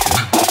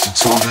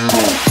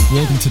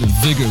Welcome to the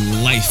Vigor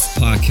Life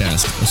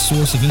Podcast, a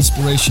source of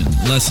inspiration,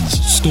 lessons,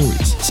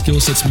 stories,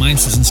 skill sets,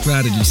 mindsets, and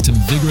strategies to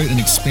invigorate and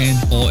expand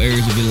all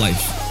areas of your life.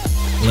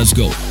 Let's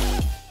go.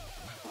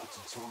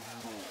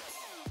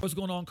 What's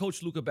going on?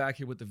 Coach Luca back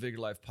here with the Vigor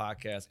Life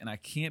Podcast, and I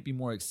can't be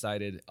more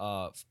excited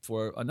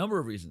for a number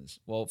of reasons.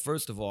 Well,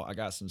 first of all, I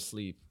got some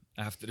sleep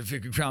after the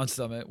Vigor Ground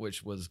Summit,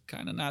 which was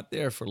kind of not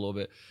there for a little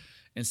bit.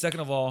 And second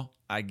of all,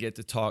 I get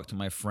to talk to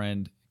my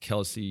friend,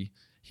 Kelsey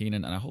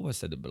Heenan, and I hope I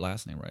said the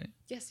last name right.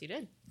 Yes, you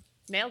did.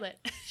 Nailed it.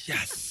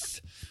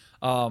 Yes.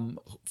 I'm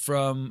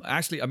going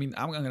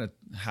to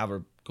have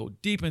her go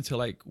deep into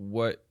like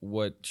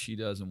what she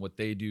does and what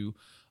they do.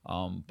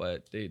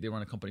 But they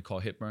run a company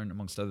called HitBurn,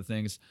 amongst other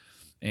things.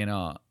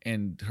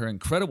 And her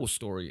incredible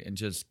story, and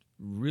just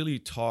really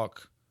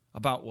talk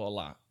about, well,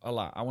 a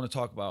lot. I want to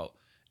talk about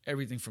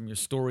everything from your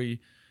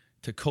story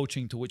to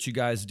coaching, to what you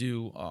guys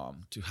do,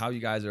 to how you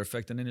guys are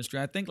affecting the industry.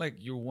 I think like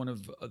you're one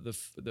of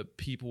the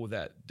people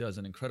that does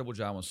an incredible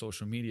job on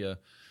social media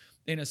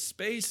in a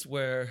space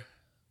where,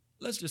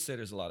 let's just say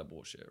there's a lot of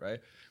bullshit, right?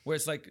 Where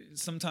it's like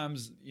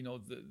sometimes, you know,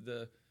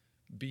 the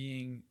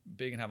being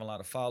big and having a lot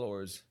of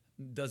followers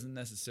doesn't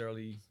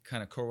necessarily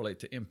kind of correlate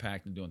to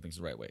impact and doing things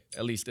the right way,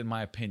 at least in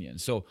my opinion.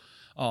 So,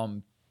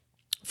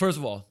 first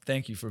of all,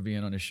 thank you for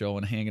being on the show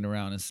and hanging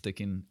around and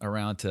sticking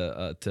around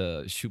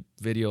to shoot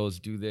videos,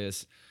 do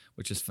this,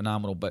 which is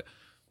phenomenal. But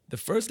the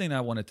first thing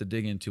I wanted to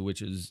dig into,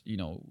 which is, you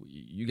know,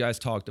 you guys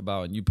talked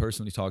about, and you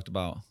personally talked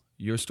about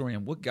your story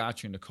and what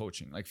got you into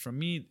coaching. Like for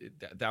me,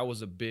 that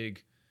was a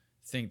big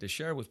thing to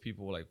share with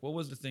people. Like, what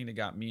was the thing that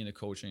got me into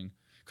coaching?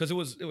 Because it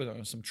was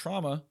some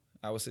trauma,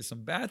 I would say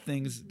some bad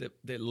things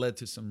that led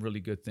to some really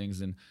good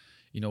things. And,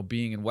 you know,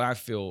 being in what I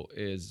feel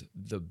is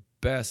the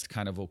best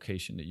kind of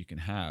vocation that you can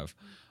have.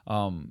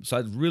 So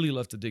I'd really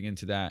love to dig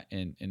into that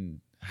and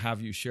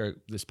have you share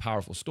this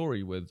powerful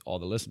story with all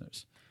the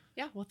listeners.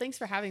 Yeah, well, thanks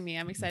for having me.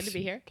 I'm excited to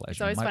be here. Pleasure.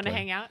 It's always fun pleasure. to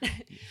hang out.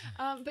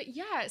 But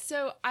yeah,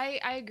 so I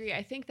agree.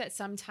 I think that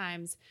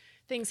sometimes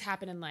things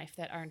happen in life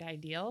that aren't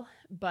ideal,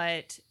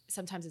 but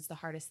sometimes it's the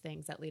hardest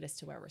things that lead us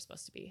to where we're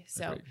supposed to be.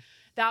 So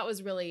that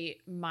was really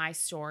my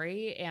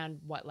story, and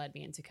what led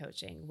me into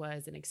coaching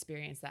was an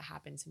experience that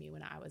happened to me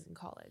when I was in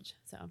college.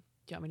 So do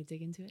you want me to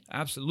dig into it?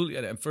 Absolutely.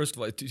 And first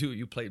of all, too,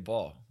 you played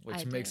ball,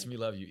 which makes me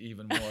love you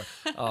even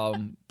more.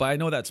 But I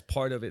know that's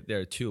part of it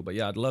there too. But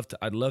yeah,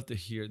 I'd love to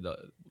hear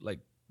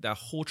that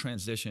whole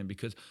transition,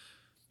 because,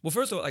 well,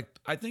 first of all, like,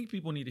 I think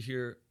people need to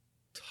hear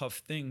tough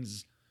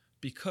things,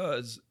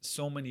 because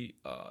so many,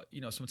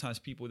 sometimes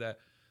people that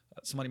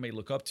somebody may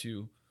look up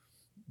to,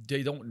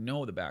 they don't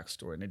know the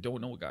backstory and they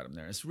don't know what got them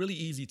there. It's really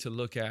easy to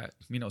look at,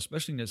 you know,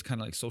 especially in this kind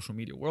of like social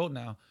media world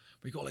now,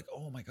 where you go like,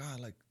 oh my God,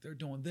 like they're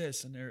doing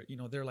this and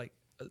they're like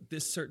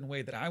this certain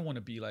way that I want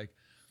to be like,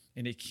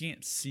 and they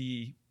can't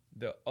see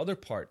the other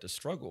part, the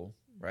struggle,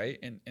 right?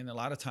 And a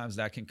lot of times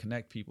that can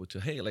connect people to,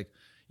 hey, like,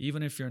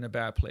 even if you're in a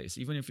bad place,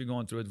 even if you're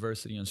going through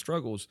adversity and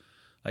struggles,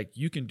 like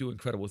you can do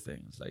incredible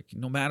things. Like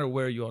no matter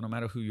where you are, no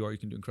matter who you are, you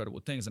can do incredible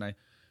things. And I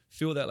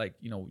feel that, like,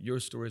 you know, your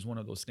story is one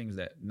of those things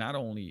that not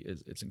only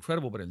is it's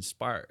incredible, but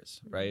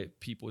inspires, right,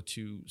 people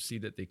to see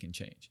that they can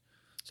change.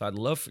 So I'd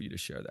love for you to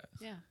share that.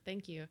 Yeah,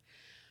 thank you.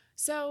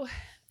 So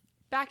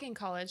back in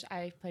college,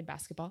 I played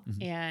basketball,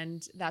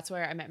 and that's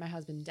where I met my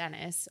husband,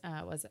 Dennis,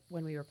 was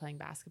when we were playing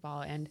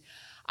basketball. And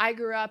I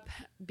grew up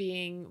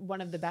being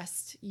one of the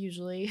best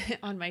usually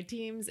on my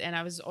teams, and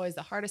I was always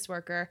the hardest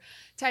worker,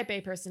 type A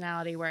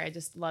personality, where I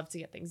just loved to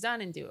get things done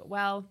and do it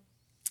well.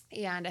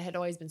 And I had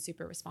always been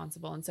super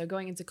responsible. And so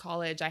going into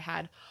college, I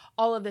had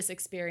all of this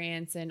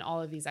experience and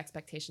all of these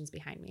expectations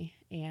behind me.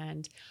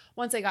 And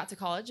once I got to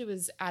college, it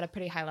was at a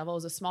pretty high level. It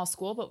was a small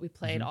school, but we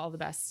played all the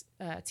best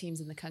teams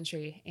in the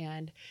country.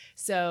 And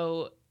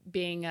so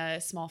being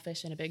a small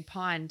fish in a big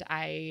pond,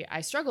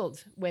 I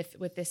struggled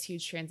with this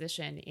huge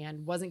transition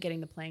and wasn't getting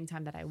the playing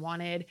time that I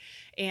wanted,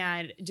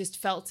 and just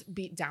felt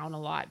beat down a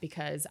lot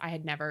because I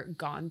had never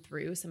gone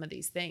through some of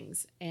these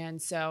things.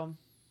 And so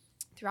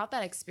throughout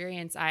that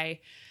experience, I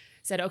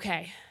said,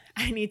 okay,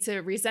 I need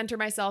to recenter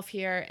myself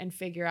here and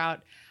figure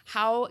out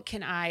how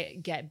can I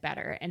get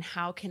better and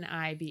how can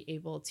I be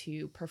able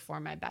to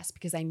perform my best,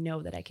 because I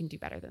know that I can do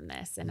better than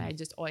this. And I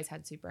just always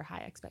had super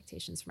high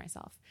expectations for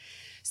myself.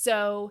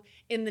 So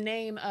in the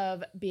name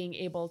of being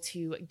able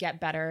to get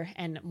better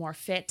and more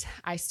fit,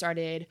 I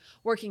started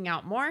working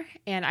out more,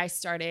 and I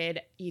started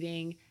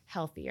eating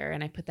healthier.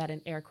 And I put that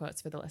in air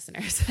quotes for the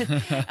listeners,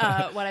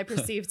 what I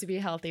perceive to be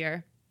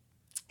healthier.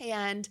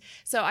 And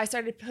so I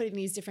started putting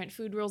these different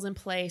food rules in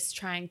place,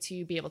 trying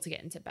to be able to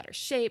get into better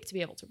shape, to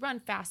be able to run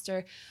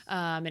faster,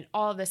 and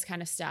all of this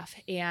kind of stuff.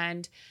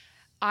 And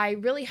I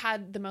really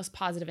had the most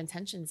positive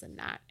intentions in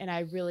that. And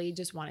I really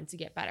just wanted to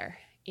get better.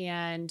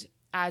 And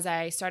as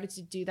I started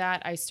to do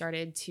that, I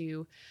started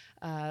to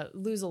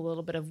lose a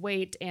little bit of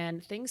weight,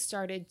 and things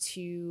started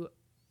to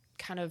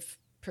kind of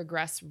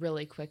progress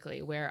really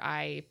quickly, where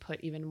I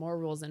put even more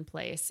rules in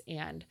place,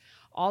 and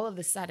all of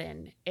a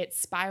sudden it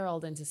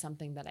spiraled into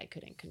something that I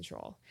couldn't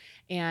control.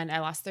 And I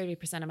lost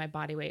 30% of my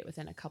body weight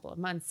within a couple of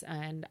months,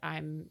 and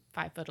I'm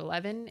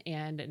 5'11"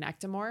 and an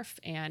ectomorph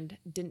and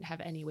didn't have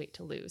any weight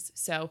to lose.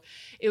 So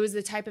it was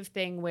the type of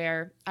thing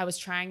where I was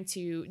trying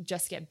to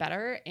just get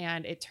better,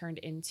 and it turned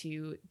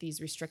into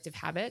these restrictive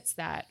habits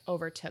that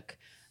overtook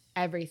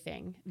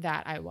everything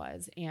that I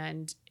was.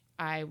 And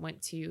I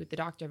went to the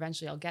doctor.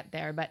 Eventually I'll get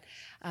there, but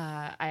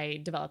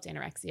I developed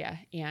anorexia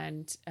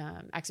and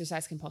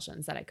exercise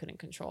compulsions that I couldn't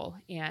control.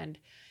 And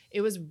it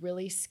was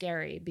really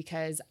scary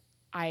because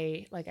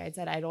like I had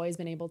said, I'd always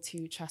been able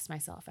to trust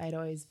myself. I'd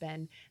always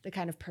been the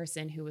kind of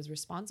person who was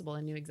responsible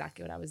and knew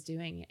exactly what I was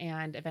doing.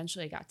 And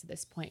eventually I got to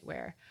this point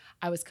where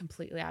I was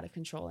completely out of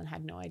control and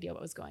had no idea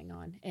what was going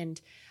on. And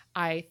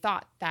I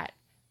thought that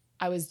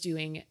I was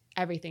doing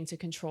everything to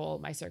control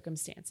my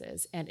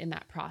circumstances. And in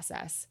that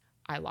process,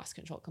 I lost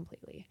control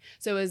completely.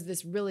 So it was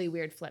this really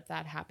weird flip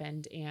that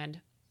happened.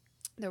 And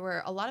there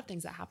were a lot of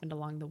things that happened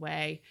along the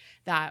way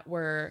that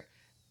were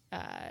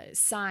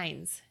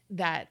signs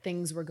that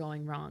things were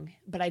going wrong,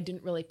 but I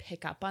didn't really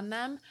pick up on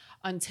them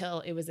until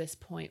it was this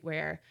point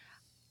where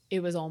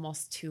it was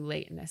almost too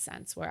late, in a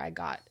sense, where I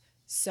got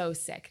so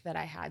sick that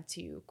I had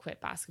to quit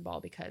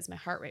basketball because my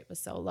heart rate was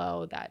so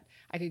low that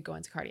I could go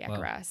into cardiac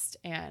arrest.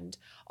 And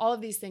all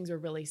of these things were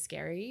really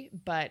scary,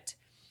 but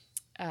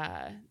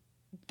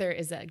there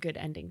is a good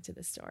ending to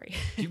the story.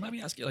 Do you mind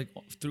me asking, like,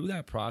 through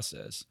that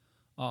process,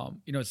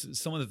 it's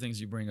some of the things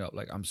you bring up,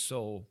 like, I'm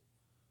so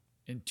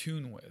in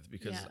tune with,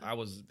 because I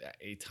was that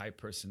A-type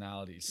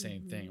personality,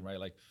 same thing, right?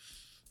 Like,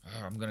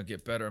 I'm going to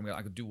get better.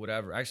 I could do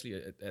whatever. Actually,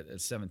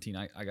 at 17,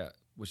 I got,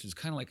 which is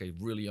kind of like a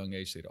really young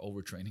age state,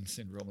 overtraining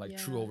syndrome, like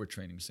true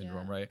overtraining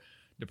syndrome, right?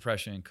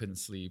 Depression, couldn't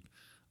sleep,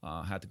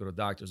 had to go to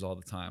doctors all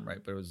the time, right?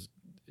 But it was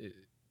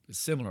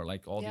similar,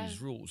 like all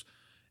these rules.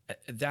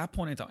 At that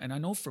point in time, and I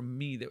know for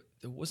me that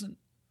there wasn't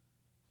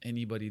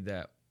anybody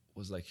that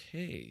was like,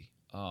 hey,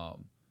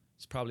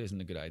 this probably isn't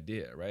a good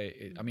idea,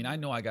 right? I mean, I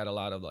know I got a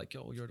lot of like,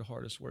 yo, you're the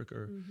hardest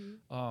worker,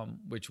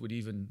 which would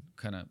even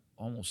kind of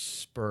almost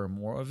spur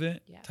more of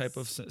it type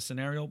of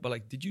scenario. But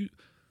like, did you,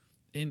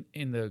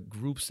 in the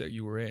groups that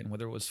you were in,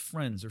 whether it was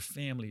friends or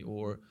family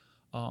or,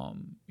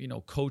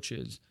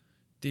 coaches,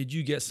 did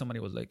you get somebody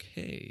who was like,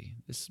 hey,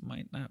 this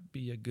might not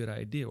be a good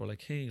idea? Or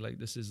like, hey, like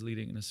this is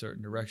leading in a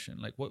certain direction.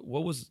 Like what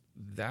was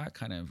that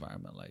kind of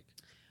environment like?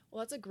 Well,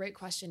 that's a great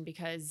question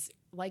because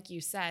like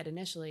you said,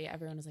 initially,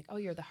 everyone was like, oh,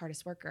 you're the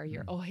hardest worker.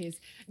 You're always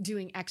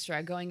doing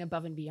extra, going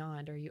above and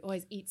beyond, or you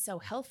always eat so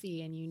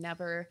healthy and you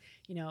never,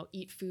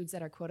 eat foods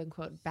that are quote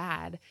unquote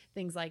bad,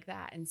 things like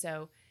that. And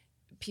so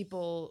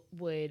people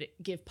would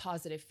give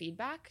positive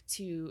feedback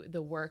to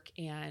the work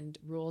and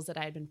rules that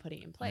I had been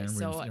putting in place.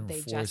 So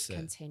they just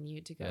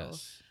continued to go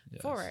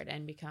forward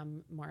and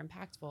become more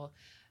impactful.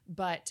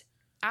 But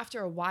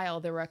after a while,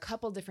 there were a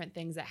couple different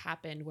things that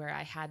happened where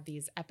I had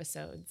these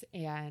episodes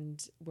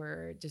and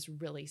were just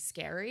really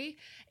scary.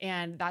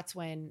 And that's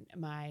when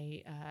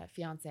my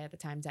fiance at the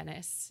time,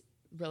 Dennis,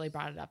 really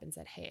brought it up and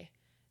said, hey,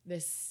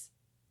 there's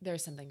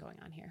something going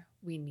on here.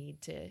 We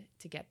need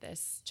to get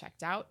this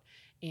checked out.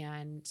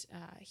 And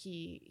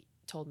he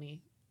told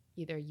me,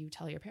 either you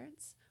tell your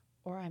parents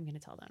or I'm going to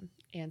tell them.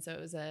 And so it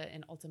was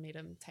an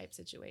ultimatum type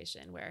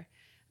situation where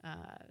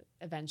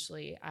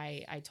eventually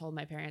I told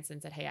my parents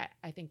and said, hey,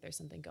 I think there's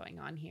something going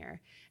on here.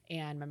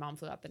 And my mom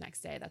flew out the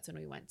next day. That's when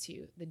we went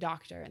to the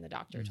doctor, and the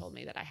doctor told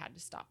me that I had to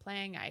stop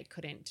playing. I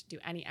couldn't do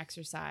any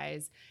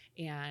exercise,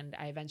 and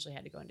I eventually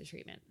had to go into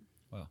treatment.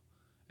 Wow.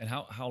 And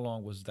how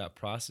long was that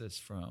process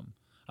from?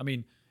 I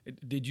mean,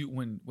 did you,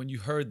 when you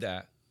heard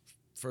that,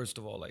 first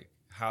of all, like,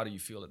 how do you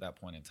feel at that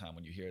point in time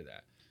when you hear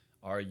that?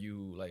 Are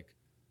you like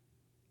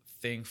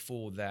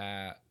thankful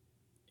that,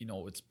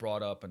 it's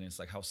brought up and it's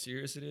like how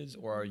serious it is?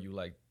 Or are you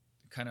like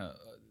kind of,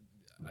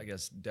 I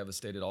guess,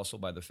 devastated also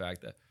by the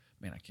fact that,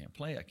 man, I can't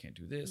play, I can't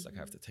do this, like I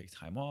have to take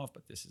time off,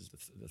 but this is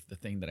the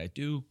thing that I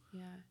do?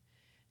 Yeah.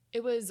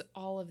 It was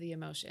all of the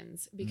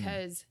emotions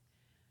because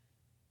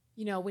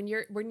when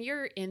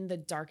you're in the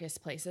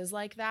darkest places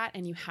like that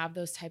and you have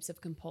those types of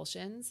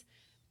compulsions,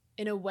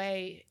 in a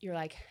way, you're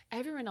like,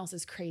 everyone else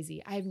is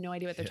crazy. I have no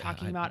idea what they're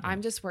talking about.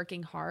 I'm just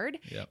working hard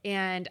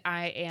and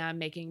I am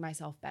making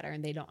myself better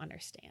and they don't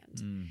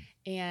understand.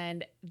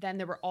 And then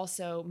there were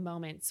also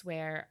moments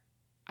where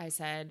I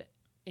said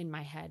in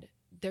my head,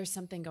 there's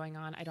something going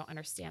on. I don't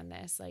understand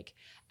this. Like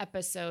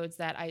episodes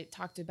that I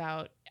talked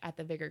about at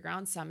the Vigor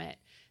Ground Summit,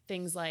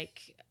 things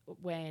like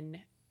when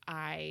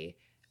I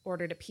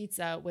ordered a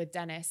pizza with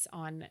Dennis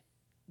on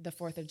the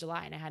 4th of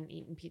July and I hadn't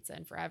eaten pizza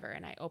in forever.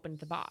 And I opened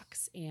the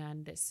box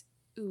and this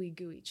ooey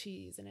gooey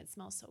cheese and it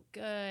smells so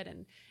good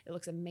and it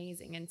looks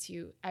amazing. And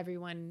to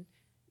everyone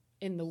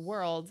in the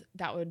world,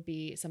 that would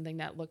be something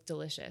that looked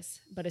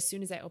delicious. But as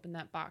soon as I opened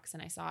that box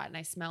and I saw it and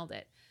I smelled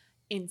it,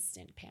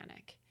 instant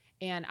panic.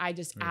 And I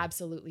just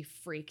absolutely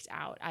freaked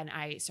out and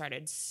I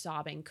started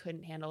sobbing,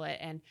 couldn't handle it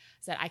and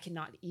said, I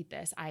cannot eat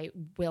this. I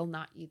will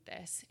not eat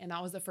this. And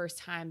that was the first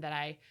time that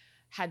I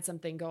had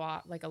something go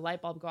off, like a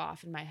light bulb go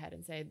off in my head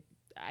and say,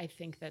 I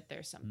think that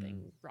there's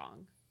something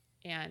wrong.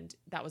 And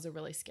that was a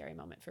really scary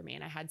moment for me.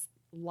 And I had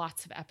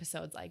lots of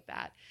episodes like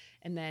that.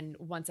 And then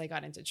once I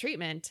got into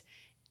treatment,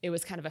 it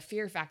was kind of a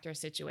fear factor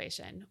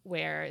situation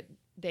where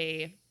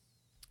they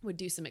would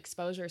do some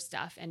exposure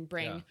stuff and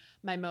bring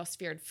my most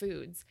feared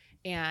foods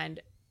and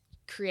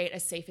create a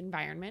safe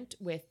environment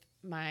with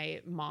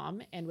my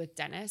mom and with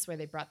Dennis, where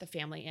they brought the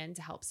family in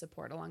to help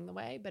support along the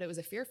way. But it was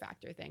a fear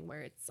factor thing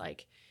where it's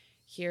like,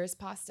 here's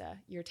pasta,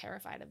 you're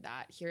terrified of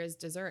that. Here's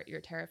dessert,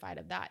 you're terrified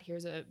of that.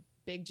 Here's a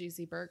big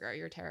juicy burger,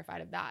 you're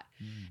terrified of that.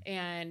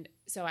 And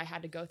so I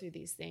had to go through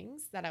these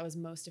things that I was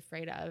most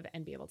afraid of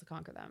and be able to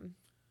conquer them.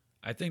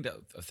 I think that,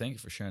 thank you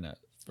for sharing that.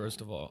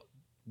 First of all,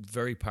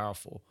 very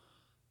powerful.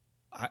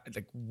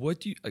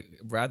 What do you,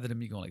 rather than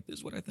me going like, this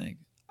is what I think,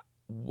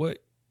 what,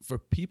 for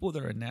people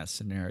that are in that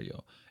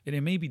scenario, and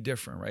it may be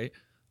different, right?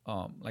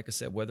 Like I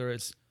said, whether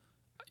it's,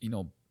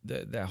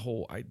 that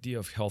whole idea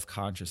of health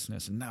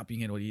consciousness and not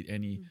being able to eat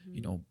any,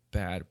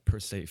 bad per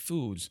se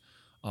foods,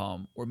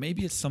 or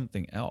maybe it's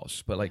something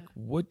else, but like,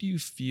 what do you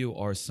feel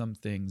are some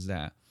things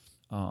that,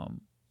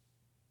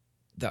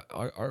 that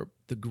are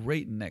the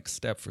great next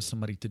step for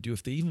somebody to do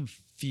if they even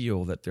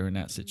feel that they're in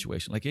that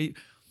situation? Like,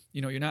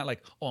 you're not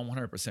like, oh, I'm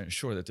 100%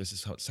 sure that this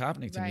is what's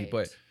happening to me,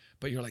 but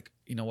you're like,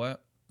 you know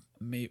what?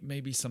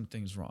 Maybe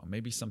something's wrong.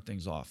 Maybe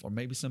something's off. Or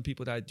maybe some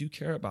people that I do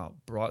care about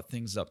brought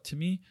things up to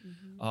me.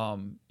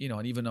 And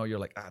even though you're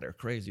like, they're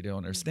crazy, they don't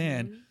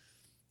understand.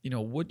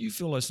 What do you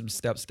feel are some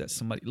steps that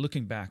somebody,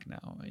 looking back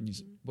now, and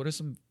what are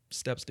some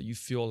steps that you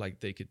feel like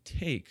they could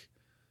take,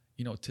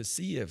 to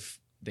see if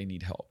they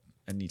need help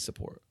and need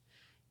support?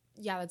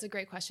 Yeah, that's a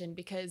great question,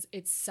 because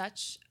it's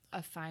such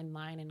a fine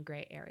line and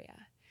gray area.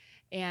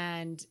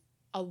 And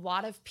a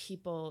lot of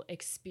people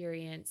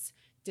experience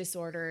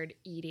disordered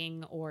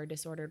eating or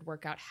disordered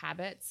workout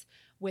habits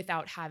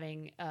without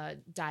having a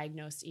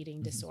diagnosed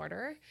eating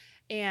disorder.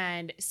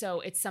 And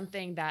so it's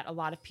something that a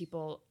lot of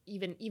people,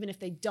 even if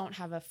they don't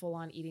have a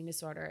full-on eating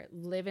disorder,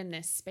 live in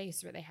this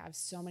space where they have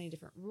so many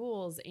different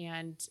rules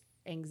and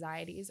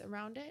anxieties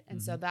around it.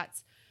 And so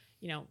that's,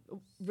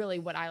 really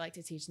what I like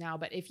to teach now.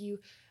 But if you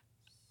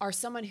are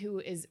someone who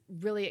is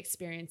really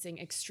experiencing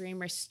extreme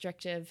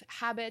restrictive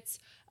habits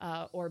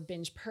or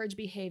binge purge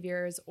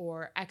behaviors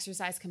or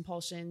exercise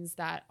compulsions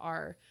that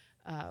are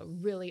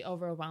really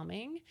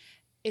overwhelming,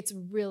 it's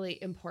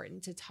really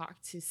important to talk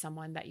to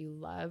someone that you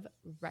love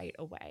right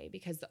away,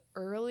 because the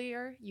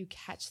earlier you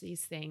catch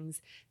these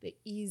things, the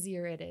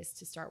easier it is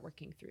to start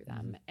working through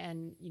them.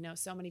 And,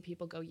 so many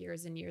people go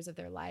years and years of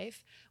their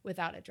life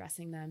without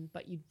addressing them,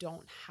 but you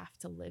don't have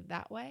to live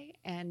that way.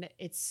 And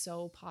it's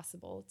so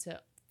possible to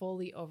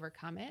fully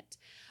overcome it.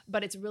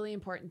 But it's really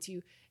important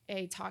to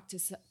talk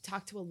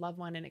to a loved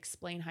one and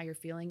explain how you're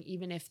feeling,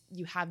 even if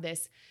you have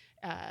this,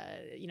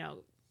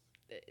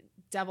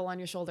 devil on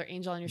your shoulder,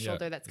 angel on your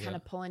shoulder that's kind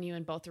of pulling you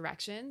in both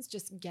directions.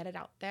 Just get it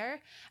out there.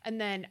 And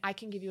then I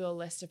can give you a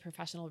list of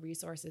professional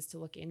resources to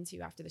look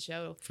into after the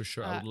show. For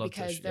sure. I would love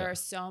because there are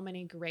so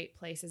many great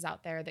places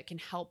out there that can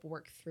help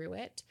work through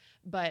it.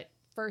 But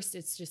first,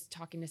 it's just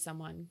talking to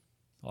someone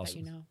that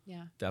you know.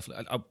 Yeah.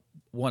 Definitely.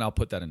 I'll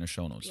put that in the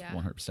show notes,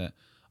 100%.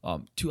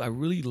 Two, I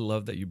really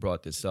love that you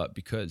brought this up,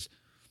 because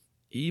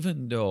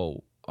even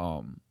though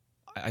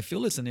I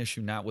feel it's an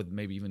issue not with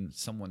maybe even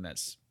someone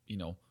that's,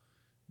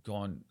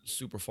 gone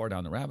super far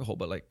down the rabbit hole,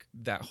 but like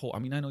that whole, I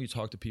know you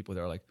talk to people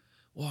that are like,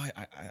 well,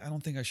 I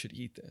don't think I should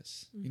eat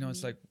this.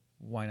 It's like,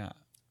 why not?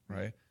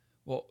 Right?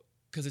 Well,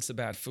 because it's a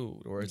bad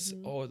food, or it's,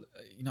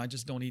 I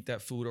just don't eat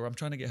that food, or I'm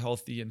trying to get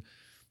healthy. And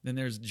then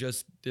there's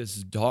just this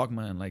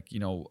dogma and like,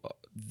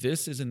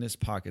 this is in this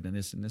pocket and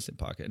this in this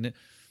pocket. And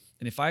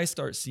if I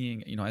start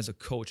seeing, as a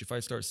coach, if I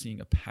start seeing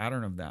a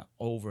pattern of that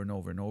over and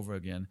over and over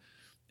again,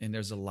 and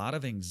there's a lot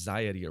of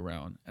anxiety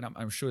around, and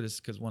I'm sure this is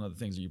because one of the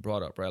things that you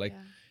brought up, right? Like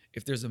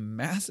if there's a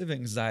massive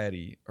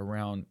anxiety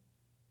around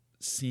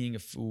seeing a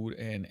food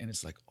and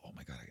it's like, oh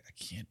my God, I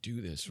can't do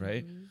this,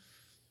 right?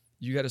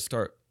 You got to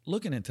start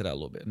looking into that a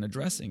little bit and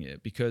addressing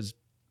it, because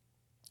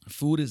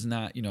food is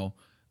not,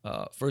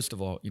 first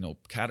of all,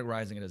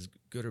 categorizing it as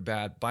good or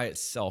bad by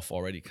itself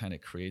already kind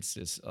of creates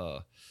this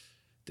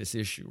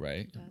issue,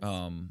 right?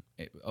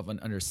 Of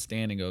an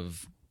understanding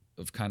of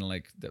kind of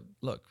like that.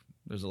 Look,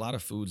 there's a lot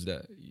of foods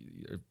that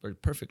are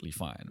perfectly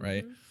fine,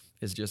 right?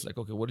 It's just like,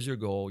 okay, what is your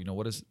goal?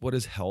 What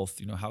is health?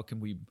 How can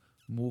we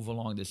move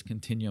along this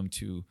continuum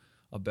to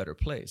a better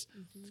place?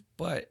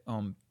 But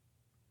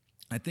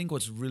I think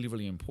what's really,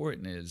 really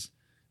important is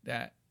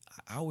that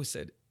I always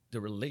said the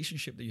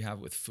relationship that you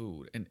have with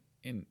food,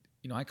 and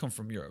I come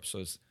from Europe, so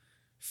it's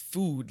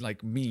food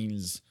like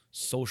means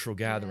social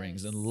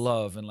gatherings and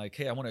love, and like,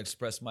 hey, I want to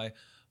express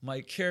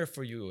my care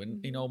for you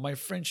and my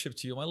friendship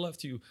to you, my love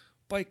to you,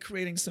 by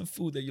creating some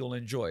food that you'll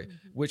enjoy,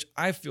 which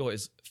I feel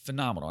is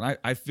phenomenal. And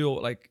I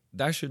feel like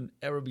that shouldn't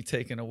ever be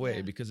taken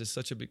away, because it's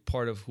such a big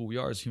part of who we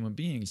are as human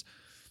beings.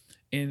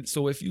 And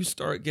so if you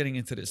start getting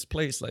into this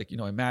place, like,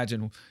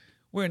 imagine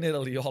we're in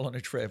Italy all on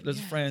a trip,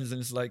 there's friends, and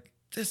it's like,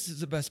 this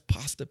is the best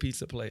pasta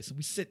pizza place. And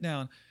we sit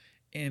down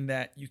and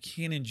that you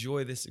can't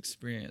enjoy this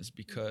experience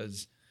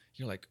because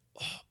you're like,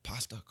 oh,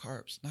 pasta,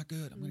 carbs, not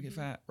good. I'm going to get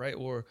fat, right?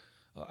 Or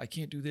I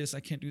can't do this. I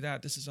can't do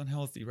that. This is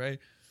unhealthy, right?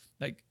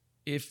 Like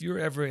if you're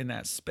ever in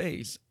that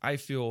space, I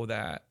feel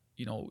that,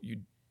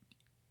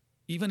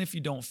 even if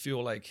you don't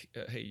feel like,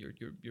 hey,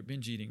 you're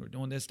binge eating or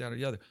doing this, that, or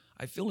the other,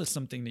 I feel it's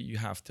something that you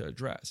have to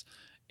address.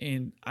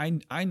 And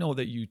I know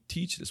that you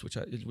teach this,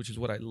 which is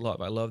what I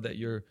love. I love that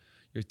you're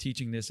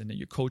teaching this and that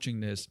you're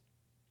coaching this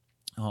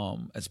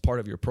as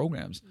part of your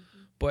programs.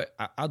 But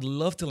I'd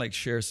love to like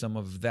share some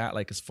of that,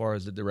 like as far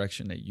as the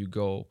direction that you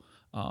go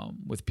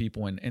with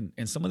people and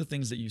some of the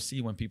things that you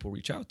see when people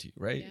reach out to you,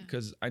 right?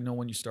 Because I know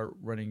when you start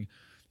running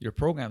your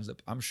programs,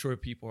 I'm sure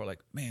people are like,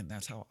 man,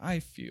 that's how I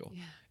feel.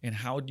 Yeah. And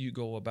how do you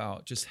go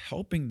about just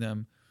helping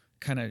them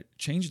kind of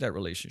change that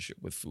relationship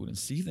with food and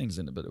see things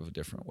in a bit of a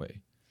different way?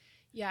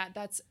 Yeah,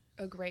 that's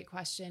a great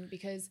question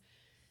because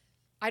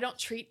I don't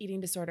treat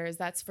eating disorders.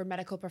 That's for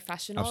medical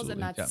professionals.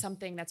 Absolutely, and that's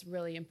something that's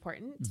really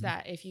important,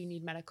 that if you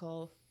need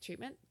medical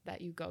treatment,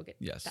 that you go get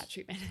that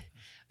treatment.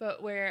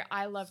 But where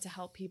I love to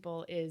help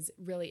people is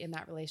really in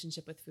that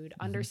relationship with food,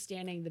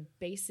 understanding the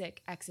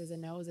basic X's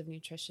and O's of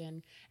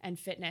nutrition and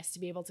fitness to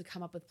be able to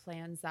come up with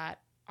plans that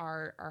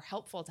are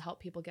helpful to help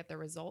people get the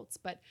results.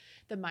 But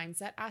the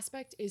mindset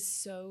aspect is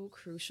so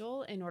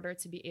crucial in order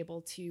to be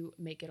able to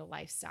make it a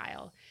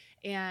lifestyle.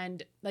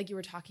 And like you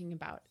were talking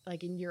about,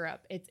 like in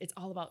Europe, it's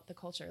all about the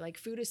culture. Like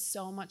food is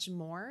so much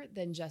more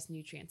than just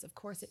nutrients. Of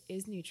course it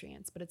is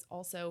nutrients, but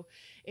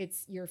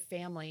it's your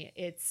family,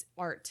 it's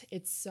art,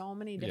 it's so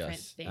many different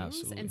things.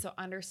 Absolutely. And so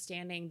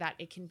understanding that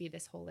it can be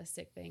this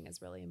holistic thing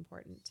is really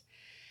important.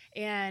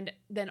 And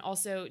then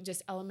also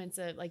just elements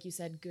of, like you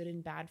said, good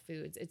and bad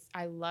foods.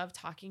 I love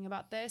talking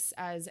about this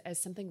as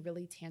something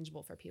really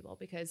tangible for people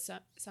because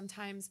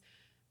sometimes,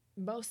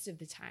 most of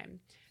the time,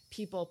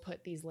 people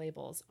put these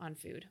labels on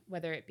food,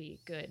 whether it be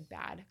good,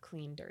 bad,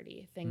 clean,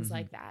 dirty, things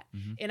like that.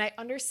 And I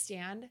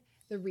understand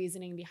the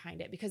reasoning behind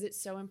it because it's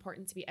so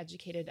important to be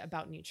educated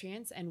about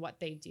nutrients and what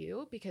they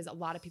do, because a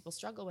lot of people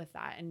struggle with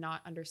that and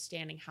not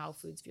understanding how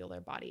foods fuel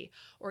their body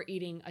or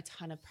eating a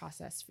ton of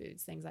processed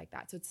foods, things like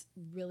that. So it's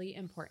really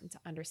important to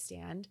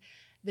understand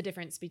the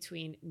difference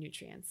between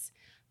nutrients.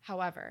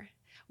 However,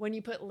 when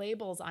you put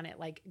labels on it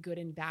like good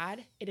and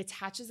bad, it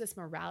attaches this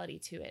morality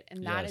to it.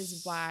 And that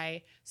is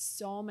why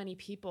so many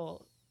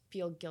people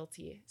feel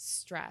guilty,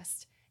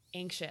 stressed,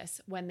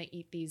 anxious when they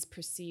eat these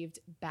perceived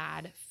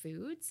bad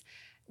foods,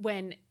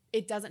 when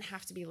it doesn't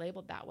have to be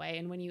labeled that way.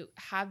 And when you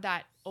have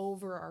that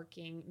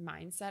overarching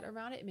mindset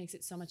around it, it makes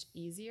it so much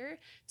easier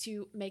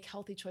to make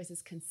healthy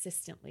choices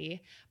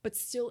consistently, but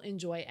still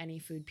enjoy any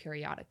food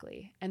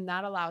periodically. And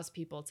that allows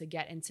people to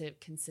get into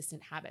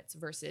consistent habits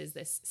versus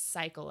this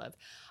cycle of,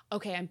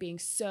 okay, I'm being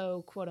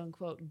so quote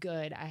unquote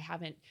good, I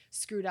haven't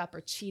screwed up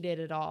or cheated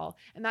at all.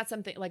 And that's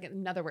something like,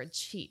 another word,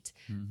 cheat,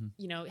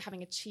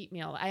 having a cheat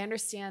meal. I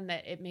understand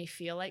that it may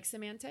feel like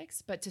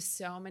semantics, but to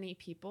so many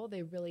people,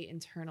 they really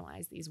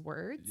internalize these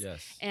words.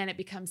 Yes. And it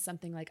becomes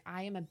something like,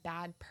 I am a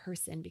bad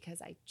person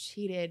because I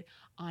cheated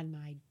on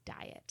my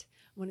diet.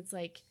 When it's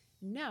like,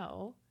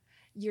 no,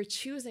 you're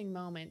choosing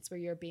moments where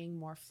you're being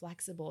more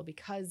flexible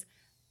because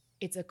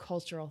it's a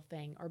cultural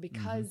thing or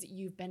because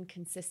you've been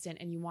consistent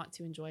and you want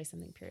to enjoy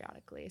something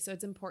periodically. So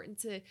it's important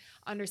to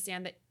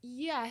understand that,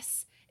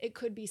 yes, it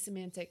could be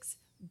semantics,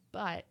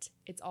 but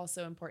it's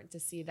also important to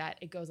see that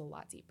it goes a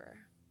lot deeper.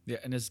 Yeah.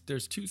 And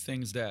there's two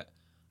things that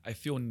I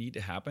feel need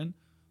to happen.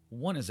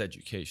 One is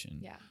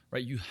education,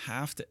 right? You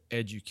have to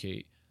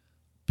educate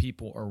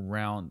people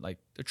around like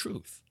the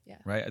truth,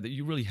 right?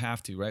 You really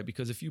have to, right?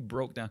 Because if you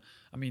broke down,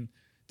 I mean,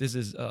 this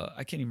is,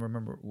 I can't even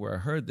remember where I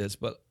heard this,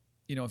 but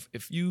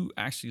if you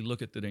actually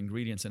look at the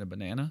ingredients in a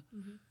banana,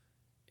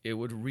 it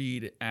would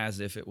read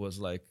as if it was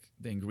like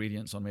the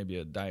ingredients on maybe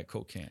a Diet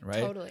Coke can, right?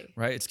 Totally.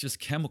 Right? It's just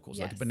chemicals.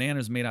 Like banana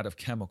is made out of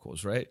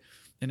chemicals, right?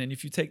 And then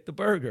if you take the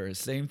burger,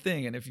 same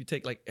thing. And if you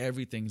take like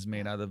everything's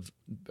made out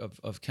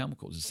of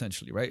chemicals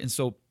essentially, right? And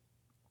so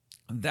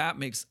that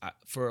makes,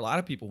 for a lot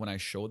of people, when I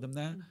showed them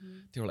that,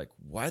 they were like,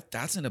 what?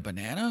 That's in a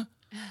banana?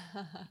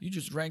 You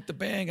just drank the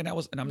Bang. And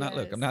I'm not,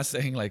 look, I'm not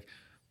saying like,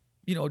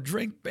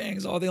 drink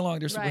Bangs all day long.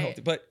 They're super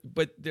healthy. But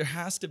there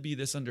has to be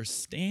this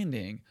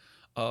understanding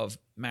of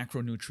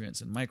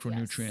macronutrients and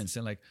micronutrients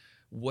and like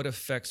what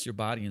affects your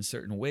body in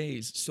certain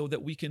ways so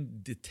that we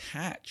can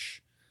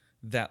detach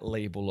that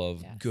label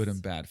of good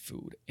and bad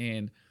food.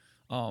 And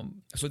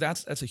so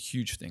that's a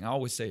huge thing. I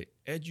always say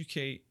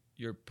educate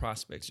your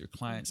prospects, your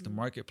clients, the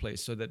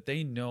marketplace, so that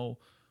they know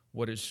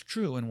what is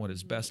true and what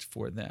is best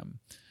for them.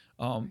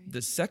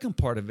 The second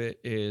part of it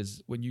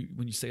is when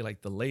you say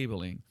like the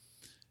labeling,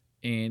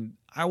 and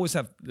I always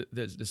have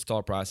this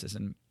thought process,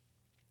 and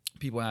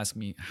people ask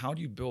me, how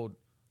do you build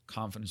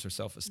confidence or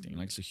self-esteem?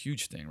 Like it's a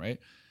huge thing, right?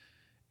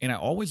 And I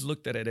always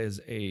looked at it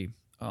as a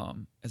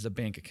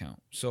bank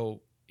account.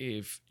 So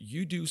if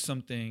you do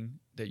something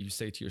that you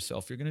say to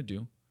yourself you're going to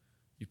do,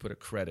 you put a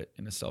credit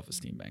in a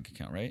self-esteem bank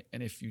account, right?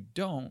 And if you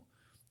don't,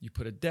 you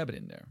put a debit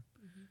in there.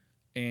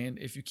 And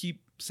if you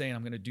keep saying,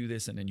 I'm going to do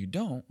this, and then you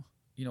don't,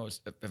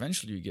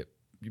 eventually you get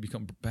you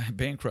become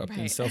bankrupt in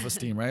Right.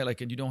 self-esteem, right?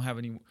 Like, and you don't have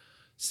any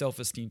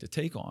self-esteem to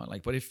take on.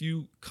 Like, but if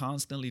you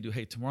constantly do,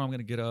 hey, tomorrow I'm going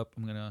to get up,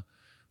 I'm going to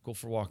go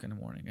for a walk in the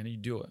morning, and you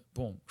do it,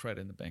 boom,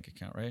 credit in the bank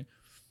account, right?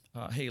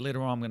 Hey,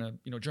 later on I'm going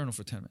to, journal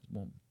for 10 minutes,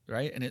 boom,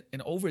 right?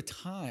 And over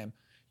time,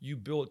 you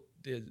build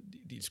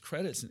these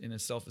credits in a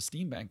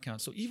self-esteem bank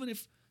account. So even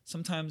if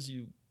sometimes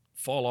you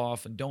fall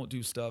off and don't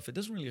do stuff, it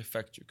doesn't really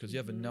affect you because you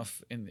have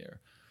enough in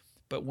there.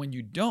 But when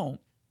you don't,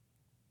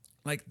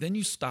 like, then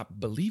you stop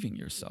believing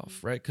yourself,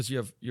 right? Because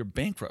you're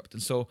bankrupt.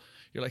 And so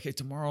you're like, hey,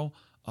 tomorrow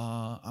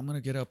I'm going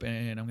to get up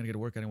and I'm going to get a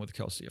workout in with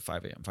Kelsey at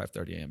 5 a.m.,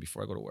 5:30 a.m.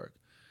 before I go to work,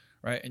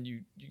 right? And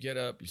you get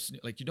up,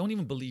 you don't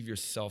even believe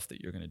yourself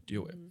that you're going to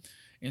do it.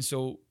 And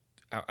so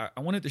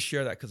I wanted to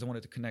share that because I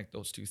wanted to connect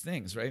those two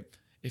things, right?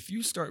 If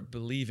you start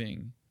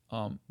believing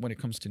when it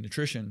comes to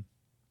nutrition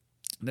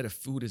that if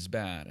food is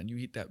bad and you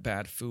eat that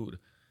bad food,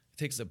 it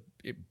takes a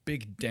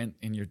big dent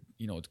in your,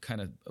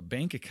 kind of a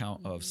bank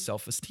account of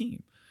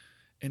self-esteem.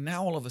 And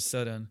now all of a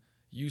sudden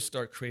you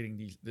start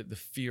creating the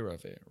fear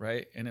of it,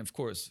 right? And of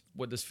course,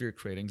 what does fear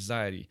create?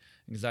 Anxiety.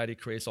 Anxiety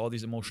creates all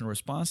these emotional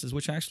responses,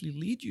 which actually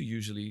lead you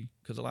usually,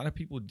 because a lot of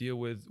people deal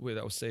with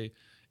I would say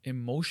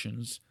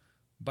emotions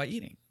by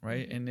eating,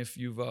 right? And if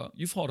you've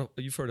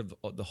heard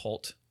of the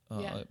HALT,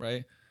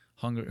 right?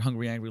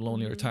 Hungry, angry,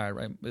 lonely, or tired,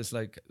 right? It's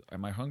like,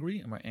 am I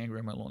hungry? Am I angry?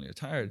 Am I lonely or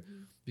tired?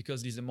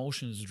 Because these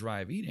emotions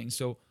drive eating.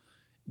 So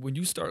when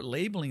you start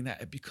labeling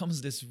that, it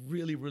becomes this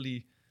really,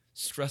 really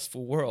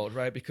stressful world,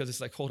 right? Because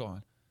it's like, hold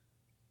on,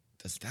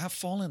 does that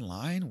fall in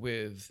line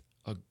with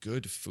a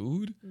good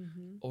food,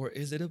 or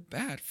is it a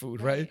bad food,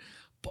 right?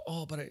 But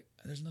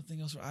there's nothing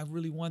else. I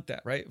really want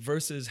that, right?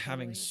 Versus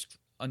having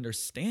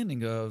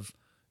understanding of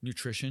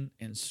nutrition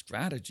and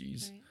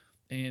strategies,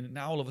 and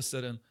now all of a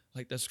sudden,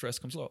 like, that stress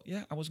comes low.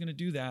 Yeah, I was gonna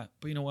do that,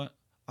 but you know what?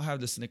 I'll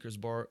have the Snickers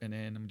bar, and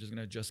then I'm just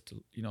gonna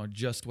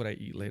adjust what I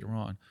eat later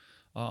on,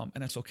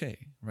 and that's okay,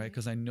 right?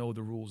 Because I know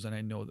the rules, and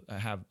I know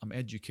that I'm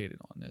educated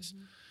on this.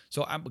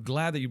 So I'm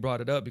glad that you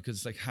brought it up, because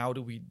it's like, how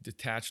do we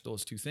detach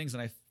those two things?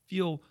 And I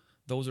feel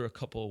those are a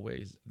couple of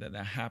ways that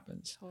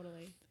happens.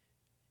 Totally.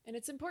 And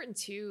it's important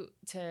too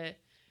to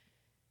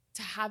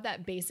have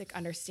that basic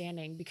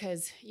understanding,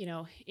 because,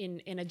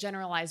 in a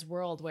generalized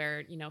world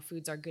where,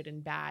 foods are good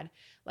and bad,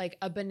 like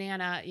a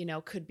banana,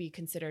 could be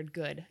considered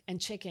good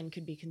and chicken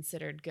could be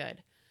considered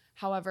good.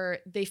 However,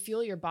 they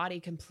fuel your body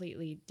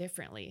completely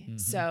differently.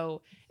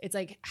 So it's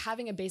like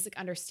having a basic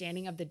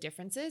understanding of the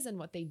differences and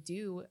what they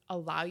do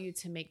allow you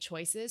to make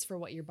choices for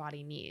what your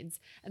body needs.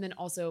 And then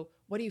also,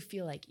 what do you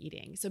feel like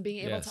eating? So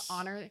being able to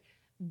honor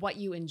what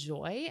you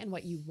enjoy and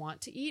what you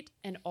want to eat,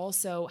 and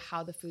also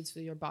how the foods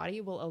for your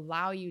body will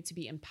allow you to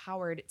be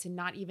empowered to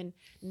not even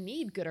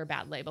need good or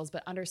bad labels,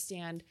 but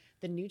understand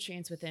the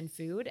nutrients within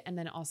food, and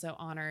then also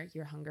honor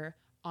your hunger,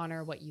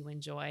 honor what you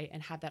enjoy,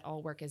 and have that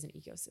all work as an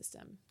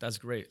ecosystem. That's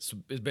great. So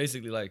it's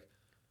basically like,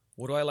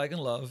 what do I like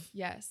and love?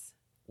 Yes.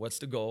 What's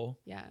the goal?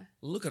 Yeah.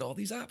 Look at all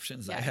these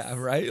options I have,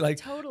 right? Like,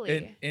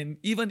 totally. And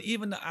even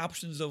the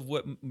options of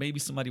what maybe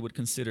somebody would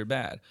consider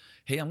bad.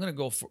 Hey, I'm gonna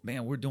go for,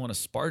 we're doing a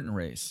Spartan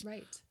race,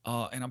 right?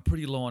 And I'm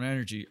pretty low on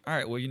energy. All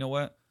right, well, you know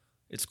what?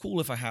 It's cool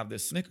if I have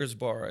this Snickers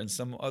bar and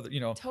some other,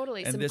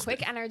 totally, and some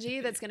quick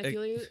energy that's gonna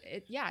fuel you.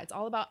 It's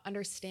all about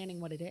understanding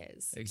what it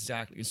is.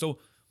 Exactly. And so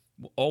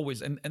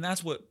always, and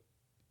that's what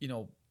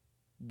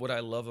what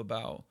I love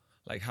about,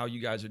 like, how you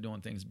guys are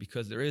doing things,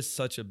 because there is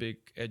such a big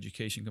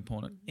education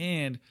component,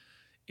 and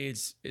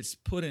it's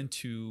put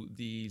into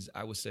these,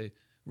 I would say,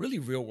 really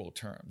real world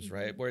terms,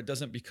 right? Where it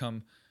doesn't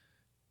become,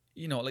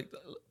 like,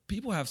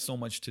 people have so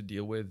much to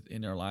deal with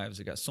in their lives.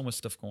 They got so much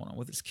stuff going on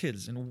with his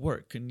kids and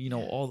work and,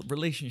 all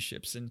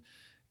relationships and,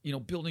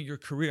 building your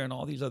career and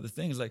all these other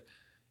things. Like,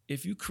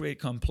 if you create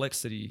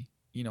complexity,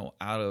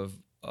 out of,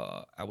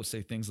 I would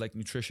say, things like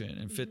nutrition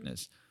and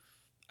fitness,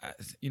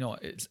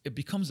 it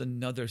becomes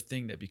another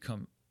thing that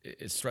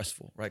it's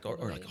stressful, right?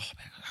 Or like, oh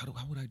man,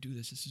 how would I do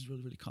this? This is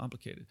really, really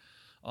complicated.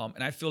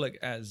 And I feel like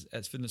as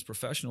fitness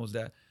professionals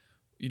that,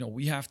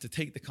 we have to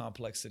take the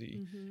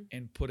complexity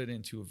and put it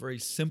into a very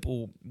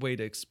simple way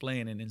to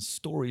explain, and in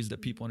stories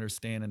that people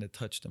understand and that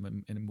touch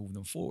them and move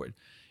them forward.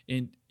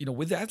 And,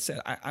 with that said,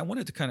 I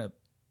wanted to kind of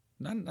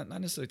not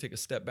necessarily take a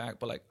step back,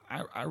 but like,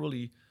 I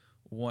really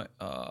would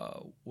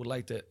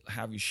like to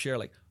have you share,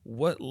 like,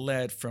 what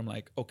led from,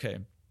 like, okay,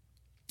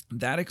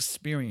 that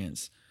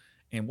experience,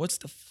 and what's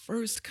the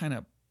first kind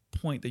of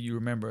point that you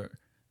remember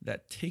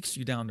that takes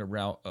you down the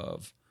route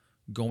of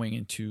going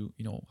into,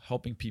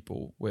 helping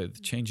people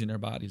with changing their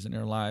bodies and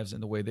their lives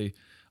and the way they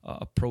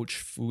approach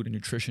food and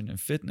nutrition and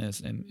fitness,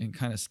 and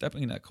kind of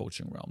stepping in that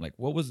coaching realm? Like,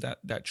 what was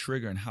that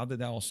trigger, and how did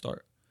that all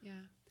start? Yeah.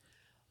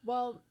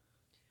 Well,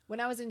 when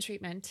I was in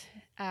treatment,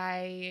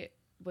 it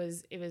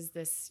was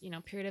this,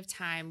 period of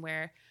time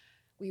where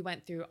we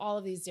went through all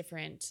of these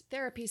different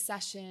therapy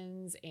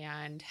sessions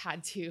and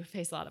had to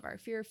face a lot of our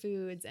fear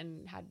foods,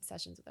 and had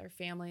sessions with our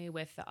family,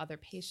 with the other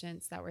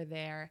patients that were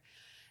there.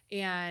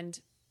 And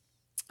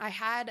I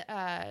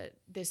had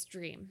this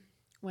dream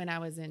when I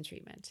was in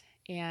treatment,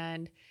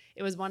 and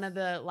it was one of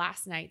the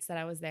last nights that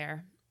I was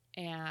there.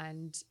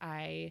 And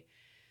I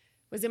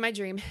was in my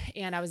dream,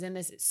 and I was in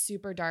this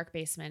super dark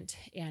basement,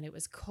 and it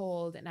was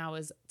cold, and I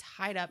was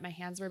tied up. My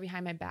hands were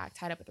behind my back,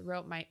 tied up with a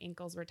rope. My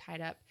ankles were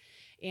tied up,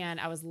 and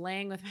I was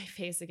laying with my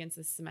face against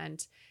the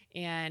cement,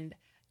 and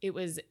it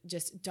was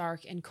just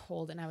dark and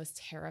cold, and I was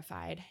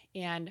terrified.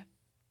 And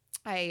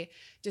I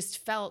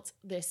just felt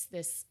this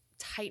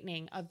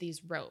tightening of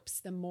these ropes.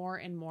 The more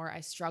and more I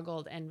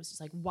struggled and was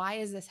just like, why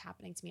is this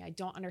happening to me? I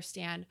don't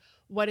understand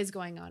what is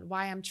going on,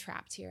 why I'm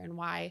trapped here, and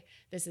why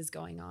this is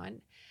going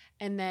on.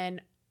 And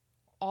then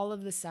all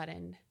of a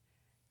sudden,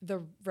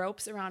 the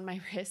ropes around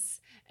my wrists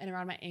and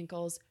around my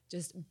ankles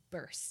just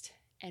burst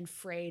and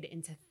frayed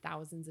into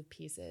thousands of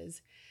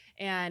pieces.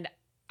 And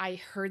I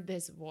heard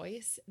this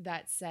voice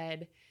that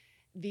said,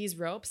 these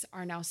ropes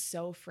are now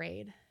so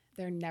frayed,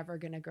 they're never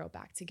going to grow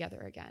back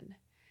together again.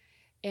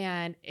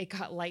 And it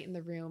got light in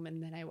the room,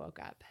 and then I woke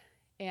up.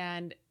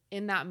 And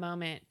in that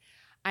moment,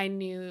 I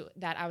knew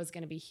that I was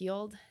going to be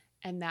healed,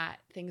 and that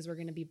things were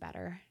going to be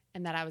better,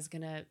 and that I was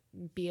going to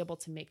be able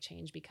to make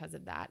change because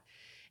of that.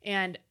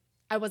 And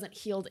I wasn't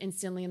healed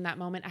instantly in that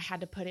moment. I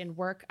had to put in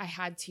work. I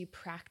had to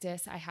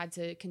practice. I had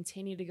to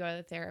continue to go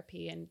to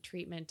therapy and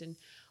treatment and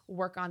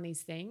work on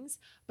these things.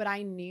 But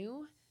I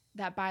knew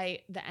that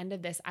by the end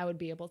of this, I would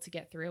be able to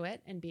get through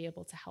it and be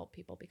able to help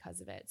people because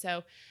of it.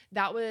 So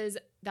that was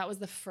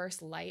the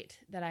first light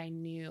that I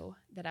knew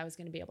that I was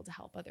going to be able to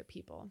help other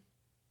people.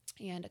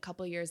 And a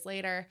couple of years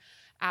later,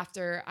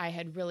 after I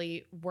had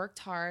really worked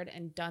hard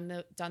and done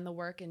the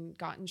work and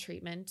gotten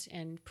treatment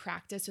and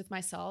practiced with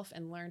myself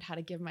and learned how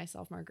to give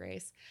myself more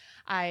grace,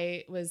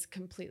 I was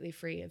completely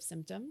free of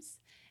symptoms.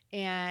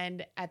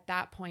 And at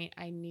that point,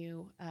 I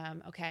knew,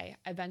 okay,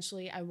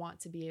 eventually I want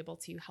to be able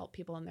to help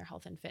people in their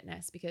health and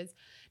fitness, because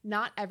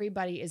not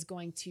everybody is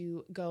going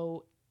to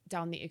go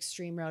down the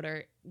extreme road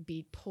or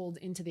be pulled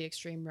into the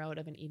extreme road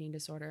of an eating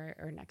disorder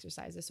or an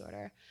exercise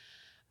disorder.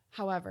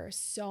 However,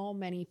 so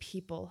many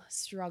people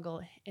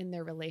struggle in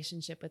their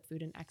relationship with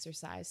food and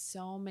exercise.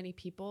 So many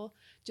people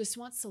just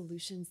want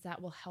solutions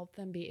that will help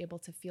them be able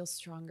to feel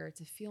stronger,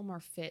 to feel more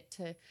fit,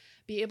 to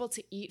be able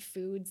to eat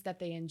foods that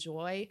they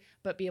enjoy,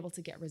 but be able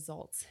to get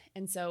results.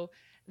 And so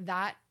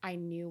that I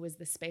knew was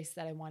the space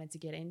that I wanted to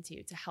get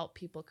into, to help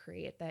people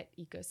create that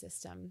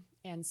ecosystem.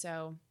 And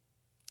so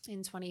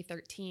in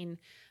 2013,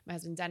 my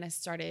husband Dennis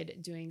started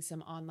doing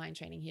some online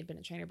training. He had been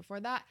a trainer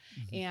before that.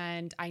 Mm-hmm.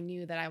 And I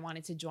knew that I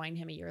wanted to join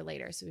him a year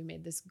later. So we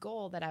made this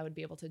goal that I would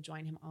be able to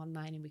join him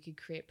online, and we could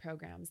create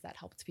programs that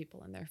helped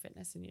people in their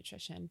fitness and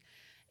nutrition.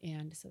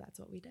 And so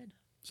that's what we did.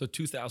 So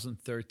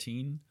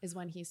 2013 is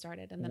when he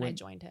started, and then I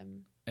joined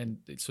him. And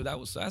so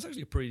that's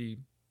actually a pretty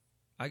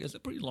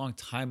long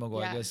time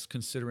ago, yeah. I guess,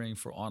 considering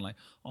for online.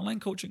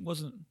 Online coaching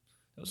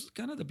that was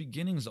kind of the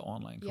beginnings of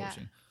online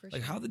coaching.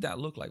 Like, how did that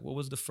look like? What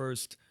was the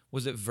first?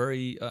 Was it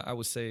very, I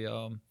would say,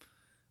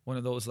 one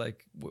of those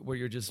like where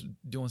you're just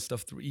doing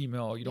stuff through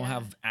email? You don't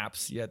have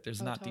apps yet.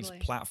 There's not these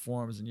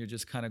platforms, and you're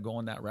just kind of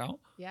going that route.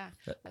 Yeah.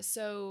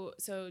 So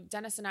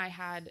Dennis and I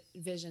had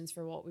visions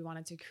for what we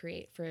wanted to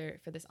create for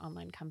this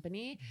online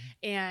company,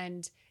 mm-hmm.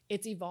 and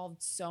it's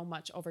evolved so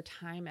much over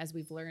time as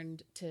we've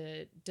learned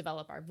to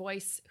develop our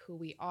voice, who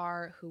we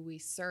are, who we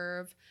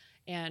serve,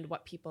 and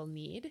what people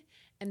need,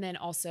 and then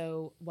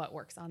also what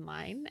works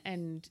online.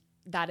 And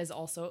that is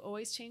also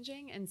always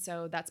changing. And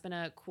so that's been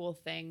a cool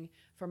thing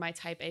for my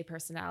type A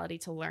personality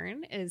to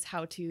learn, is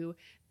how to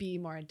be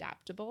more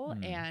adaptable.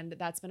 And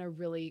that's been a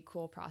really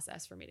cool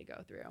process for me to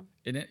go through.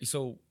 And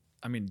so,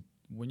 I mean,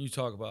 when you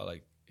talk about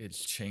like,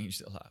 it's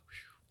changed a lot,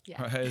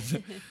 yeah.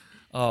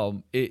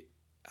 Right?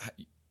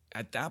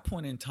 At that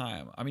point in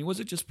time, I mean, was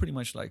it just pretty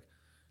much like,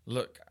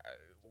 look,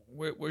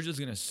 we're just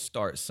going to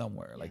start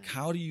somewhere. Yeah. Like,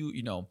 how do you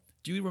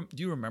do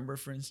you remember,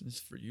 for instance,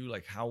 for you,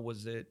 like, how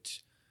was it,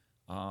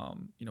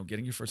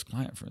 getting your first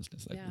client, for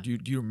instance? Like, do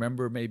you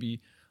remember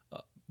maybe,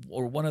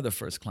 or one of the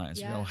first clients,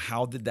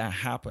 how did that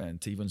happen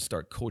to even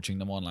start coaching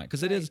them online?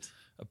 Because it is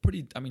a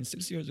pretty,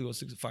 6 years ago,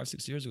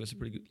 6 years ago, it's a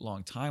pretty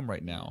long time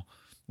right now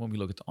when we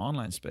look at the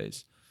online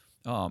space.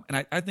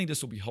 And I think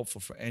this will be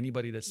helpful for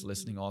anybody that's mm-hmm.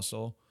 listening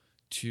also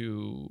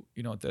to,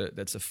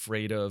 that's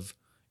afraid of,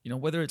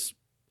 whether it's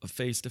a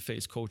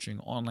face-to-face coaching,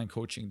 online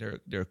coaching,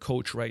 they're a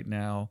coach right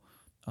now,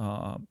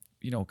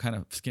 kind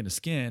of skin to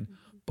skin,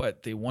 mm-hmm.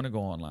 but they want to go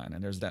online,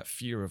 and there's that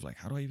fear of like,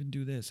 how do I even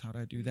do this? How do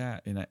I do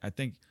that? And I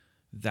think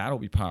that'll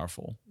be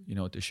powerful,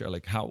 to share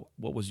like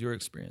what was your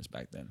experience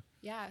back then?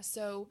 Yeah.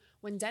 So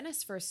when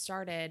Dennis first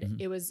started, mm-hmm.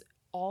 it was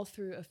all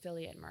through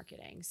affiliate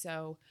marketing.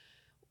 So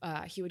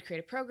he would create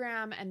a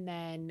program, and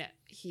then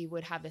he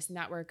would have this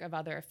network of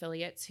other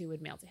affiliates who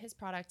would mail to his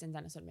product, and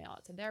Dennis would mail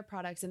it to their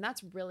products. And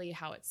that's really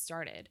how it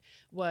started,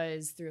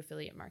 was through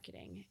affiliate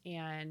marketing.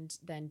 And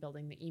then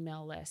building the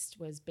email list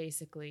was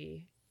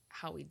basically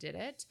how we did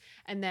it.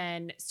 And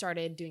then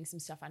started doing some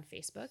stuff on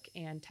Facebook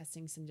and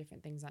testing some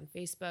different things on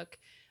Facebook,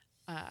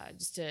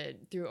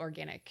 through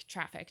organic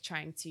traffic,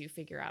 trying to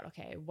figure out,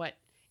 okay, what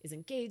is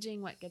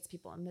engaging, what gets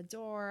people in the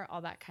door,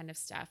 all that kind of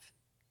stuff.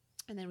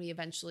 And then we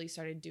eventually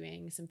started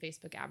doing some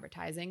Facebook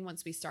advertising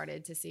once we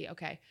started to see,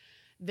 okay,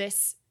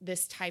 this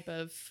type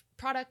of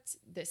product,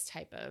 this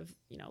type of,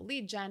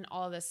 lead gen,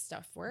 all of this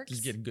stuff works.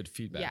 Just getting good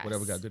feedback. Yes.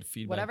 Whatever got good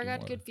feedback. Whatever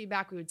got good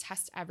feedback, we would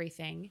test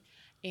everything.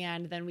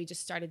 And then we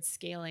just started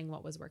scaling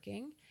what was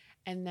working.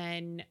 And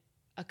then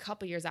a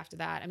couple years after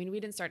that, I mean, we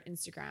didn't start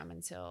Instagram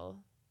until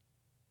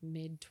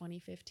mid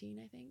 2015,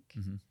 I think.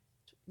 Mm-hmm.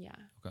 Yeah.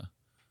 Okay.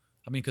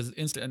 I mean,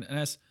 because and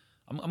that's,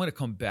 I'm going to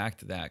come back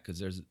to that because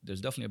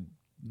there's definitely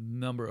a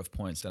number of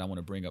points that I want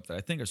to bring up that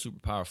I think are super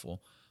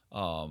powerful.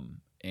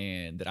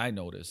 And that I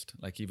noticed,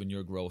 like even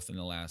your growth in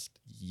the last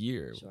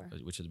year, Sure.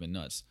 which has been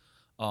nuts.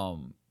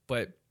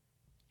 But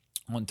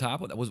on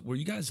top of that, were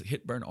you guys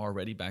HitBurn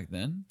already back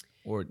then?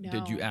 Or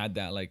did you add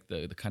that, like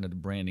the kind of the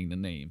branding, the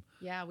name?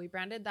 Yeah, we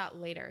branded that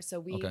later. So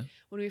Okay.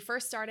 when we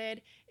first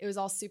started, it was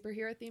all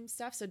superhero themed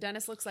stuff. So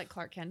Dennis looks like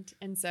Clark Kent.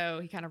 And so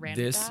he kind of ran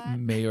This with that.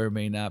 may or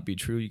may not be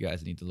true. You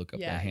guys need to look up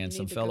Yeah, that you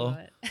handsome need to fellow.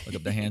 Google it. Look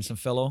up the handsome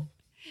fellow.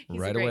 He's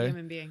right a great away.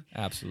 human being.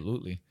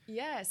 Absolutely.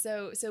 Yeah,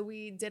 so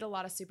we did a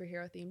lot of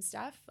superhero themed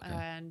stuff, Okay.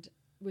 and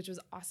which was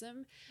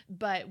awesome.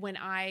 But when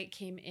I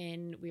came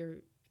in, we were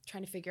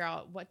trying to figure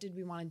out what did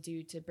we want to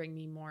do to bring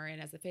me more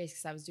in as the face,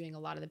 because I was doing a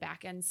lot of the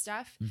back end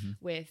stuff Mhm.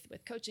 with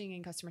coaching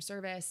and customer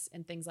service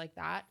and things like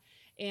that.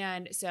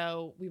 And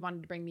so we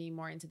wanted to bring me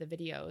more into the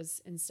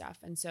videos and stuff.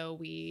 And so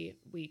we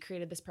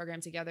created this program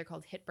together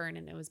called HitBurn,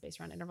 and it was based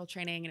around interval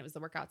training, and it was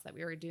the workouts that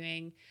we were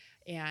doing.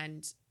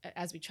 And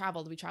as we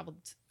traveled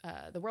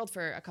the world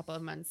for a couple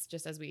of months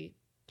just as we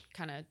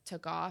kind of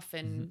took off,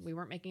 and we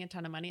weren't making a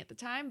ton of money at the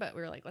time, but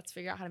we were like, let's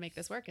figure out how to make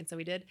this work. And so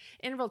we did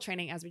interval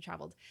training as we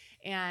traveled.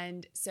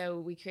 And so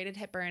we created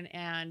HitBurn,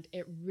 and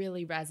it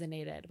really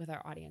resonated with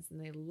our audience,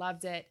 and they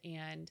loved it.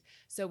 And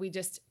so we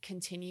just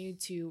continued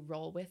to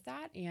roll with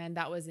that. And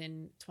that was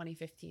in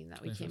 2015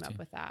 that we came up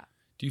with that.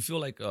 Do you feel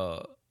like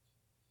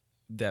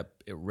that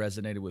it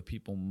resonated with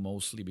people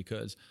mostly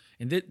because,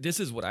 and this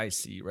is what I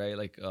see, right?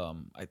 Like,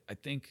 I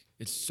think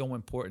it's so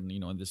important,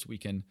 and this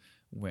weekend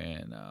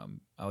when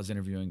I was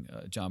interviewing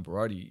John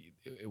Berardi,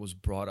 it was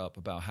brought up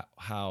about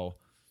how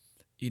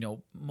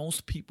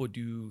most people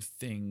do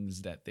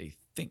things that they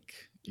think,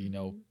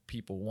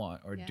 people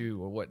want or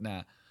do or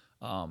whatnot.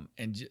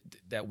 And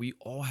that we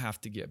all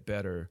have to get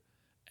better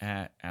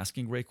at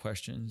asking great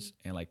questions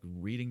and like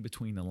reading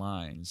between the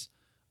lines.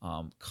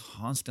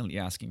 Constantly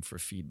asking for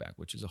feedback,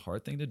 which is a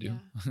hard thing to do.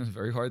 Yeah.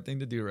 Very hard thing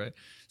to do, right?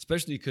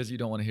 Especially because you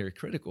don't want to hear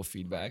critical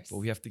feedback, but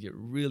we have to get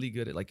really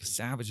good at, like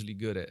savagely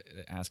good at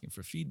asking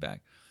for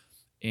feedback.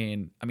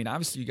 And I mean,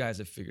 obviously you guys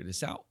have figured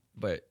this out,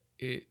 but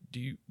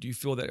do you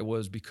feel that it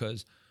was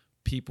because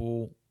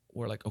people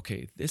were like,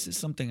 okay, this is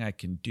something I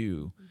can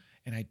do,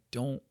 and I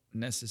don't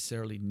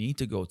necessarily need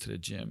to go to the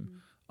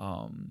gym,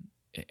 and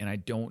I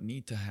don't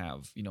need to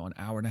have, an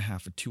hour and a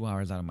half or 2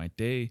 hours out of my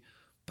day,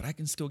 but I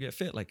can still get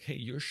fit. Like, hey,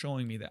 you're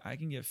showing me that I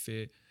can get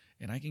fit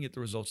and I can get the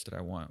results that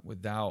I want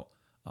without,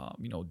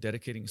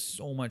 dedicating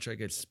so much. I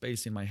get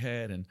space in my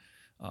head, and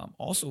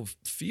also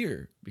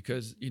fear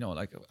because,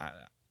 like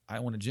I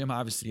own a gym,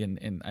 obviously,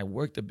 and I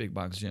worked at big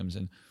box gyms,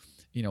 and,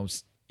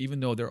 even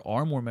though there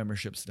are more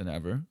memberships than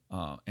ever,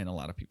 and a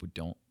lot of people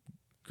don't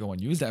go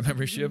and use that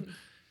membership,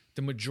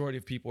 the majority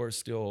of people are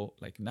still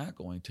like not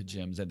going to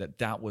gyms, and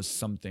that was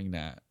something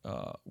that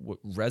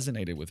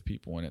resonated with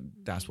people, and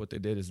that's what they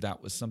did. Is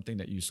that was something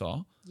that you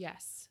saw?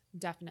 Yes,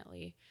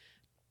 definitely.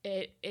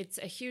 It's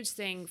a huge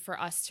thing for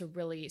us to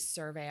really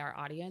survey our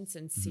audience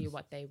and see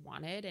what they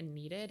wanted and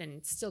needed,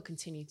 and still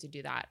continue to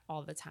do that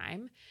all the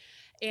time.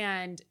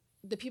 And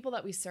the people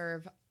that we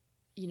serve,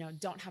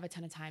 don't have a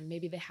ton of time.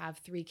 Maybe they have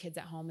 3 kids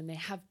at home and they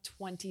have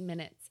 20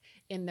 minutes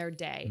in their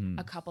day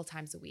a couple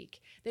times a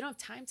week. They don't have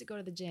time to go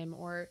to the gym,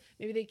 or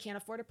maybe they can't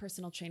afford a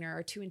personal trainer or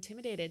are too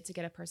intimidated to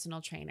get a personal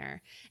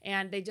trainer.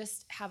 And they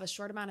just have a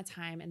short amount of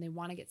time and they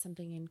want to get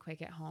something in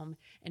quick at home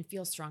and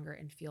feel stronger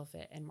and feel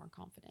fit and more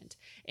confident.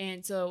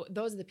 And so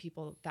those are the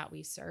people that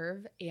we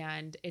serve.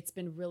 And it's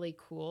been really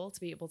cool to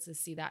be able to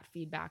see that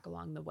feedback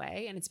along the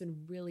way. And it's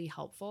been really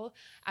helpful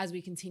as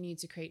we continue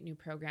to create new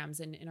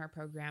programs and in our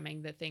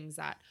programming, the things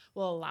that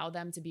will allow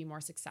them to be more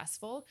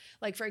successful.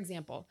 Like, for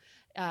example,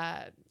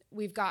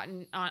 we've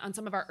gotten on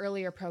some of our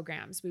earlier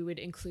programs, we would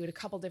include a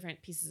couple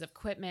different pieces of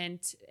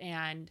equipment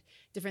and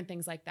different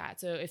things like that.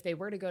 So if they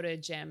were to go to a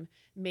gym,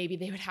 maybe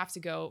they would have to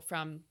go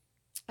from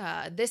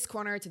this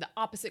corner to the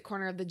opposite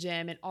corner of the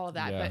gym and all of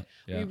that.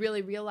 We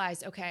really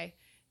realized, okay,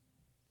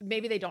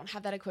 maybe they don't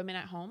have that equipment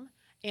at home.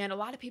 And a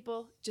lot of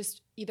people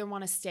just either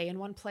want to stay in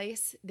one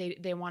place. They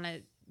don't want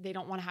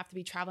to have to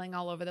be traveling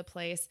all over the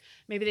place.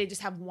 Maybe they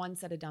just have one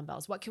set of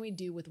dumbbells. What can we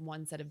do with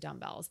one set of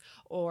dumbbells,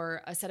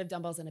 or a set of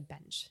dumbbells and a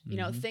bench?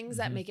 Things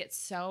that make it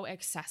so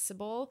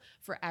accessible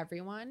for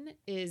everyone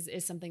is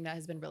something that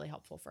has been really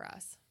helpful for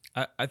us.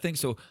 I think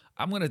so.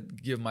 I'm going to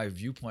give my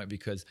viewpoint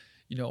because,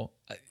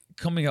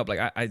 coming up, like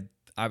I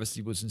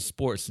obviously was in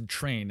sports and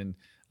trained, and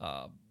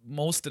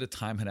most of the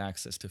time had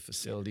access to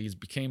facilities,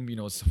 became,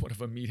 somewhat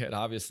of a meathead,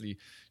 obviously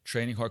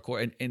training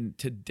hardcore. And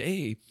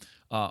today,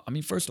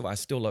 first of all, I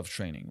still love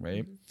training,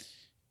 right?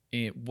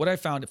 And what I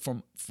found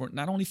for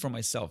not only for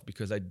myself,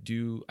 because I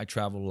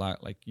travel a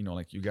lot, like,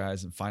 like you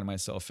guys, and find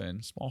myself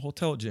in small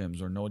hotel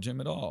gyms or no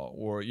gym at all,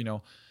 or,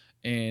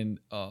 and,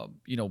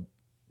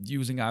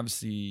 using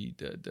obviously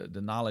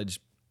the knowledge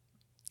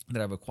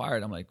that I've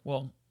acquired, I'm like,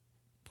 well,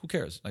 who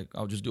cares? Like,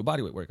 I'll just do a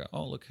bodyweight workout.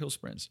 Oh, look, hill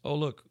sprints. Oh,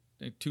 look,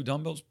 2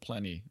 dumbbells,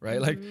 plenty,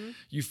 right? Like,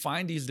 you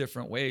find these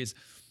different ways.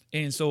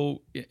 And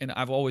so, and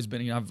I've always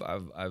been, I've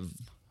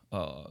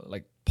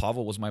like,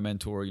 Pavel was my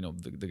mentor,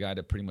 the guy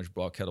that pretty much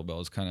brought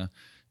kettlebells kind of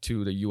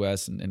to the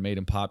US and made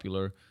him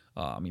popular.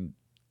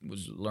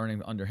 Was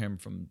learning under him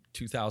from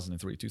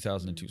 2003,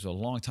 2002, so a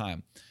long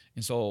time.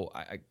 And so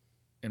I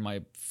in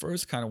my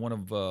first kind of one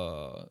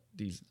of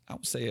these, I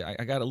would say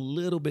I got a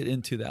little bit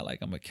into that. Like,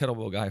 I'm a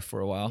kettlebell guy for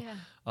a while,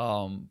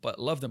 but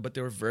loved them. But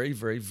they were very,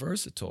 very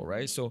versatile,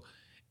 right? So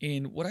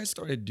in what I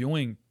started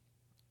doing,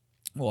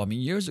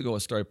 years ago, I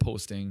started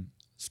posting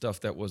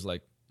stuff that was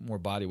like more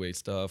bodyweight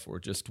stuff or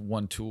just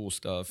one tool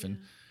stuff. And,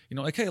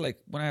 like, hey, like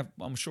when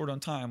I'm short on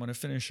time on a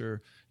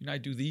finisher, I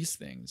do these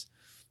things.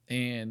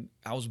 And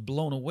I was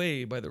blown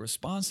away by the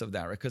response of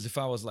that, right? Because if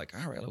I was like,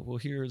 all right, well,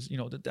 here's, the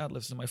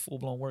deadlifts in my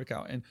full-blown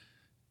workout. And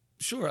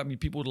sure,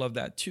 people would love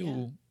that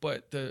too.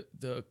 But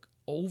the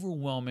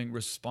overwhelming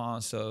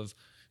response of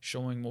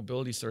showing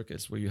mobility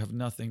circuits where you have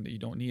nothing, that you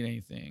don't need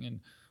anything, and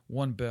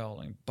one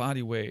bell and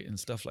body weight and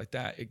stuff like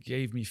that, it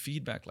gave me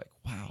feedback like,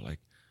 wow, like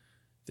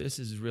this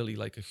is really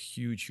like a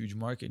huge, huge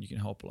market, and you can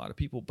help a lot of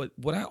people. But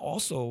what I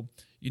also,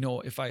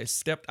 if I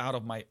stepped out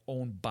of my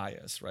own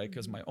bias, right?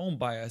 Because my own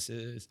bias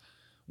is,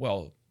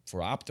 well,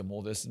 for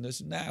optimal this and this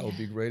and that, it would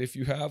be great if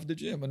you have the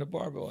gym and the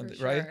barbell,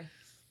 right?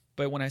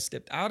 But when I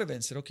stepped out of it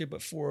and said, okay,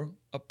 but for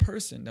a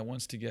person that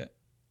wants to get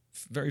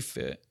very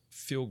fit,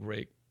 feel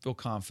great, feel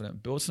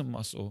confident, build some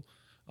muscle,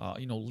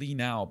 lean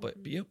out,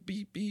 but be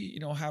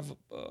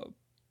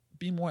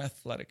more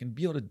athletic and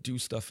be able to do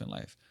stuff in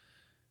life.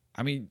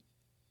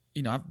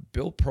 I've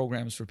built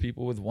programs for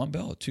people with 1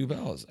 bell, 2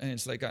 bells, and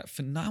it's like got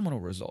phenomenal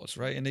results,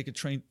 right? And they could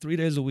train 3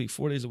 days a week,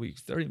 4 days a week,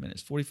 30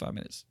 minutes, 45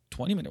 minutes,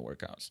 20-minute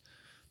workouts.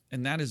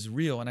 And that is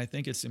real. And I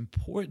think it's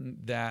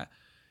important that,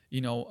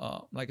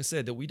 like I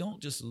said, that we don't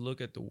just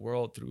look at the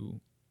world through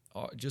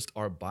just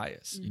our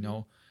bias,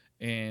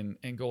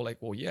 and go like,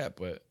 well, yeah,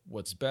 but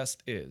what's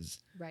best is,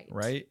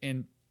 right?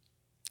 And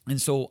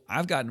so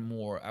I've gotten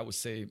more, I would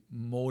say,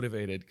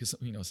 motivated because,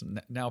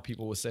 now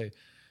people will say,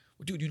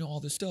 well, dude,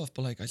 all this stuff,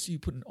 but like, I see you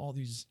putting all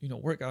these,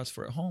 workouts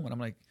for at home. And I'm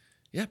like,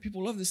 yeah,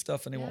 people love this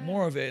stuff and they want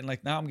more of it. And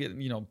like, now I'm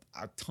getting,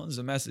 tons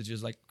of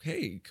messages like,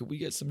 hey, could we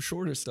get some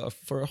shorter stuff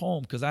for at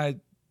home? Because I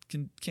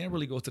can't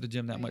really go to the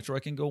gym that much, or I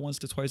can go once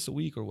to twice a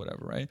week or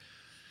whatever, right?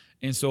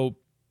 And so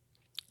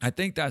I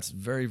think that's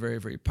very, very,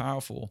 very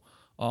powerful.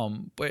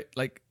 But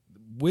like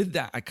with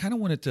that, I kind of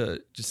wanted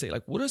to just say,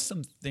 like, what are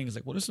some things,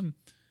 like what are some,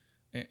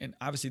 and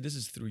obviously this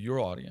is through your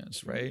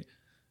audience, right?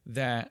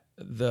 That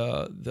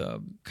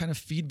the kind of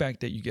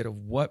feedback that you get of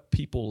what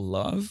people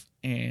love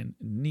and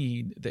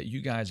need that you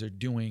guys are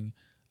doing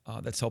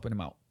that's helping them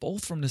out,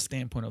 both from the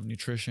standpoint of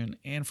nutrition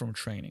and from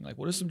training. Like,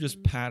 what are some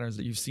just patterns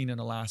that you've seen in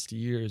the last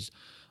years?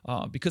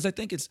 Because I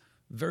think it's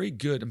very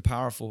good and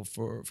powerful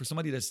for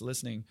somebody that's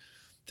listening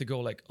to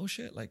go like, oh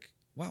shit, like,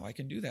 wow, I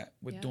can do that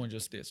with doing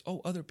just this. Oh,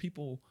 other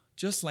people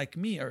just like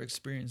me are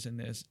experiencing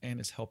this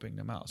and it's helping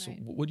them out. So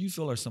what do you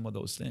feel are some of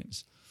those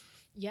things?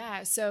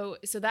 Yeah. So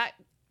that,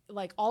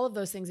 like, all of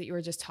those things that you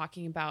were just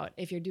talking about,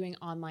 if you're doing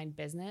online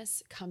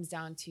business, comes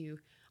down to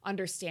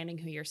understanding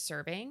who you're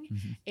serving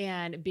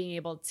and being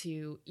able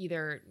to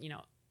either,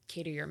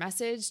 cater your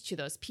message to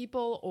those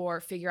people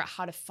or figure out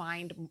how to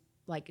find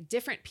like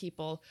different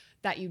people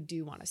that you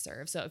do want to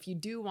serve. So if you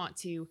do want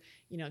to,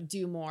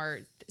 do more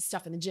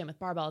stuff in the gym with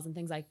barbells and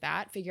things like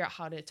that, figure out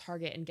how to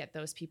target and get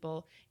those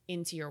people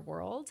into your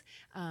world.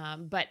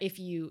 But if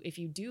you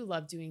do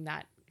love doing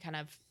that kind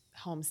of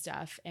home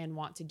stuff and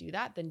want to do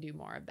that, then do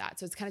more of that.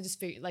 So it's kind of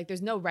just like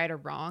there's no right or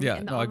wrong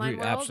in the online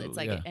world.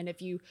 Absolutely, it's like, and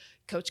if you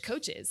coach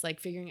coaches, like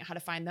figuring out how to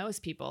find those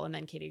people and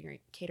then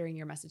catering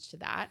your message to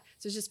that.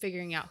 So it's just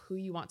figuring out who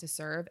you want to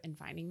serve and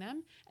finding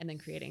them and then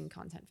creating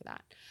content for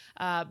that.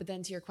 But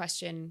then to your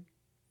question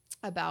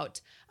about,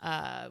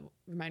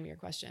 remind me your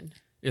question.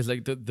 Is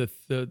like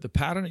the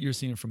pattern that you're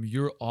seeing from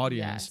your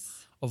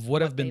audience of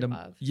what have been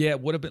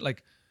what have been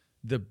like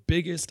the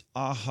biggest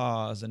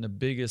ahas and the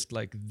biggest,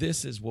 like,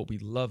 this is what we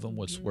love and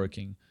what's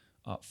working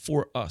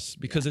for us,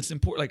 because it's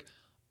important. Like,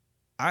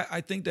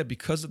 I think that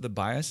because of the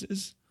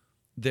biases,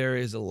 there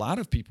is a lot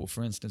of people,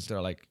 for instance, that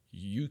are like,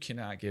 you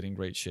cannot get in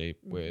great shape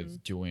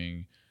with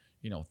doing,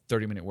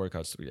 30-minute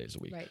workouts 3 days a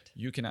week. Right.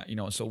 You cannot,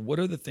 so what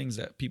are the things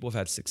that people have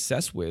had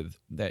success with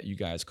that you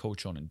guys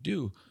coach on and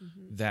do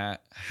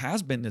that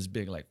has been this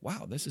big, like,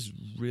 wow, this is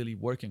really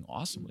working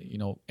awesomely,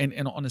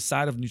 and on the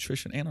side of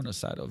nutrition and on the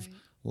side of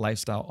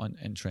lifestyle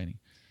and training?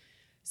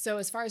 So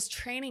as far as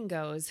training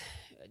goes,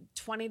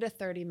 20 to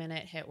 30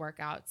 minute HIIT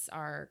workouts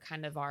are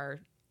kind of our,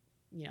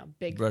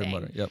 big bread thing.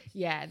 And butter. Yep.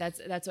 Yeah,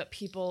 that's what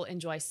people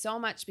enjoy so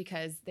much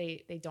because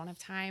they don't have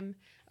time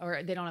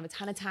or they don't have a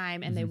ton of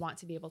time and they want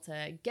to be able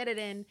to get it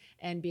in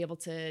and be able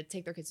to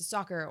take their kids to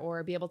soccer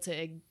or be able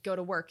to go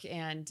to work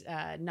and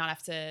not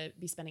have to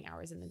be spending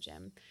hours in the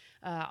gym.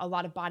 A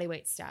lot of body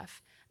weight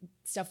stuff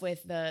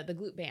with the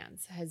glute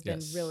bands has been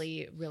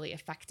really, really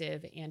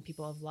effective, and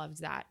people have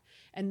loved that.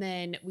 And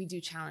then we do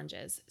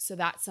challenges. So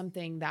that's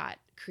something that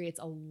creates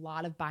a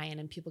lot of buy-in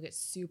and people get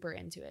super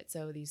into it.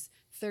 So these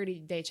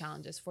 30-day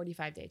challenges,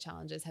 45-day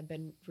challenges have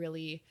been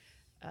really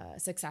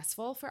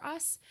successful for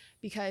us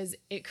because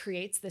it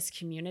creates this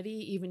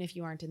community, even if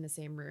you aren't in the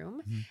same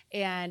room.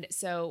 And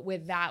so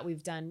with that,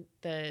 we've done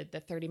the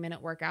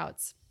 30-minute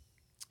workouts,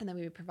 and then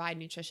we would provide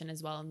nutrition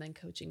as well, and then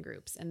coaching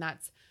groups. And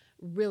that's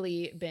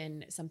really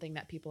been something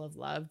that people have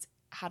loved,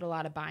 had a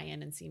lot of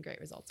buy-in, and seen great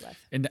results with.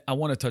 And I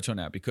want to touch on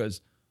that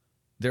because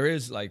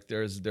there's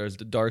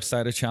the dark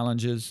side of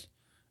challenges,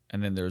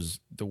 and then there's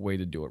the way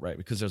to do it right,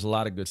 because there's a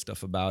lot of good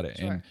stuff about it.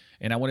 Sure.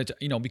 And I wanted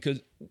to, because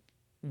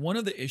one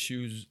of the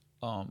issues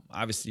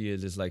obviously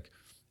is like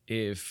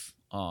if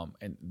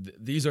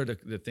these are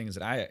the things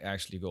that I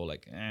actually go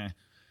like,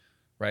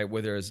 right?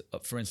 Where there's,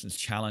 for instance,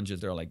 challenges,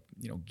 they're like,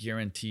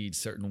 guaranteed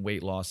certain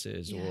weight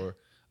losses or,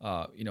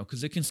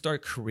 because it can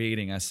start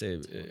creating, I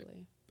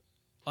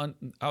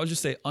would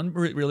just say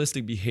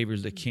unrealistic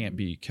behaviors that can't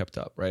be kept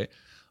up, right?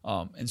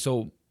 And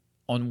so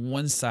on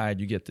one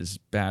side, you get this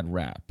bad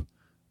rap.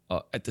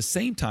 At the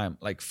same time,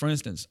 like for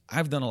instance,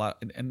 I've done a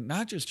lot, and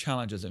not just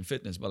challenges in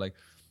fitness, but like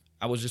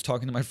I was just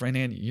talking to my friend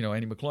Andy,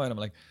 Andy McCloy, and I'm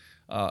like,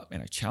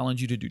 man, I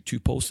challenge you to do 2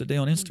 posts a day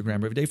on Instagram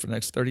every day for the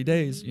next 30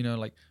 days.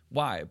 Like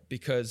why?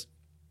 Because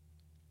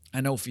I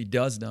know if he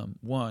does them,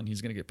 one,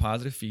 he's going to get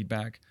positive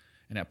feedback,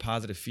 and that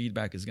positive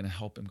feedback is going to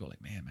help him go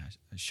like, man,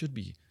 I should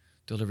be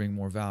delivering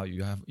more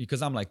value.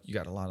 Because I'm like, you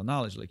got a lot of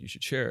knowledge, like you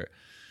should share it.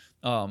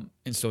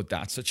 And so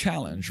that's a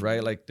challenge,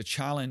 right? Like the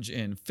challenge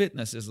in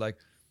fitness is like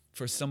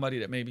for somebody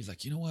that maybe is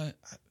like, you know what,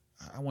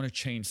 I want to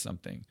change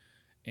something.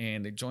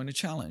 And they join the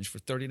challenge for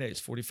 30 days,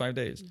 45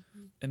 days,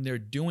 and they're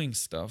doing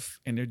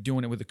stuff and they're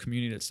doing it with a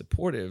community that's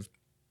supportive.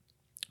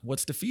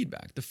 What's the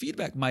feedback? The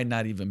feedback might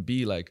not even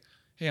be like,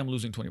 hey, I'm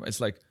losing 20 weight. It's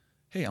like,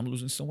 hey, I'm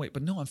losing some weight,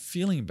 but no, I'm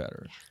feeling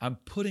better. Yeah. I'm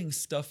putting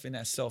stuff in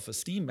that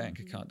self-esteem bank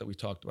account that we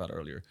talked about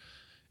earlier.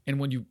 And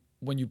when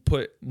you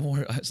put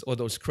more of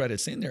those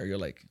credits in there, you're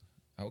like,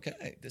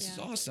 okay, this is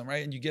awesome,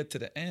 right? And you get to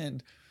the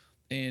end,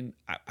 and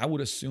I would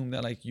assume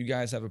that like you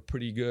guys have a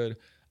pretty good,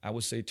 I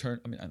would say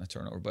not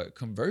turnover, but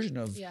conversion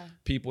of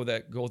people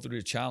that go through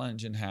the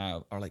challenge and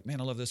are like,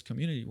 man, I love this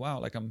community. Wow,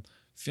 like I'm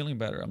feeling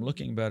better, I'm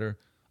looking better.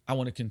 I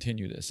want to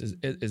continue this.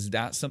 Is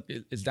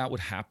that what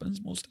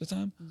happens most of the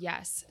time?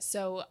 Yes.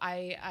 So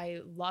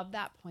I love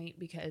that point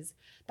because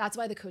that's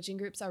why the coaching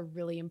groups are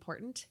really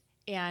important.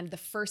 And the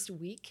first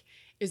week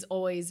is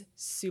always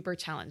super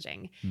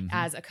challenging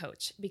as a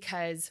coach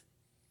because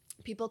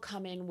people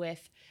come in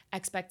with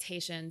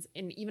expectations,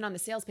 and even on the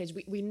sales page,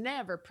 we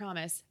never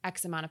promise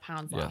X amount of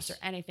pounds lost or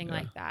anything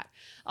like that.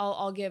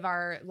 I'll give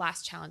our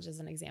last challenge as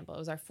an example. It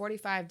was our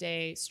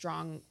 45-day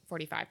strong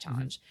 45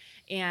 challenge.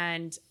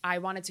 And I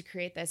wanted to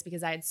create this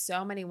because I had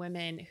so many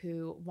women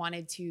who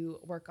wanted to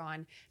work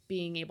on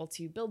being able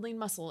to build lean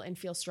muscle and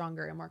feel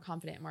stronger and more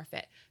confident and more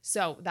fit.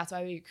 So that's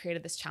why we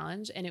created this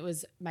challenge, and it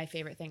was my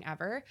favorite thing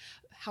ever.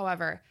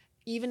 However,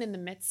 even in the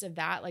midst of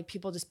that, like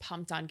people just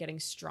pumped on getting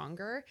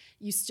stronger,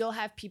 you still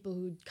have people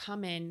who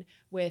come in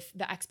with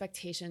the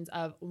expectations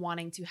of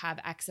wanting to have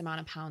X amount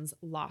of pounds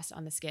lost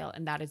on the scale,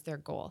 and that is their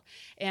goal.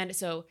 And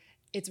so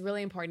it's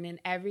really important in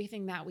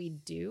everything that we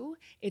do.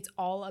 It's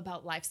all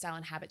about lifestyle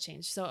and habit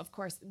change. So of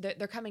course,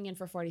 they're coming in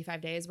for 45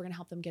 days. We're going to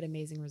help them get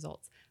amazing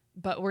results,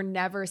 but we're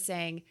never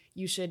saying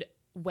you should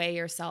weigh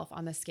yourself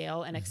on the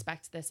scale and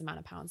expect this amount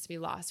of pounds to be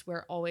lost.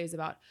 We're always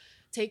about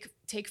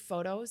take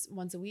photos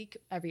once a week,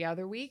 every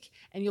other week,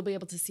 and you'll be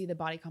able to see the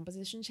body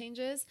composition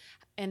changes,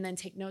 and then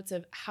take notes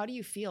of how do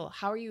you feel?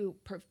 How are you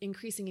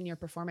increasing in your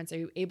performance? Are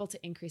you able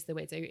to increase the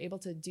weights? Are you able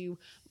to do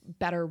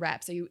better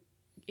reps? Are you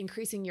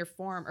increasing your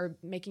form or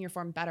making your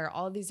form better?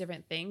 All of these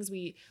different things.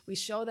 We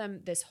show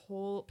them this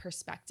whole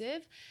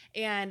perspective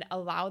and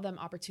allow them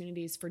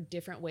opportunities for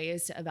different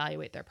ways to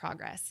evaluate their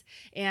progress.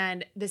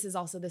 And this is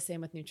also the same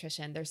with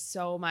nutrition. There's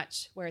so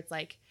much where it's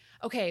like,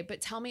 okay, but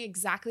tell me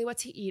exactly what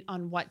to eat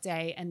on what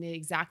day and the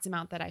exact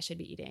amount that I should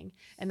be eating.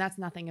 And that's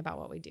nothing about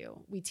what we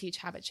do. We teach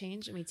habit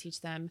change, and we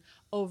teach them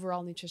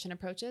overall nutrition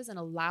approaches and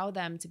allow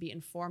them to be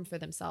informed for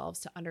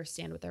themselves to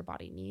understand what their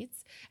body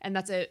needs. And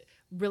that's a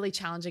really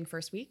challenging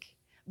first week,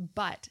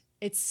 but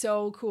it's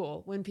so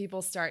cool when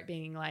people start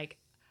being like,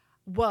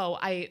 whoa,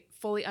 I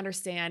fully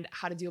understand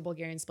how to do a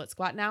Bulgarian split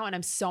squat now, and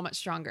I'm so much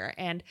stronger.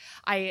 And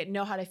I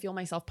know how to feel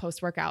myself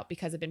post-workout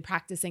because I've been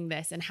practicing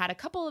this and had a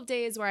couple of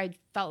days where I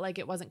felt like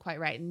it wasn't quite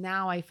right. And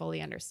now I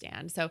fully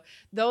understand. So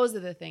those are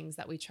the things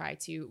that we try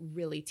to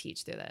really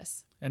teach through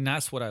this. And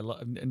that's what I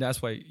love. And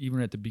that's why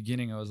even at the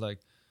beginning, I was like,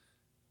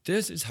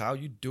 this is how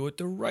you do it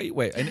the right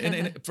way.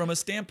 And from a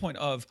standpoint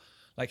of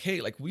like,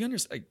 hey, like we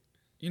understand, like,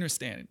 you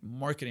understand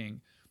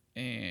marketing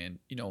and,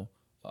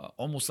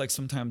 almost like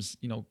sometimes,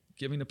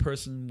 giving the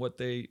person what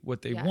they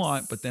Yes.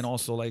 want, but then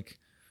also like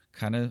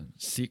kind of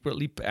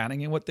secretly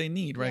adding in what they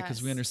need, right?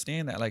 Because we Yes.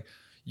 understand that. Like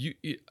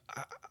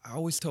I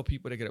always tell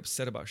people that get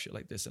upset about shit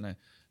like this, and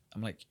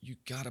I'm like, you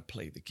gotta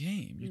play the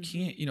game. You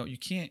can't, you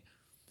can't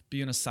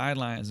be on the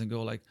sidelines and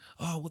go like,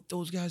 oh, what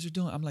those guys are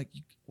doing. I'm like,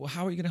 well,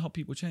 how are you gonna help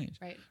people change?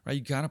 Right.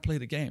 You gotta play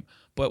the game.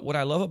 But what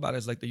I love about it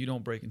is like that you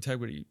don't break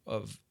integrity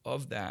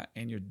of that,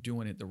 and you're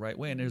doing it the right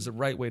way. And there's a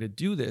right way to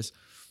do this.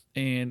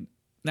 And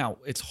now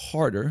it's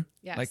harder.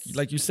 Yes.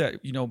 Like you said,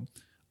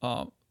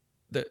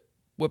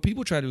 what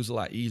people try to do is a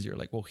lot easier.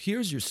 Like, well,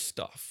 here's your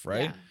stuff,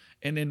 right? Yeah.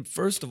 And then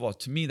first of all,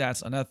 to me,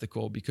 that's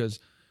unethical because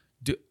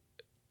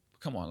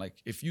come on,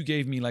 like if you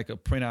gave me like a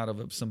printout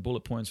of some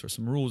bullet points or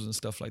some rules and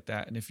stuff like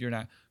that, and if you're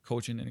not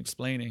coaching and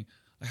explaining,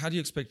 like how do you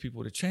expect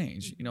people to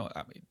change? I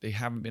mean, they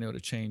haven't been able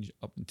to change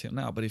up until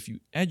now. But if you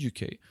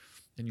educate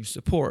and you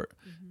support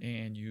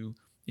and you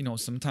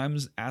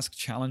sometimes ask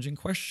challenging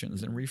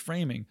questions and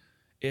reframing,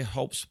 it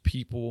helps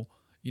people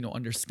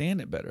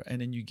understand it better,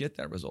 and then you get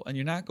that result. And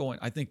you're not going,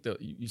 I think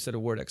you said the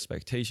word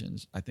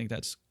expectations. I think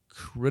that's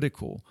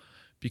critical,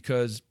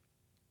 because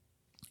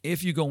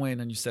if you go in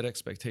and you set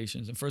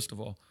expectations, and first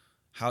of all,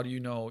 how do you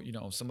know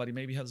somebody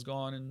maybe has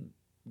gone and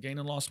gained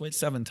and lost weight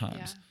 7 times?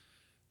 Yeah.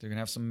 They're gonna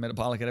have some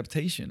metabolic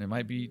adaptation. It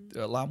might be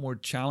a lot more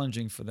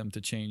challenging for them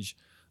to change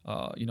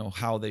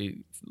how they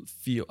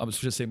feel. I was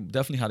just say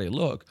definitely how they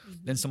look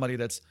than somebody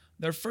that's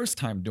their first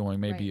time doing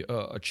maybe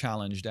a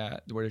challenge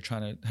where they're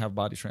trying to have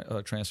body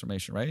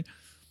transformation, right?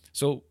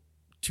 So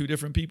 2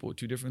 different people,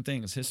 2 different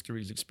things,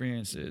 histories,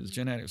 experiences,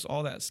 genetics,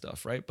 all that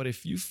stuff, right? But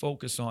if you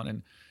focus on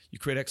and you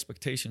create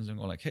expectations and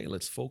go like, hey,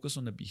 let's focus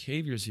on the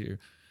behaviors here,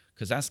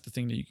 because that's the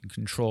thing that you can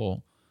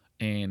control.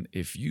 And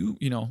if you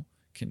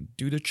can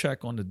do the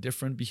check on the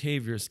different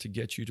behaviors to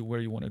get you to where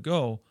you want to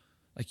go,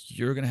 like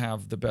you're going to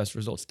have the best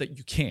results that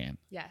you can.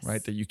 Yes.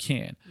 Right? That you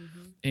can.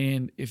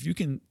 And if you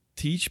can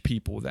teach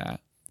people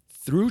that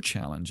through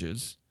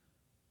challenges,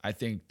 I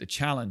think the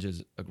challenge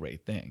is a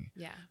great thing.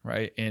 Yeah.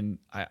 Right. And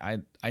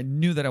I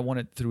knew that I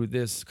wanted through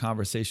this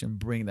conversation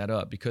bring that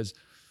up, because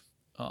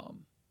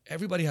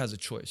everybody has a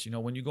choice.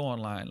 When you go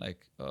online,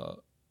 like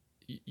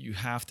you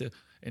have to,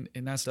 and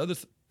that's the other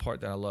part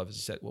that I love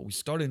is that, well, we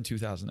started in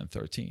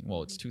 2013.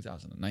 Well, it's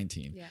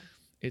 2019. Yeah.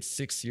 It's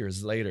 6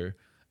 years later.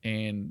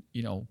 And,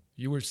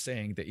 you were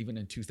saying that even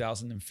in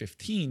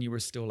 2015, you were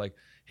still like,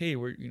 hey,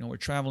 we're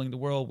traveling the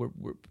world.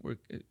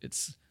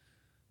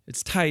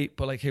 It's tight,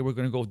 but like, hey, we're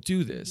going to go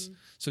do this.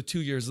 So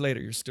 2 years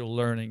later, you're still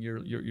learning,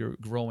 you're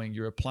growing,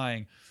 you're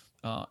applying.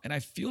 And I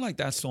feel like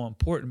that's so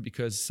important,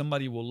 because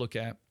somebody will look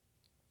at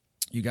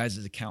you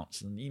guys'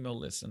 accounts and email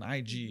lists and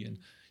IG and,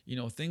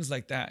 things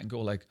like that and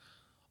go like,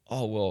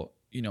 oh, well,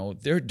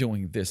 they're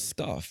doing this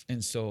stuff.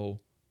 And so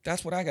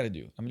that's what I got to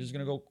do. I'm just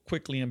going to go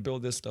quickly and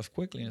build this stuff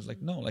quickly. And it's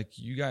like, no, like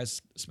you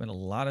guys spend a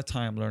lot of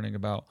time learning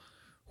about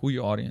who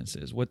your audience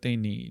is, what they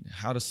need,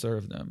 how to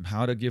serve them,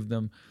 how to give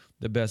them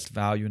the best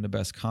value and the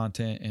best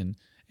content, and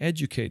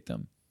educate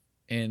them.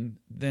 And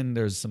then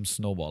there's some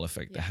snowball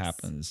effect that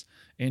happens,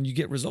 and you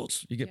get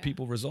results. You get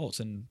people results,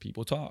 and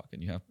people talk,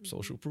 and you have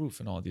social proof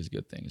and all these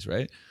good things,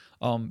 right?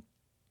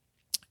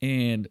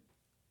 And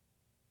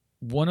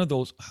one of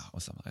those,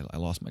 I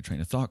lost my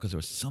train of thought, because there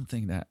was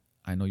something that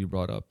I know you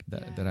brought up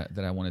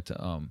that I wanted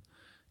to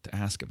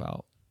ask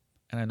about,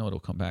 and I know it'll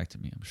come back to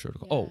me. I'm sure.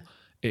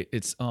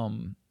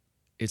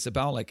 It's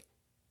about like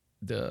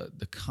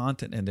the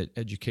content and the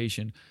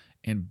education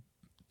and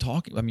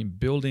talking. I mean,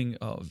 building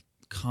of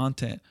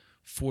content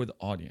for the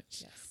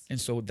audience. Yes. And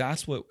so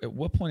that's at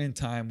what point in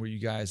time were you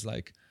guys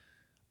like,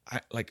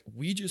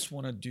 we just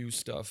want to do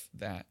stuff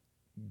that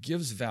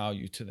gives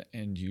value to the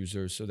end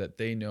user, so that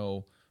they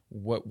know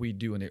what we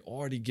do and they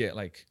already get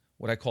like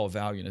what I call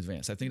value in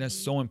advance. I think that's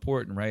so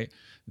important, right?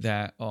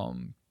 That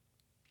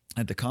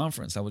at the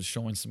conference, I was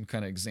showing some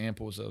kind of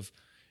examples of,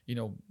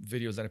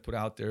 videos that I put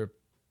out there,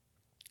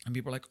 and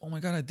people are like, oh my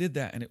God, I did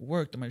that and it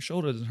worked and my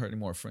shoulder doesn't hurt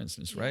anymore, for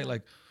instance, right?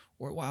 Like,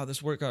 or wow,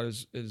 this workout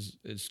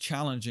is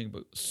challenging,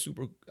 but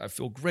super, I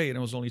feel great. And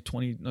it was only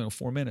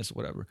 4 minutes or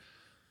whatever.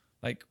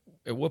 Like,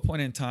 at what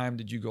point in time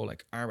did you go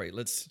like, all right,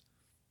 let's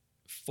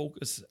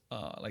focus,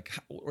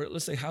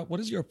 what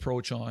is your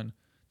approach on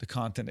the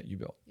content that you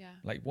built? Yeah.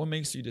 Like, what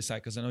makes you decide?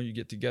 Because I know you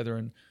get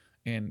together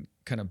and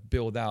kind of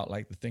build out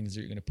like the things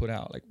that you're going to put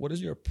out. Like, what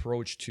is your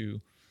approach to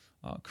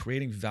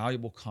creating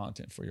valuable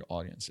content for your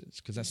audiences?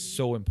 Because that's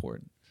so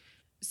important.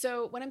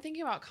 So when I'm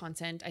thinking about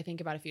content, I think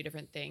about a few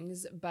different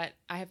things, but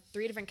I have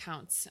 3 different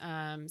counts.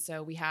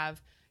 So we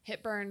have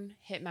HitBurn,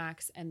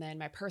 HitMax, and then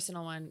my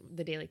personal one,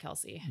 the Daily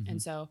Kelsey. And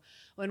so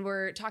when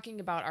we're talking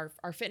about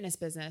our fitness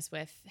business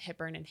with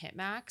HitBurn and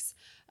HitMax,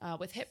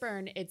 with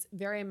HitBurn, it's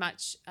very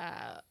much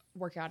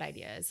workout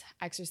ideas,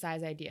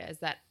 exercise ideas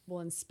that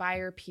will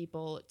inspire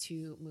people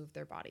to move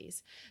their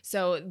bodies.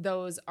 So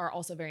those are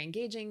also very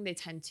engaging. They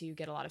tend to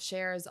get a lot of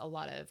shares, a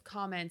lot of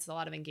comments, a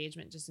lot of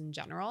engagement just in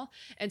general.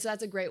 And so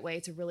that's a great way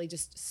to really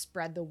just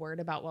spread the word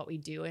about what we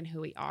do and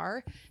who we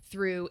are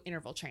through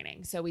interval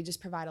training. So we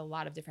just provide a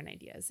lot of different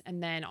ideas.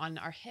 And then on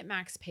our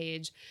HitMax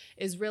page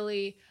is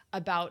really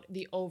about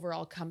the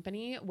overall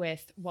company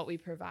with what we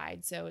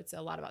provide. So it's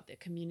a lot about the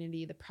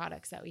community, the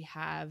products that we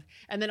have,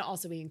 and then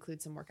also we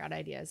include some workout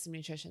ideas, some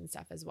nutrition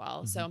stuff as well.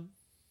 Mm-hmm. So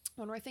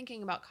when we're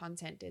thinking about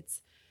content,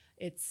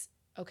 it's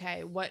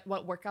okay, what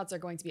workouts are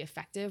going to be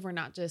effective? We're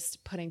not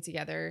just putting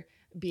together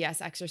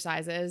BS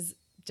exercises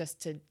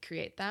just to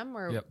create them,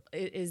 or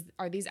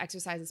are these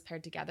exercises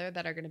paired together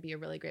that are going to be a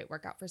really great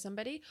workout for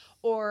somebody,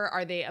 or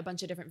are they a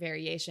bunch of different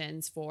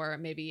variations for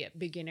maybe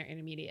beginner,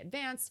 intermediate,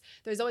 advanced?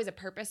 There's always a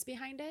purpose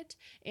behind it,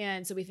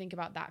 and so we think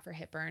about that for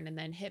HitBurn. And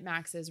then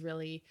HitMax is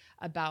really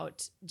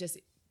about just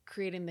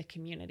creating the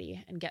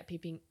community and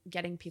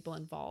getting people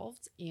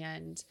involved,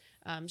 and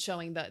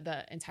showing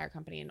the entire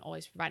company, and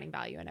always providing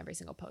value in every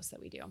single post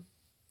that we do.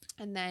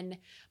 And then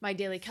my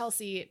Daily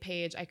Kelsey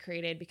page I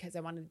created because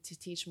I wanted to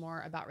teach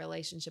more about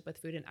relationship with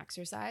food and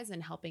exercise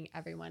and helping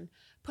everyone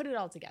put it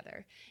all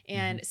together.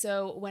 And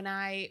so when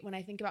I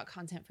think about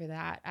content for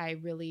that, I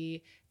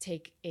really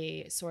take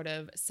a sort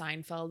of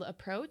Seinfeld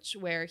approach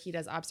where he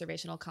does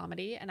observational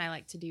comedy, and I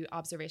like to do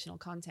observational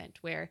content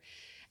where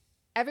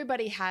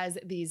everybody has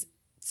these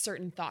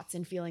certain thoughts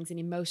and feelings and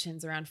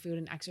emotions around food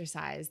and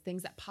exercise,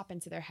 things that pop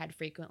into their head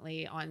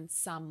frequently on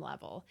some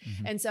level.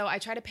 And so I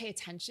try to pay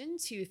attention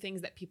to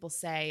things that people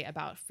say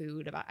about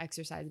food, about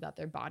exercise, about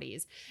their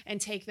bodies, and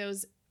take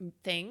those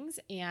things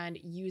and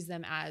use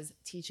them as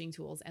teaching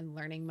tools and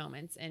learning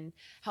moments, and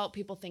help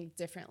people think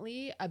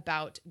differently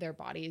about their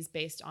bodies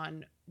based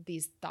on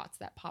these thoughts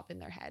that pop in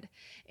their head.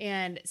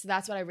 And so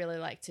that's what I really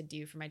like to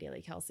do for my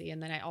Daily Kelsey.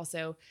 And then I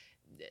also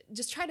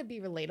just try to be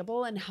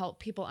relatable and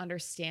help people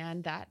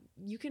understand that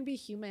you can be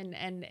human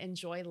and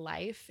enjoy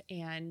life,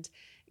 and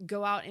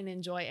go out and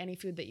enjoy any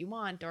food that you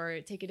want, or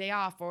take a day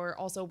off, or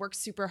also work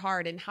super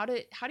hard. And how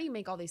do you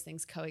make all these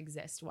things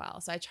coexist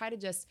well? So I try to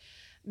just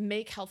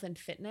make health and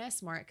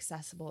fitness more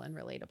accessible and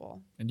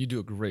relatable. And you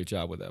do a great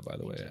job with that, by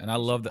the way. Thank you. And I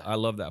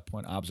love that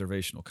point,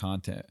 observational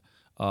content,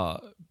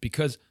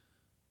 because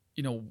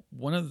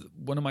one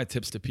of my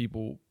tips to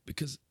people,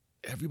 because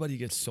everybody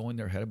gets so in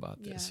their head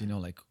about this,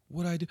 like,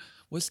 what I do,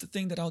 what's the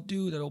thing that I'll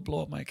do that'll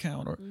blow up my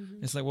account? Or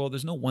it's like, well,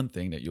 there's no one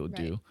thing that you'll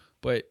do.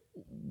 But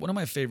one of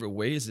my favorite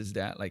ways is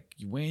that, like,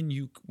 when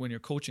you're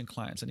coaching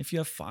clients, and if you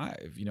have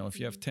 5, if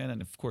you have 10,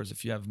 and of course,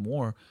 if you have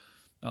more,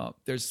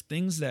 there's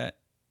things that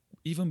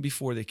even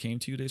before they came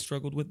to you, they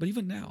struggled with, but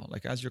even now,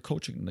 like as you're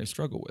coaching them, they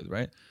struggle with,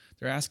 right?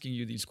 They're asking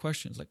you these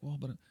questions like, well,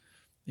 but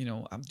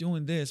I'm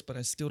doing this, but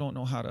I still don't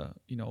know how to,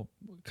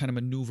 kind of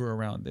maneuver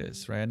around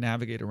this, right?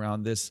 Navigate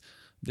around this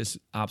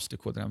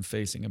obstacle that I'm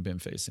facing and been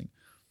facing.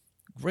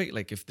 Great.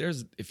 Like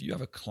if you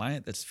have a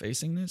client that's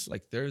facing this,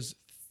 like there's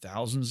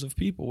thousands of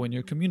people in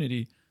your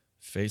community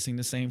facing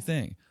the same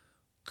thing.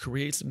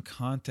 Create some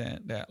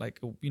content that, like,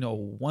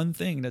 one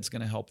thing that's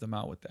going to help them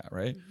out with that,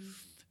 right?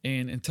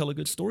 And tell a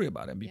good story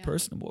about it, and be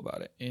personable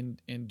about it,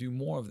 and do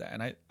more of that.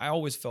 And I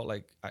always felt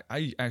like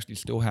I actually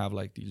still have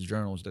like these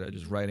journals that I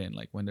just write in,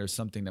 like when there's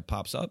something that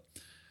pops up,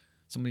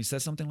 somebody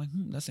says something like,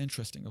 that's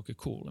interesting. Okay,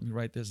 cool. Let me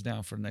write this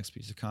down for the next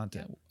piece of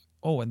content.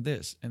 Oh, and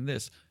this, and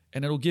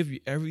it'll give you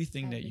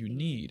everything that you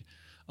need.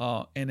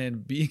 And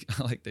then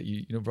I like that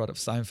you brought up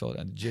Seinfeld,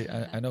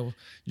 and I know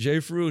Jay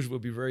Fruge will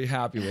be very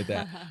happy with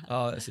that.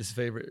 That's his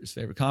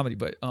favorite comedy.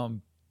 But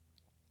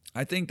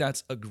I think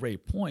that's a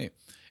great point.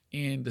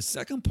 And the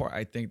second part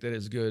I think that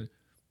is good,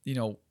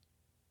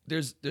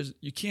 there's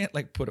you can't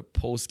like put a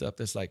post up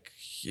that's like,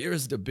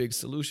 here's the big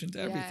solution to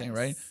everything,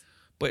 right?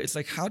 But it's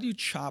like, how do you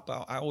chop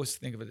out? I always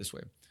think of it this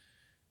way.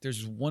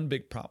 There's one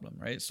big problem,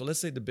 right? So let's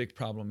say the big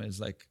problem is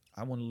like,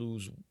 I want to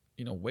lose,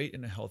 weight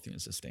in a healthy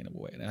and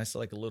sustainable way. And I saw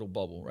like a little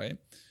bubble, right?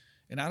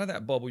 And out of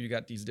that bubble, you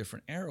got these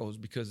different arrows,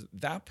 because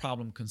that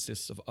problem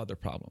consists of other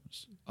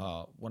problems.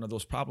 One of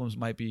those problems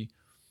might be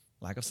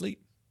lack of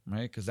sleep,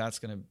 right? Because that's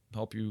going to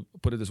help you,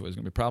 put it this way, it's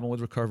going to be a problem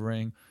with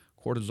recovering,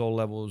 cortisol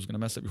levels, going to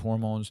mess up your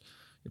hormones.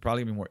 You're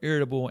probably going to be more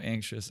irritable,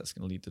 anxious. That's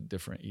going to lead to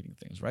different eating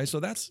things, right? So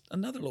that's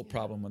another little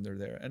problem when they're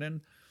there. And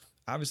then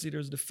obviously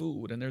there's the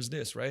food, and there's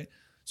this, right?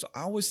 So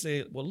I always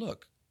say, well,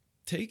 look,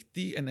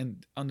 and then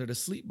under the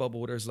sleep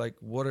bubble, there's like,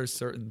 what are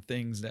certain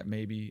things that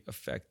maybe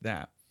affect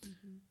that?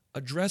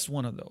 Address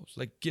one of those.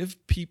 Like,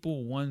 give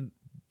people one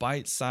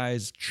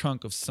bite-sized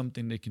chunk of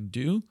something they can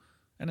do,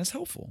 and it's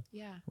helpful.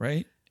 Yeah.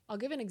 Right? I'll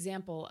give an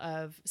example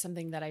of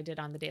something that I did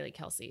on the Daily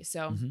Kelsey.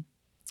 So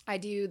I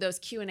do those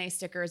Q&A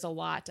stickers a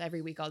lot.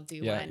 Every week I'll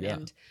do one. Yeah.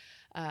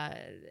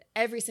 And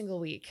every single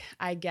week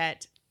I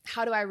get,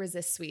 how do I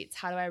resist sweets?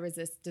 How do I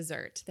resist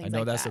dessert? Things I know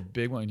like that's a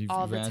big one. You've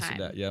answered time.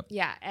 That. Yep.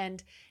 Yeah.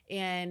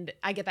 And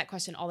I get that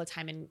question all the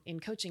time in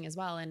coaching as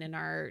well. And in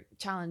our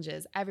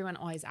challenges, everyone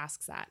always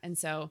asks that. And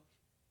so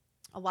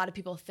a lot of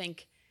people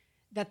think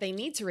that they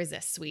need to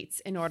resist sweets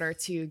in order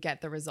to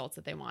get the results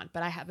that they want.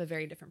 But I have a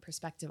very different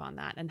perspective on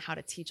that and how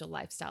to teach a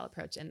lifestyle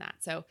approach in that.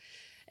 So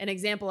an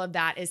example of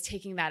that is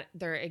taking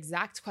their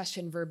exact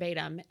question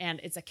verbatim, and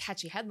it's a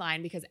catchy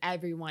headline because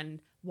everyone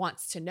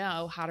wants to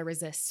know how to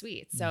resist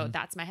sweets. So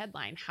that's my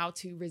headline, how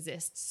to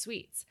resist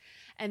sweets.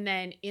 And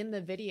then in the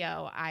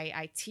video,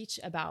 I teach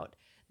about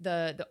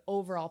the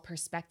overall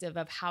perspective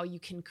of how you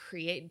can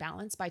create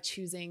balance by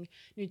choosing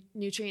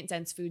nutrient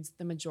dense foods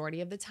the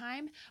majority of the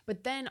time,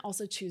 but then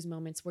also choose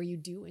moments where you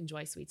do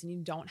enjoy sweets and you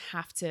don't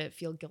have to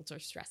feel guilt or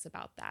stress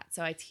about that.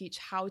 So I teach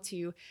how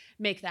to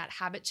make that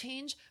habit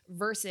change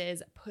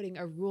versus putting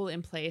a rule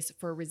in place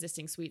for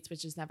resisting sweets,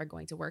 which is never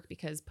going to work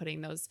because putting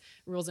those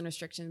rules and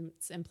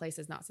restrictions in place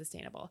is not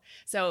sustainable.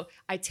 So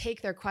I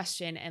take their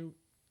question and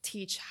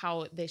teach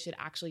how they should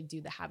actually do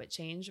the habit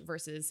change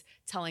versus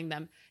telling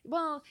them,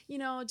 well,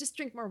 just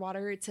drink more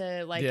water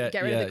to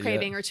get rid of the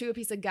craving or chew a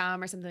piece of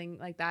gum or something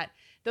like that.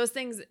 Those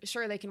things,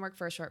 sure, they can work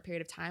for a short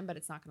period of time, but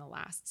it's not going to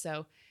last.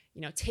 So,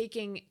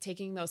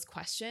 taking those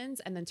questions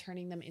and then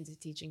turning them into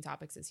teaching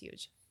topics is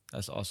huge.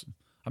 That's awesome.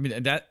 I mean,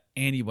 and that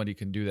anybody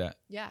can do that.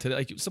 Yeah.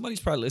 Somebody's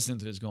probably listening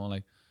to this going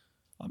like,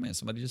 oh man,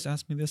 somebody just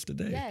asked me this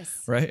today.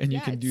 Yes. Right. And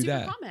you can do super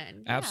that.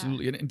 Common.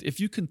 Absolutely. Yeah. And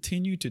if you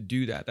continue to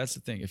do that, that's the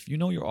thing. If you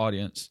know your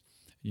audience,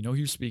 you know who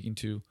you're speaking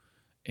to,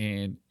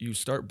 and you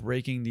start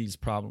breaking these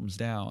problems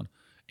down,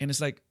 and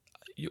it's like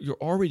you're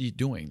already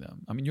doing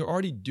them. I mean, you're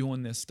already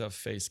doing this stuff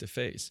face to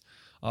face.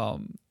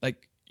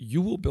 Like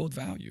you will build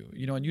value,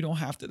 and you don't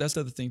have to. That's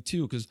the other thing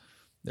too, because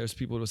there's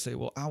people who say,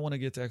 well, I want to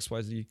get to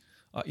XYZ.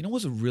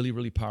 What's a really,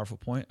 really powerful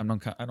point? I know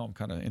I'm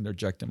kind of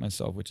interjecting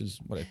myself, which is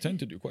what I tend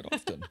to do quite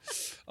often.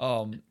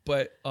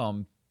 But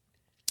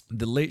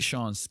the late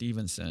Sean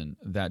Stevenson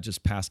that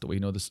just passed away,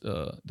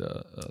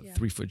 the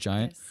 3-foot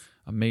giant, yes.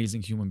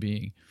 Amazing human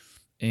being.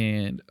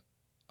 And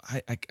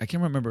I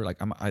can't remember,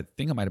 I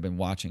think I might have been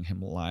watching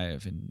him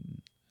live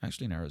in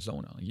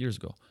Arizona years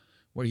ago,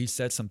 where he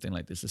said something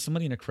like this.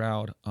 Somebody in the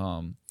crowd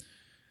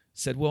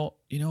said, well,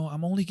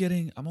 I'm only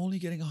getting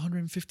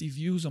 150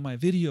 views on my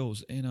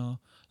videos, and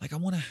I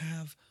want to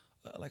have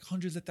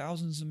hundreds of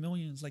thousands of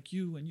millions like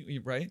you and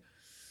you, right?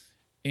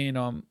 And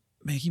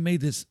man, he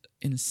made this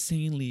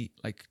insanely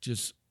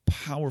just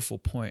powerful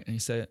point, and he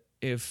said,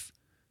 if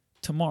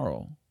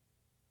tomorrow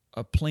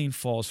a plane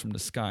falls from the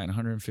sky and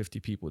 150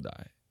 people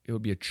die, it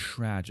would be a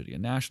tragedy, a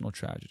national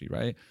tragedy,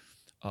 right?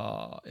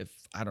 If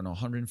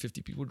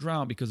 150 people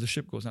drown because the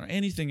ship goes down, or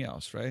anything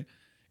else, right?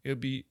 It would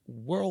be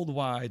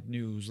worldwide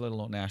news, let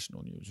alone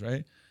national news,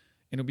 right?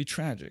 And it would be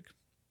tragic.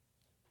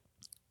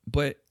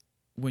 But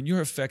when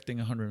you're affecting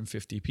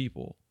 150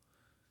 people,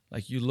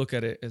 you look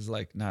at it as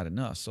not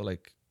enough. So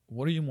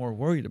what are you more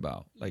worried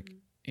about?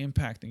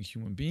 Impacting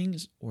human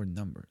beings or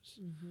numbers?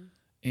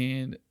 Mm-hmm.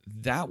 And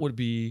that would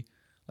be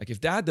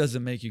if that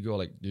doesn't make you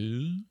go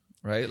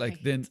right?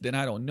 Then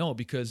I don't know,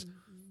 because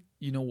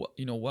you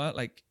know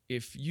what?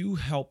 If you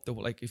help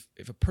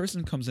if a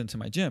person comes into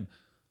my gym,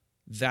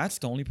 that's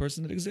the only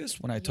person that exists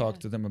when I talk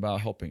to them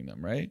about helping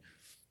them, right?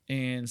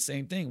 And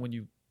same thing when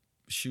you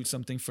shoot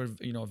something for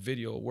a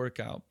video, a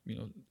workout,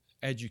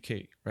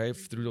 educate, right?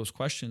 Through those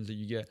questions that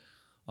you get,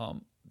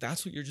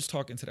 that's what you're just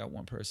talking to that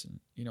one person,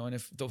 and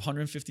if the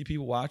 150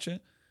 people watch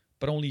it,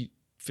 but only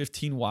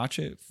 15 watch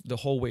it the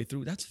whole way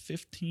through, that's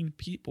 15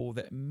 people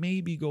that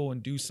maybe go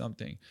and do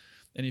something.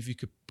 And if you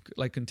could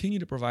continue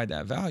to provide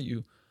that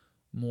value,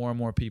 more and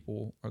more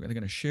people are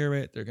going to share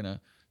it. They're going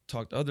to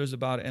talk to others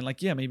about it.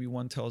 And maybe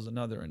one tells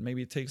another, and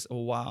maybe it takes a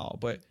while,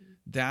 but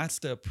that's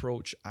the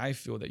approach I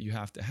feel that you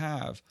have to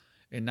have,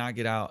 and not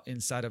get out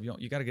inside of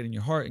you got to get in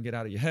your heart and get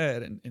out of your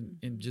head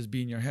and just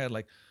be in your head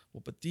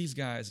well, but these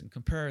guys in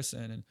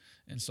comparison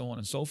and so on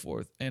and so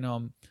forth. And,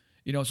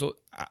 so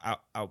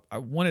I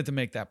wanted to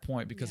make that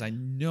point because I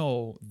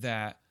know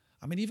that,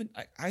 even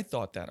I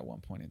thought that at one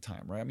point in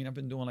time, right? I've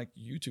been doing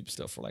YouTube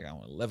stuff for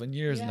 11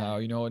 years now,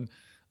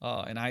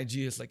 and IG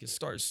is it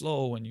starts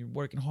slow and you're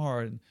working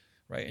hard, and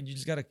right. And you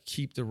just got to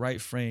keep the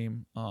right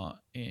frame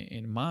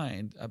in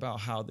mind about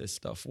how this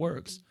stuff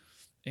works,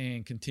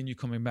 and continue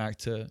coming back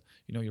to,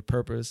 your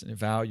purpose and your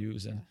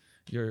values and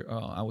your,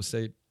 I would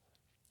say,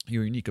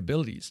 your unique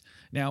abilities.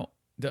 Now,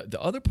 the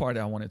other part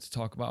I wanted to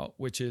talk about,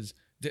 which is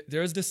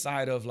there's this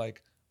side of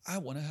I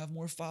want to have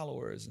more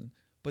followers,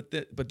 but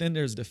then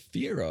there's the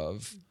fear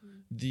of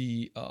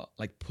the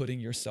putting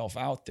yourself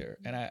out there.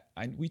 And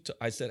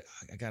I said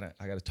I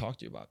gotta talk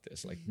to you about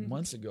this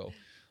months ago,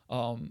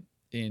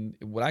 in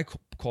what I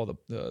call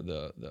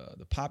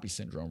the poppy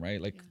syndrome,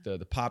 right?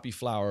 The poppy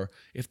flower.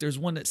 If there's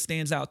one that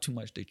stands out too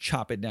much, they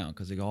chop it down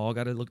because they all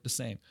got to look the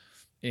same.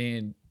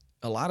 And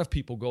a lot of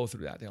people go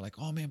through that. They're like,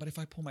 oh man, but if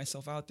I pull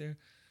myself out there,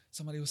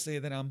 somebody will say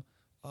that I'm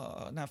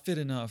not fit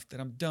enough, that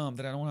I'm dumb,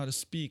 that I don't know how to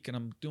speak, and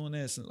I'm doing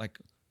this, and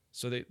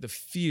so the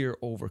fear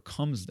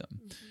overcomes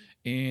them.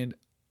 And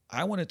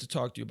I wanted to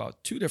talk to you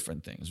about two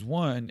different things.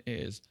 One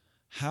is,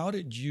 how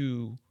did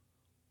you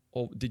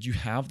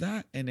have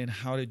that, and then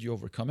how did you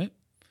overcome it?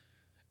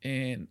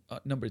 And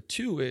number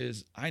two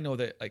is, I know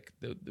that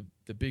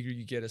the bigger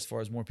you get as far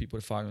as more people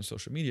to follow you on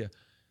social media,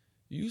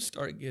 you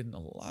start getting a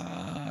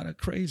lot of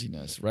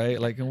craziness, right?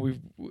 Like, and we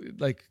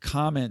like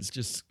comments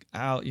just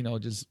out,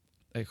 just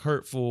like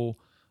hurtful,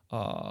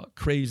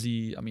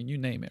 crazy. I mean, you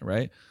name it,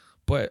 right?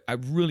 But I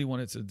really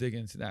wanted to dig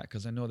into that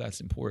because I know that's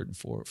important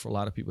for a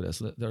lot of people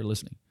that are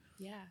listening.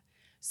 Yeah.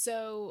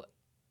 So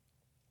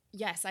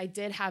yes, I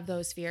did have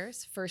those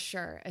fears for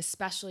sure,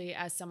 especially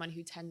as someone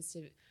who tends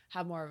to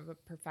have more of a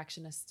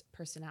perfectionist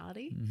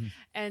personality. Mm-hmm.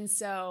 And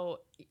so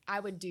I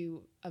would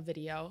do a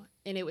video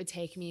and it would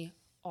take me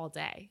all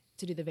day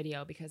to do the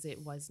video because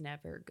it was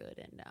never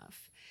good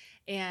enough.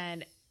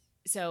 And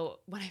so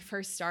when I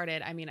first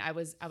started, I mean, I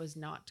was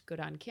not good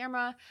on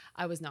camera.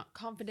 I was not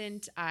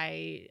confident.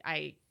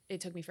 It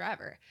took me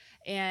forever.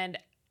 And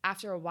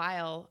after a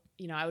while,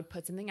 I would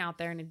put something out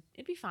there and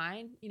it'd be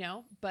fine,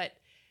 but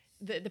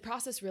the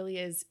process really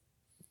is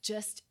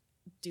just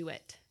do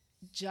it.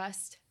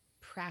 Just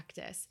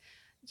practice.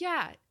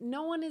 Yeah,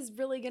 no one is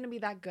really going to be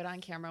that good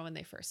on camera when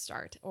they first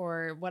start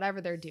or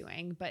whatever they're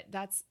doing, but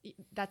that's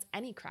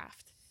any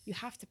craft. You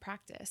have to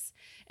practice.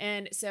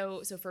 And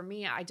so for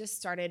me, I just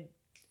started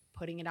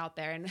putting it out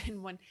there.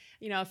 And when,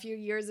 a few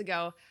years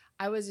ago,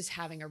 I was just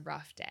having a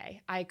rough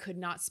day. I could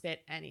not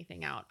spit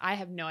anything out. I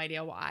have no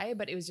idea why,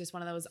 but it was just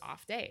one of those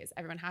off days.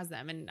 Everyone has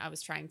them. And I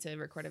was trying to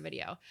record a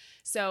video.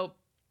 So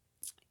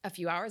a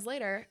few hours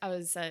later,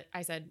 I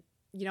said,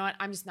 you know what?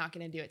 I'm just not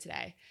going to do it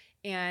today.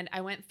 And I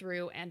went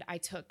through and I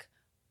took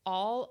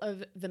all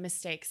of the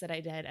mistakes that I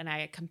did and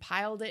I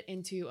compiled it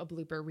into a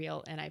blooper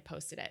reel and I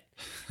posted it.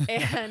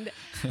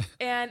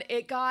 And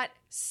it got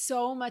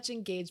so much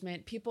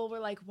engagement. People were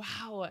like,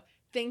 wow,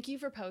 thank you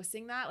for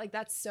posting that. Like,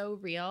 that's so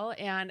real.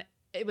 And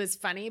it was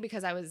funny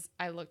because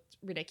I looked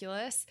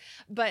ridiculous,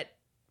 but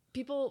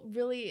people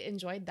really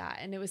enjoyed that.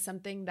 And it was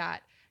something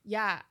that,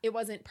 yeah, it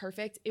wasn't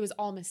perfect. It was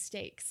all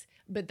mistakes,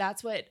 but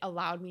that's what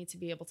allowed me to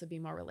be able to be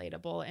more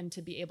relatable and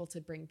to be able to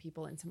bring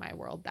people into my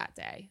world that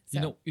day.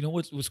 So. You know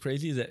what's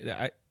crazy is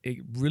that it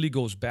really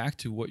goes back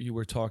to what you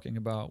were talking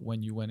about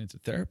when you went into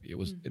therapy. It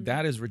was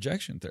that is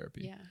rejection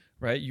therapy, yeah.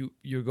 Right?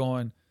 You're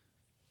going,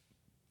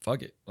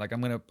 fuck it. Like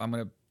I'm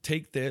gonna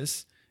take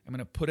this, I'm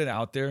gonna put it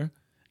out there,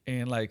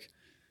 and like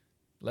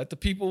let the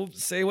people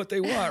say what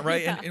they want,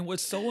 right? Yeah. And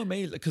what's so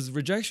amazing, because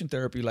rejection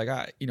therapy, like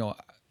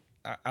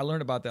I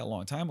learned about that a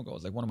long time ago.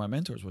 It's like one of my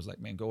mentors was like,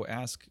 man, go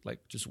ask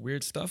like just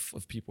weird stuff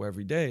of people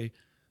every day.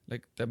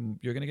 Like them,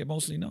 you're going to get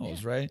mostly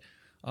no's, right?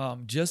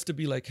 Just to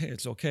be like, hey,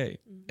 it's okay.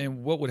 Mm-hmm.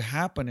 And what would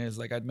happen is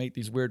like, I'd make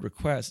these weird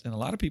requests and a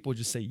lot of people would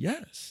just say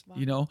yes,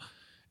 wow.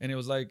 And it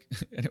was like,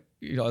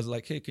 I was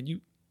like, hey, can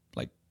you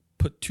like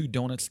put 2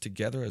 donuts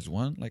together as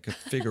one, like a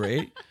figure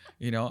 8?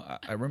 I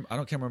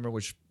can't remember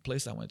which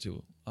place I went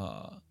to.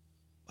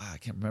 I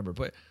can't remember,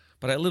 but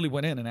I literally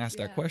went in and asked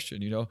that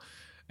question,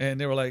 and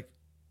they were like,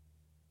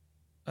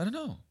 I don't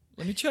know.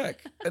 Let me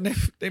check. And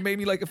they made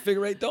me like a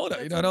figure 8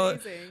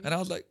 donut, And I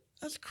was like,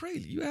 that's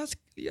crazy. You ask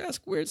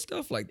weird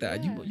stuff like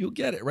that. Yeah. You'll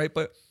get it, right?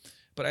 But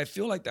I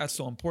feel like that's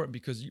so important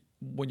because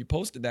when you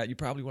posted that, you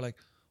probably were like,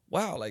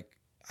 wow, like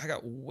I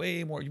got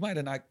way more. You might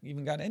have not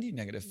even gotten any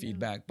negative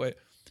feedback, but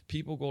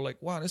people go like,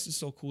 wow, this is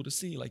so cool to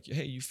see. Like,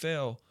 hey, you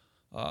fail.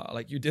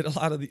 Like you did a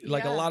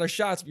lot of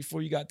shots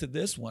before you got to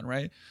this one,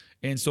 right?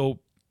 And so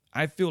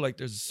I feel like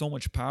there's so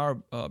much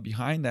power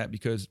behind that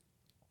because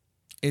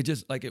it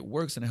just like it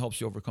works and it helps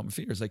you overcome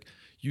fears. Like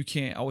you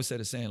can't. I always say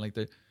the saying like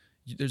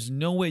there's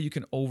no way you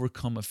can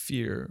overcome a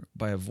fear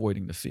by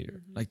avoiding the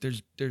fear. Mm-hmm. Like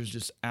there's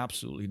just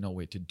absolutely no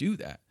way to do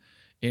that.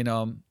 And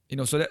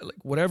so that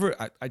like whatever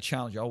I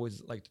challenge, I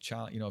always like to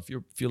challenge. If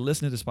you're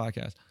listening to this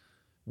podcast,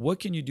 what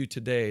can you do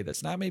today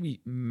that's not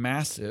maybe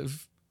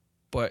massive,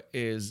 but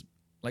is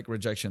like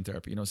rejection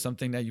therapy?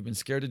 Something that you've been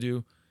scared to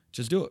do,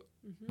 just do it,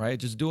 right?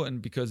 Just do it,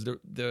 and because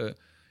the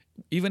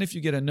even if you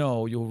get a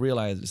no, you'll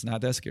realize it's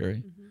not that scary.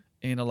 Mm-hmm.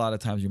 And a lot of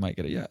times you might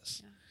get a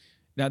yes. Yeah.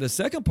 Now, the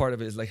second part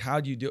of it is like,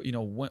 how do you do,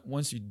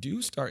 once you do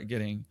start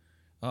getting,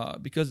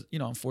 because,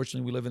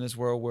 unfortunately we live in this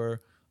world where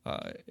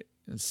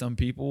some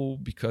people,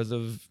 because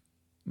of,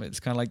 it's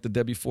kind of like the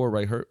Debbie Ford,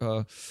 right?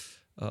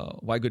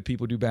 Why good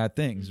people do bad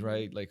things,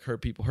 right? Like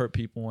hurt people.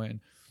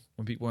 And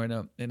when people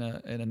are in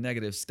a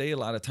negative state, a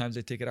lot of times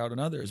they take it out on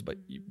others. But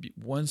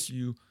once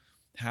you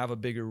have a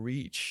bigger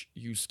reach,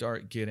 you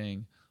start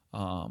getting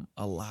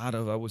a lot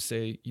of, I would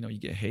say, you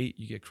get hate,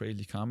 you get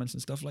crazy comments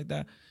and stuff like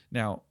that.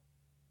 Now,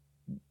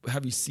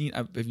 have you seen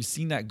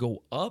that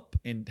go up,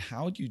 and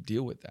how do you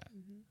deal with that?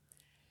 Mm-hmm.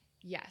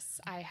 Yes,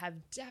 I have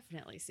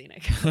definitely seen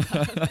it go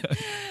up.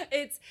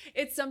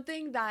 It's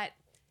something that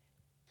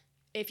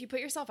if you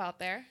put yourself out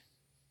there,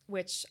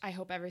 which I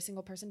hope every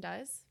single person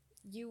does,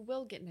 you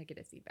will get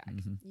negative feedback.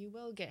 Mm-hmm. You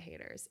will get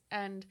haters,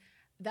 and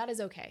that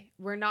is okay.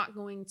 We're not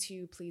going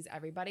to please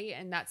everybody,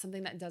 and that's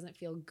something that doesn't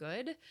feel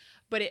good,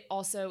 but it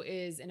also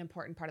is an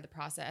important part of the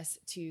process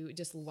to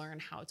just learn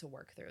how to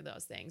work through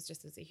those things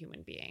just as a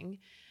human being.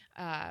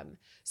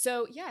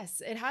 So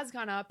yes, it has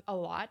gone up a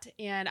lot,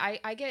 and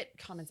I get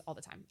comments all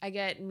the time. I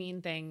get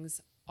mean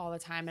things all the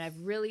time, and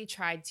I've really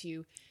tried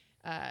to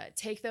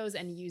take those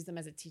and use them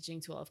as a teaching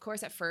tool. Of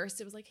course, at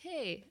first it was like,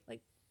 hey,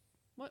 like,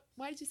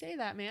 why did you say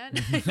that, man?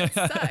 It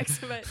sucks.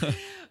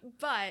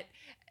 But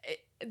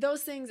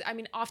those things, I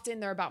mean, often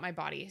they're about my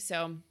body.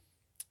 So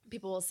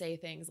people will say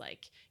things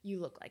like, you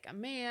look like a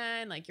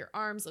man, like your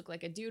arms look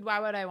like a dude. Why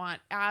would I want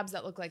abs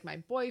that look like my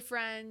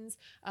boyfriend's?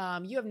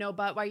 You have no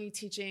butt. Why are you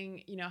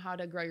teaching, how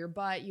to grow your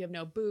butt? You have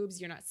no boobs.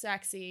 You're not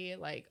sexy.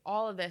 Like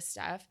all of this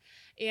stuff.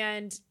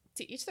 And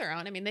to each their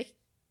own. I mean, they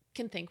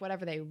can think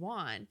whatever they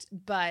want,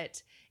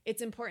 but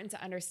it's important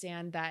to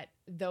understand that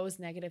those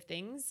negative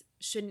things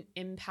shouldn't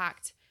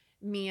impact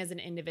me as an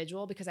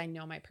individual, because I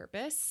know my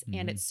purpose,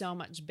 and it's so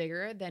much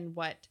bigger than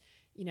what,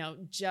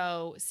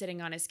 Joe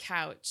sitting on his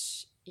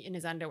couch in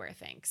his underwear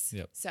thinks.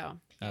 Yep. So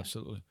yeah.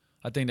 Absolutely.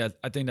 I think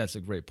that's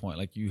a great point.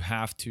 Like, you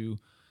have to,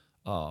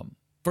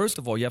 first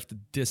of all, you have to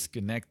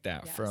disconnect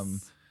that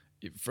from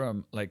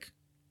like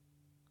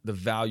the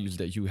values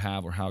that you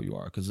have or how you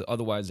are, because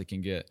otherwise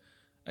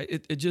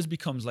it just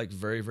becomes like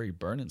very, very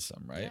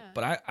burdensome, right? Yeah.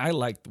 But I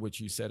liked what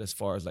you said as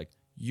far as like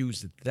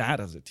use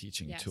that as a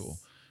teaching tool,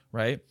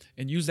 right?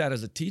 And use that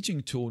as a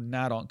teaching tool,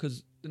 not on,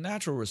 because the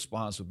natural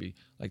response would be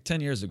like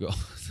 10 years ago,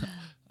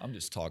 I'm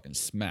just talking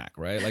smack,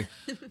 right? Like,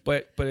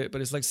 but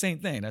it's like same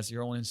thing. That's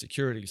your own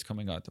insecurities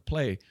coming out to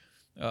play.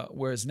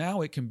 Whereas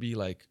now it can be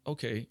like,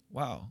 okay,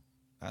 wow,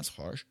 that's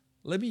harsh.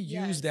 Let me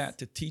use that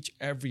to teach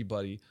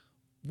everybody,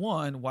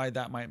 one, why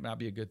that might not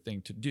be a good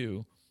thing to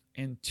do,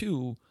 and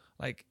two,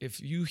 like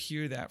if you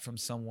hear that from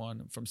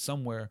someone from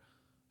somewhere,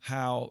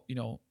 how,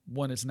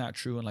 one, it's not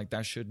true, and like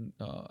that shouldn't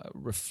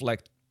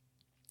reflect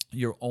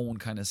your own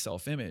kind of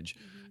self-image.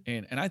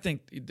 And I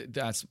think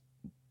that's,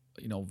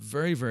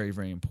 very, very,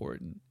 very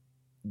important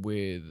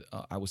with,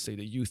 I would say,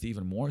 the youth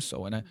even more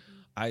so. And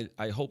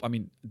I hope, I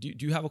mean, do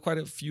you have quite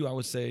a few, I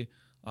would say,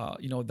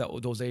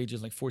 those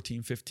ages like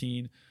 14,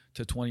 15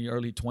 to 20,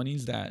 early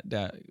 20s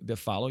that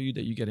follow you,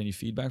 that you get any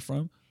feedback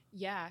from?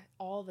 Yeah,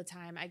 all the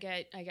time. I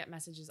get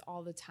messages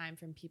all the time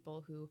from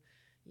people who,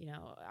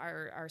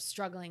 are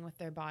struggling with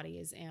their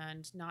bodies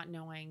and not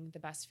knowing the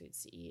best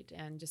foods to eat,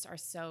 and just are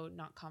so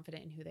not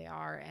confident in who they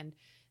are. And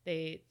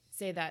they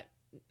say that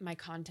my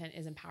content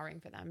is empowering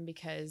for them,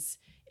 because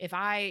if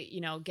I,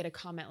 get a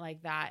comment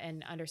like that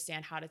and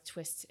understand how to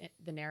twist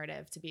the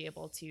narrative to be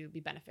able to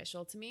be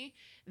beneficial to me,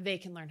 they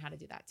can learn how to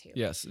do that too.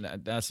 Yes,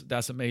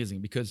 that's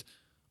amazing, because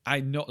I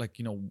know, like,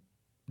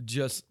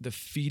 just the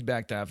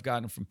feedback that I've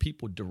gotten from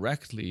people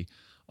directly,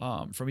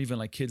 from even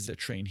like kids that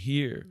train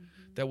here,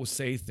 that will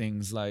say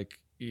things like,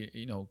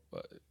 you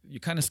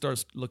kind of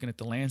start looking at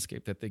the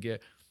landscape that they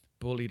get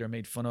bullied or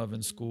made fun of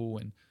in school,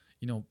 and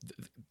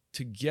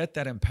to get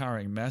that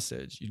empowering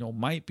message,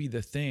 might be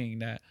the thing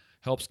that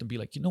helps them be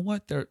like,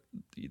 what,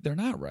 they're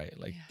not right.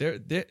 Like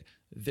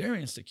they're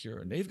insecure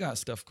and they've got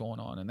stuff going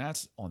on, and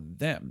that's on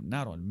them,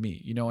 not on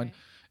me.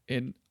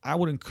 And I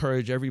would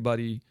encourage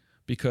everybody,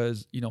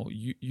 because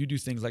you do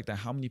things like that.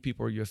 How many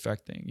people are you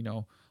affecting?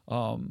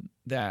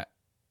 That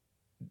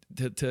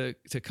to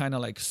kind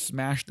of like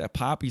smash that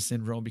poppy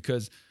syndrome,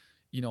 because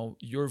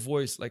your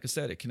voice, like I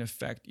said, it can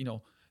affect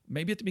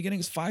maybe at the beginning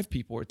it's 5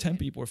 people or 10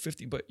 people or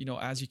 50, but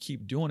as you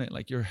keep doing it,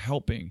 like you're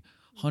helping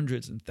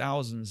hundreds and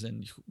thousands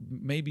and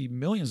maybe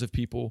millions of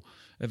people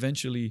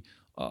eventually,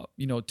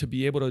 to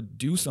be able to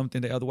do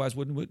something they otherwise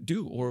wouldn't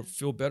do, or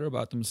feel better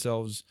about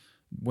themselves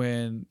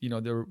when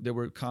they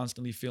were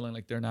constantly feeling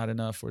like they're not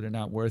enough or they're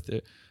not worth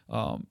it.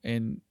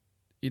 And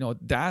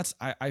that's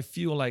I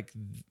feel like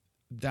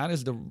that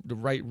is the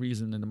right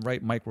reason and the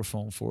right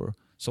microphone for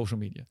social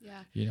media.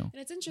 Yeah. And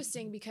it's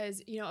interesting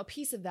because, a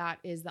piece of that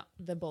is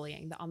the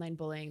bullying, the online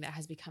bullying that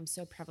has become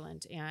so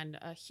prevalent and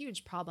a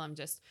huge problem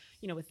just,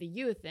 with the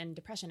youth, and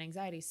depression,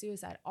 anxiety,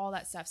 suicide, all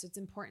that stuff. So it's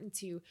important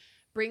to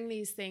bring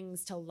these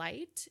things to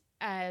light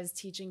as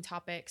teaching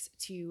topics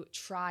to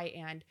try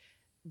and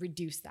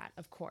reduce that,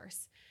 of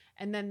course.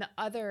 And then the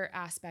other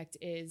aspect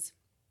is,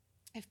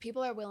 if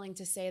people are willing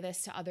to say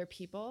this to other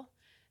people,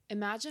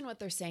 imagine what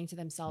they're saying to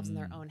themselves in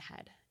their own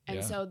head.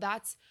 And so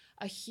that's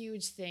a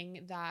huge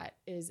thing that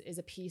is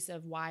a piece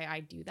of why I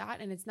do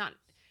that. And it's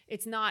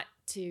not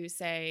to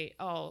say,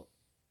 oh,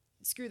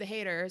 screw the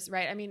haters,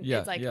 right? I mean,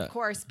 it's like, of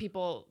course,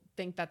 people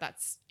think that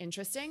that's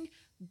interesting,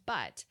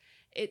 but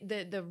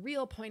the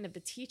real point of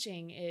the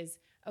teaching is,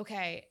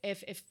 okay,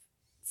 if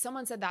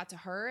someone said that to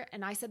her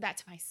and I said that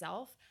to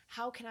myself,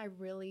 how can I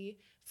really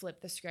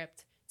flip the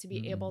script to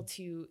be able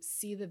to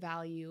see the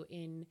value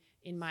in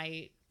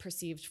my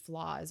perceived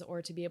flaws,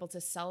 or to be able to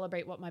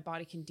celebrate what my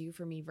body can do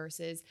for me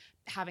versus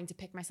having to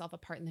pick myself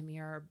apart in the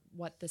mirror,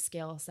 what the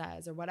scale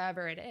says or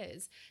whatever it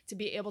is, to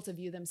be able to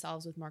view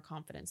themselves with more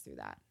confidence through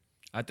that.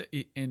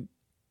 And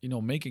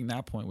making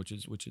that point, which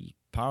is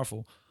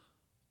powerful.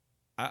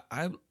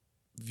 I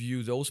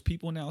view those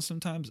people now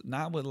sometimes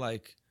not with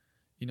like,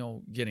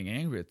 getting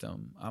angry at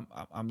them.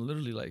 I'm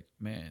literally like,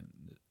 man,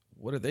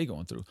 what are they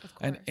going through?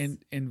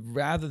 And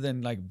rather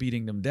than like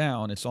beating them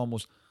down, it's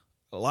almost,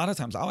 a lot of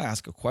times I'll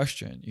ask a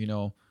question,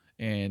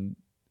 and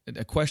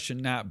a question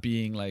not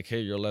being like, hey,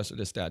 you're less of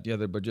this, that, the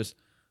other, but just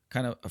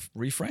kind of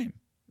reframe,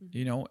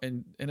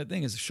 and the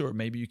thing is, sure,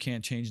 maybe you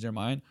can't change their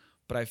mind,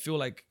 but I feel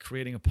like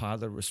creating a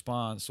positive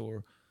response,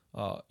 or,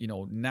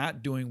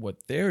 not doing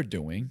what they're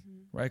doing,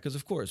 right? Because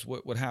of course,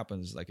 what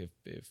happens, like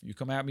if you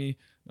come at me,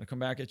 I'm gonna come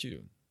back at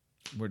you,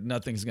 where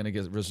nothing's gonna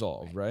get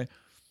resolved, right?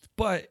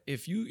 But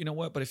if you know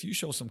what, but if you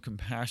show some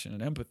compassion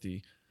and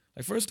empathy,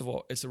 like first of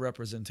all, it's a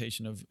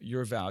representation of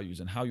your values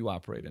and how you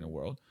operate in the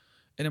world.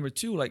 And number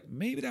two, like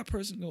maybe that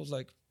person goes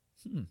like,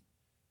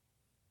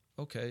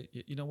 okay,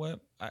 you know what,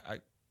 I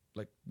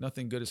like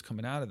nothing good is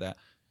coming out of that.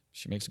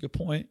 She makes a good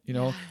point, you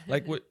know,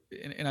 like what,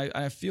 and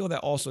I feel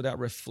that also that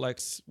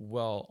reflects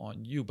well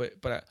on you,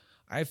 but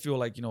I feel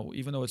like, you know,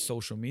 even though it's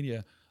social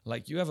media,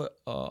 like you have a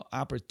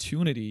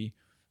opportunity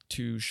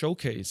to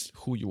showcase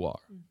who you are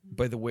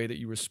by the way that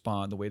you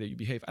respond, the way that you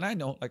behave. And I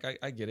know, like,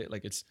 I get it.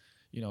 Like it's,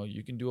 you know,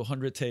 you can do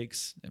 100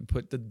 takes and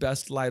put the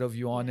best light of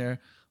you on there.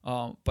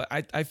 But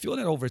I feel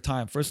that over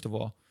time, first of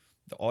all,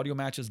 the audio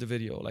matches the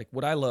video. Like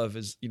what I love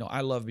is, you know,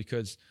 I love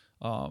because,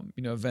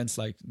 you know, events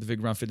like the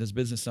Big Round Fitness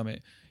Business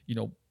Summit, you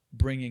know,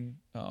 bringing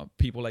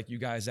people like you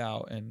guys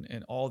out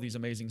and all these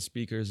amazing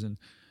speakers and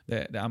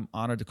that I'm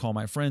honored to call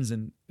my friends,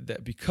 and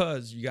that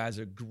because you guys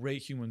are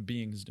great human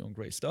beings doing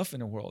great stuff in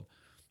the world.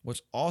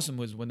 What's awesome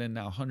was when then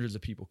now hundreds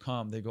of people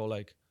come, they go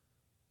like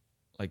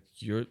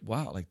you're,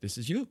 wow, like this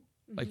is you,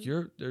 like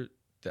you're there.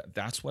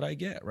 That's what I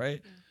get,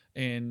 right?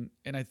 And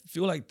I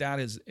feel like that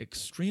is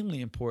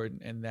extremely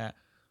important, and that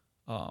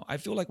I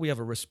feel like we have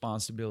a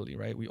responsibility,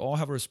 right? We all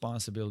have a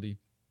responsibility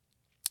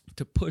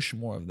to push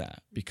more of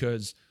that,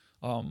 because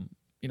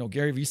you know,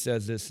 Gary Vee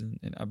says this, and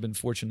I've been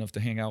fortunate enough to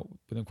hang out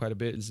with him quite a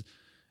bit,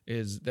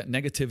 is that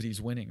negativity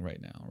is winning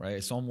right now, right?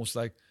 It's almost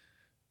like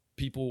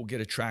people get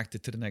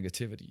attracted to the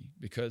negativity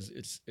because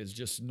it's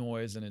just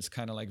noise, and it's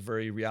kind of like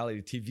very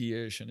reality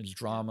TV-ish, and it's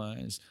drama,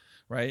 and it's,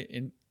 right?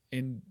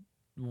 And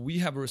we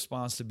have a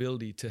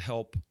responsibility to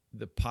help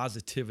the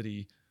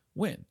positivity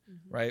win,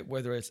 right?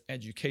 Whether it's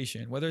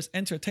education, whether it's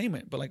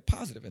entertainment, but like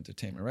positive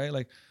entertainment, right?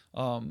 Like,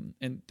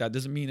 and that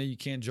doesn't mean that you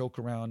can't joke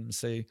around and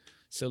say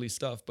silly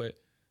stuff, but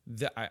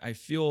that I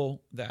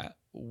feel that,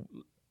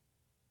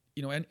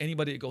 you know, and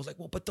anybody that goes like,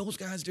 well, but those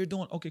guys, they're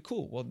doing, okay,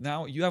 cool. Well,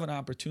 now you have an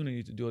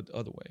opportunity to do it the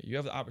other way. You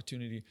have the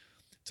opportunity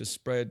to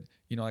spread,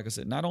 you know, like I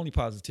said, not only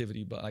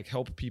positivity, but like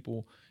help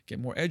people get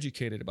more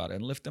educated about it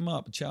and lift them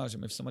up and challenge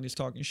them. If somebody's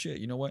talking shit,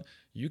 you know what?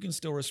 You can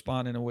still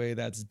respond in a way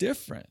that's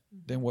different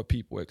than what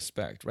people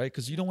expect, right?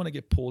 Because you don't want to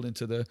get pulled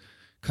into the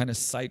kind of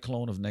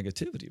cyclone of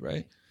negativity,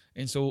 right?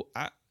 And so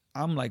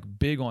I'm like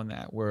big on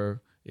that,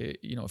 where,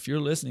 you know, if you're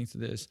listening to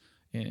this,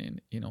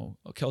 and, you know,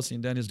 Kelsey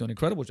and Dennis do an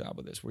incredible job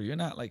of this, where you're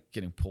not like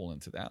getting pulled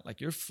into that.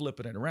 Like you're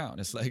flipping it around.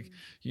 It's like,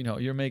 you know,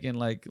 you're making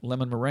like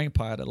lemon meringue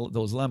pie out of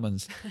those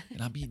lemons,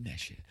 and I'm eating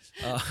that shit.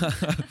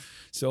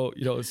 So,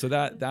 you know, so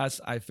that's,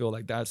 I feel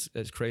like that's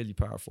crazy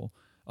powerful.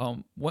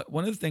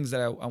 One of the things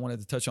that I wanted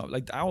to touch on,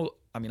 like, I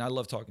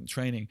love talking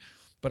training,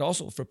 but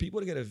also for people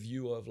to get a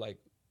view of like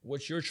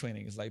what your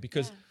training is like,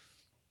 because,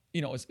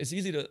 you know, it's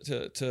easy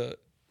to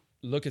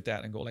look at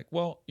that and go like,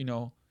 well, you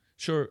know,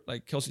 sure,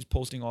 like Kelsey's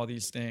posting all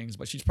these things,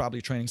 but she's probably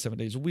training 7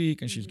 days a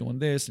week, and she's doing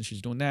this and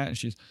she's doing that, and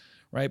she's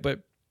right. But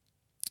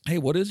hey,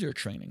 what is your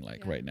training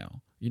like right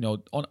now? You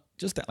know, on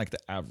just that, like the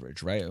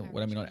average, right?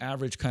 What I mean, on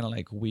average, kind of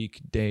like week,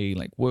 day,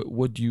 like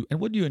what do you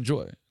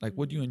enjoy? Like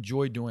what do you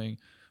enjoy doing,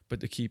 but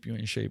to keep you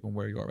in shape and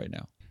where you are right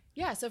now?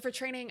 Yeah. So for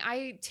training,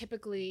 I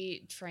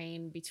typically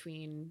train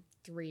between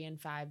 3 and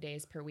 5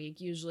 days per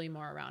week, usually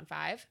more around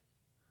 5.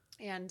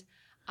 And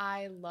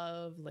I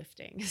love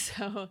lifting.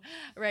 So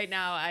right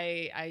now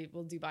I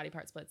will do body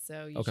part splits.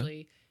 So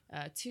usually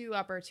 2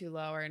 upper, 2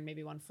 lower, and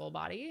maybe 1 full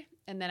body.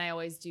 And then I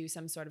always do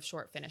some sort of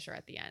short finisher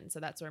at the end. So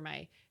that's where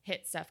my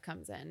HIIT stuff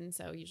comes in.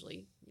 So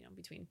usually, you know,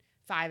 between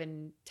 5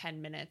 and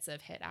 10 minutes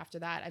of HIIT after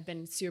that. I've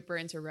been super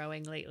into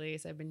rowing lately,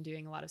 so I've been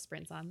doing a lot of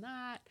sprints on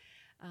that.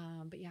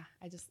 But yeah,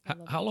 I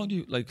love how long do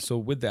you like, so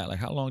with that, like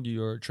how long do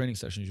your training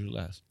sessions usually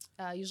last?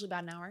 Usually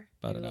about an hour.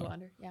 About maybe an a little hour.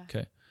 under. Yeah.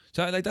 Okay.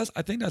 So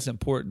I think that's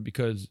important,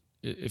 because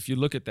if you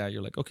look at that,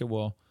 you're like, okay,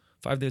 well,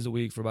 5 days a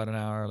week for about an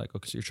hour, like,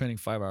 okay, so you're training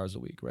 5 hours a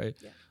week, right?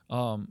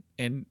 Yeah.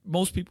 And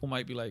most people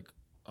might be like,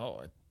 oh,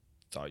 I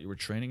thought you were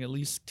training at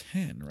least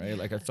 10, right?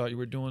 Like I thought you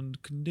were doing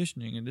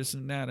conditioning and this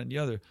and that and the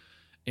other.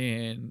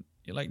 And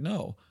you're like,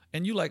 no.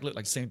 And you like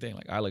same thing.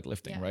 Like I like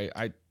lifting, right?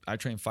 I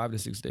train 5 to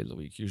 6 days a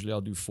week. Usually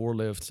I'll do 4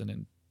 lifts and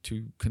then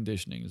 2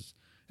 conditionings.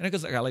 And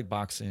because like I like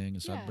boxing,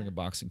 and so I bring a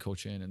boxing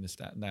coach in, and this,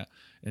 that, and that,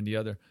 and the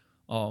other.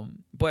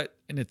 But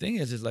and the thing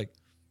is like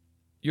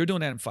you're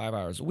doing that in 5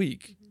 hours a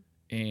week,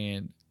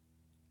 and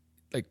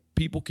like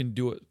people can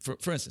do it.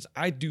 For instance,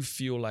 I do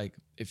feel like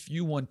if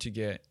you want to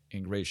get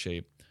in great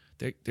shape,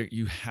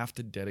 you have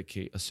to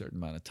dedicate a certain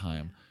amount of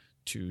time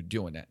to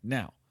doing that.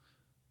 Now,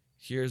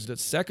 here's the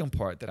second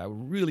part that I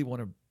really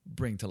want to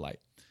bring to light.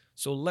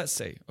 So let's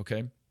say,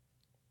 okay,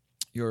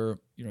 you're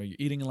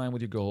eating in line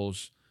with your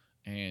goals,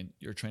 and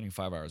you're training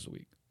 5 hours a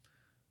week,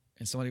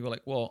 and somebody go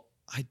like, well,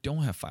 I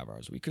don't have 5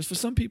 hours a week. Because for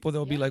some people,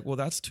 they'll be like, well,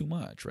 that's too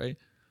much, right?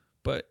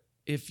 But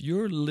if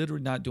you're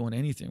literally not doing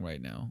anything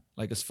right now,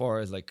 like as far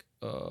as like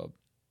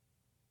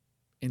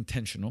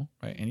intentional,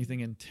 right? Anything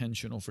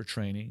intentional for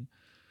training,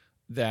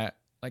 that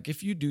like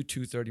if you do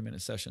 2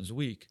 30-minute sessions a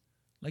week,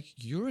 like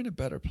you're in a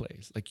better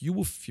place. Like you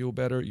will feel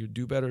better, you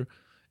do better.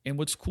 And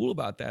what's cool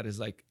about that is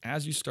like,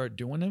 as you start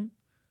doing them,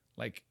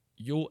 like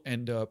you'll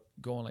end up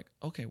going like,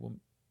 okay, well,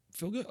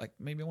 feel good. Like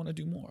maybe I want to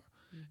do more.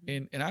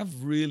 And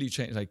I've really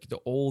changed, like the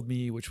old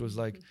me, which was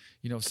like,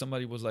 if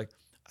somebody was like,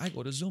 I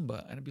go to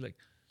Zumba, and I'd be like,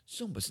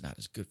 Zumba's not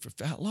as good for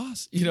fat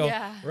loss,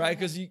 right?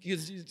 Because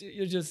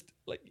you're just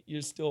like,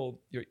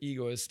 your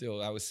ego is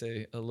still, I would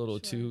say, a little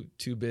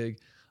too big.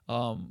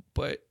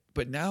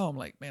 But now I'm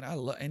like, man, I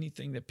love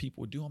anything that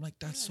people do. I'm like,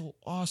 that's so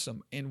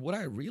awesome. And what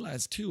I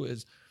realized too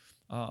is,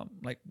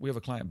 like we have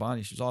a client,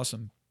 Bonnie, she's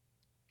awesome.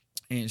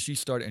 And she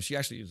started, and she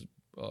actually is,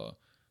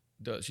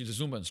 she's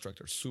a Zumba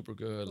instructor, super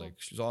good. Cool. Like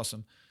she's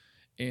awesome.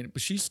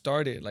 But she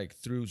started like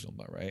through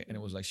Zumba, right? And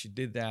it was like, she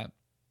did that.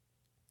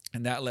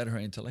 And that led her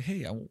into like,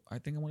 hey, I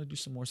think I want to do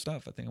some more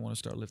stuff. I think I want to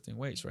start lifting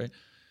weights, right?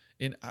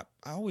 And I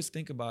always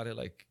think about it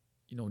like,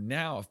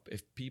 now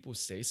if people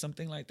say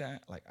something like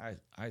that, like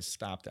I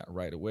stop that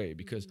right away,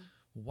 because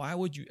why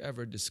would you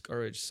ever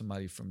discourage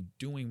somebody from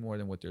doing more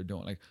than what they're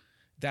doing? Like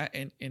that,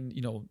 and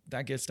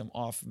that gets them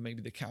off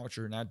maybe the couch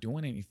or not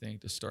doing anything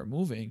to start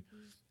moving.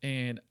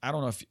 And I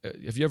don't know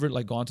if you ever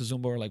like gone to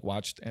Zumba or like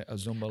watched a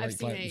Zumba. I've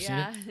seen it,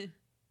 yeah.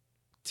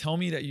 Tell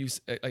me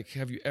that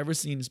have you ever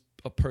seen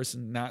a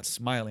person not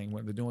smiling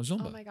when they're doing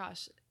Zumba? Oh my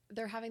gosh.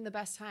 They're having the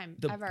best time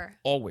ever.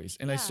 Always.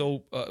 And like,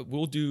 so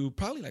we'll do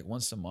probably like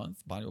once a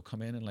month. Bonnie will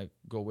come in and like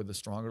go with the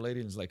stronger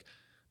lady. And it's like,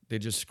 they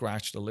just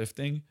scratch the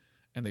lifting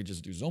and they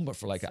just do Zumba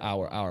for like an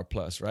hour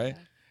plus. Right.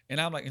 Yeah. And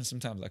I'm like, and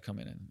sometimes I come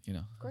in and,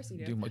 of course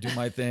you do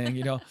my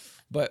thing,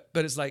 but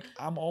it's like,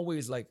 I'm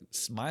always like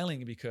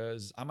smiling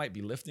because I might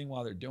be lifting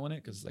while they're doing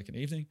it. Cause it's like an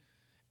evening,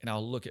 and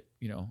I'll look at,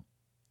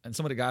 and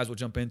some of the guys will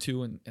jump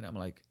into and I'm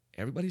like,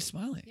 everybody's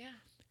smiling. Yeah.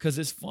 Cause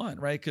it's fun.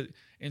 Right.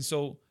 And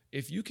so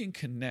if you can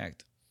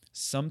connect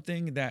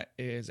something that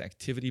is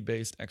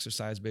activity-based,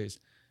 exercise-based,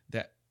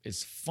 that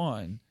is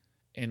fun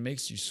and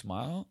makes you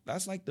smile,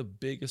 that's like the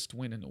biggest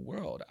win in the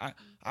world.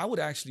 I would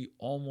actually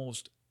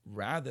almost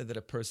rather that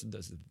a person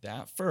does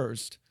that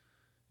first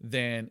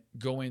than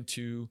go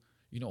into,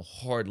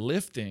 hard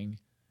lifting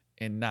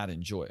and not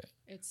enjoy it.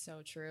 It's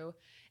so true.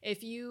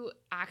 If you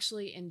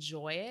actually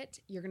enjoy it,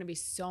 you're going to be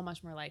so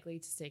much more likely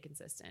to stay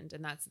consistent.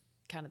 And that's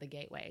kind of the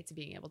gateway to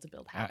being able to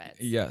build habits.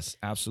 Yes,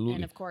 absolutely.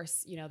 And of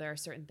course, there are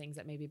certain things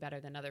that may be better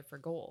than other for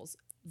goals.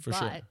 For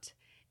sure. But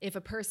if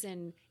a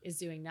person is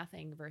doing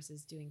nothing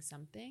versus doing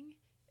something,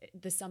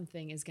 the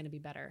something is going to be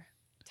better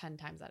 10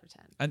 times out of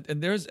 10.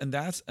 And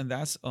that's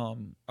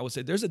I would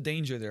say there's a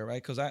danger there,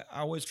 right? Because I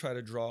always try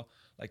to draw,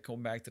 like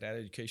going back to that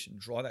education,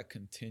 draw that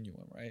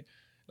continuum, right?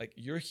 Like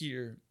you're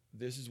here,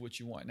 this is what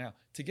you want. Now,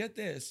 to get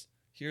this,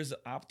 here's the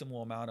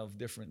optimal amount of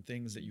different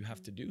things that you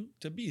have to do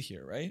to be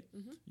here, right?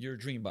 Your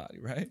dream body,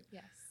 right?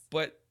 Yes.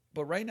 But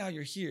right now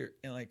you're here,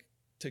 and like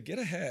to get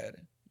ahead,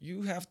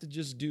 you have to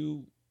just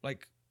do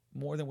like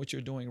more than what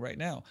you're doing right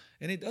now.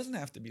 And it doesn't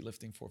have to be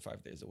lifting 4 or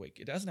 5 days a week.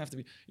 It doesn't have to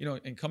be,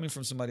 and coming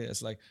from somebody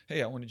that's like,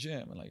 hey, I want a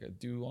gym and like I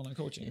do online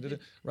coaching,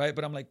 right?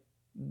 But I'm like,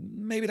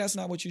 maybe that's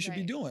not what you should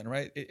be doing,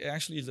 right? It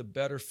actually is a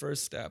better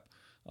first step.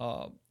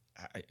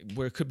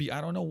 Where it could be,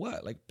 I don't know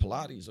what, like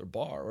Pilates or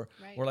bar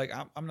or like,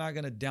 I'm not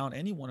going to down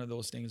any one of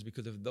those things,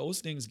 because if those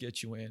things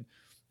get you in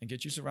and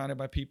get you surrounded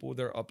by people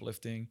that are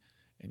uplifting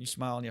and you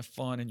smile and you have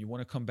fun and you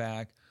want to come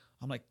back,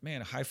 I'm like, man,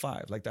 high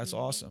five. Like that's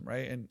awesome.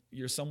 Right. And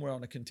you're somewhere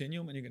on a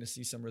continuum and you're going to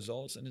see some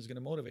results and it's going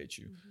to motivate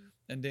you.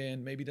 And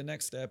then maybe the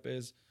next step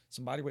is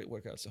some bodyweight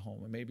workouts at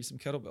home and maybe some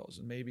kettlebells.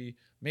 And maybe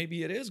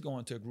it is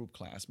going to a group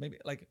class. Maybe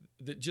like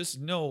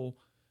just know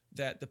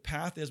that the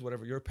path is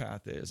whatever your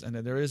path is. And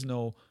that there is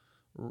no,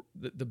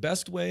 the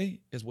best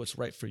way is what's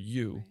right for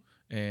you,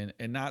 and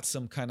not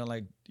some kind of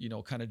like,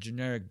 kind of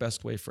generic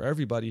best way for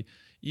everybody,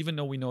 even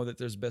though we know that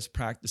there's best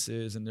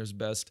practices and there's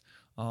best,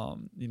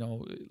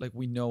 like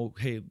we know,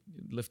 hey,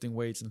 lifting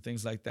weights and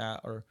things like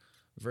that are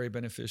very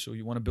beneficial.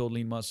 You want to build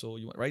lean muscle,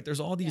 right? There's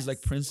all these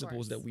like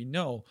principles that we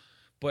know,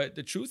 but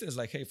the truth is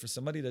like, hey, for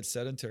somebody that's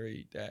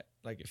sedentary, that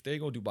like if they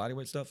go do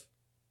bodyweight stuff,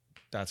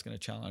 that's going to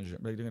challenge them.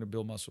 They're going to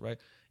build muscle, right?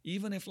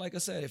 Even if, like I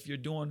said, if you're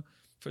doing,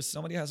 for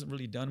somebody who hasn't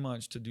really done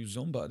much to do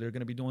Zumba, they're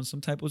going to be doing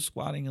some type of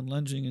squatting and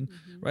lunging and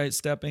right,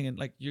 stepping, and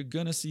like you're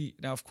going to see.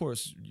 Now, of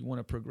course, you want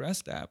to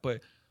progress that,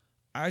 but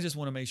I just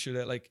want to make sure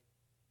that like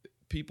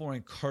people are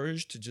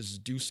encouraged to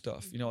just do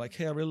stuff. Like,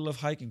 hey, I really love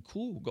hiking.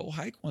 Cool, go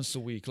hike once a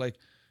week. Like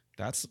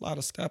that's a lot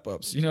of step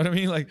ups. You know what I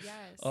mean? Like,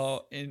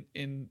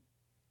 and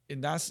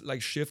that's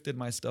like shifted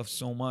my stuff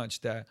so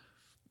much that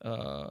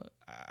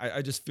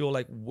I just feel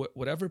like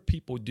whatever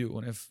people do,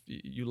 and if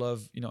you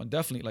love, and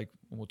definitely like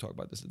we'll talk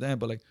about this then,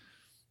 but like.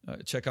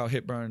 Check out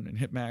HitBurn and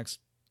HitMax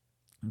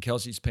and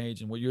Kelsey's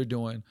page and what you're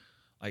doing.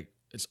 Like,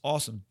 it's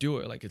awesome. Do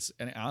it. Like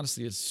and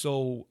honestly, it's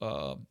so,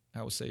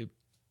 I would say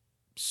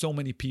so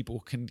many people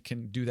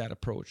can do that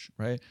approach.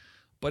 Right.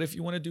 But if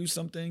you want to do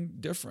something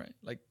different,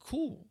 like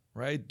cool.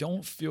 Right.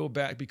 Don't feel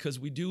bad, because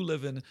we do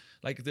live in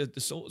like the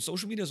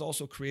social media has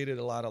also created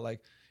a lot of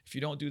like, if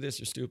you don't do this,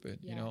 you're stupid.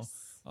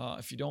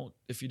 If you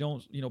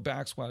don't,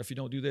 back squat, if you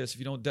don't do this, if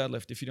you don't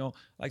deadlift, if you don't,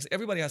 like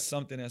everybody has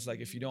something that's like,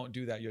 if you don't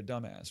do that, you're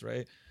dumbass.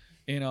 Right.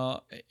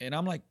 And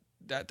I'm like,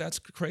 that's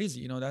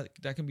crazy.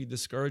 That can be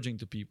discouraging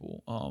to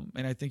people.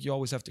 And I think you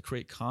always have to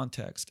create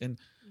context. And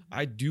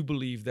I do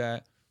believe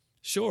that,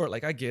 sure,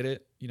 like I get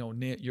it,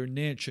 your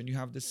niche and you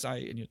have this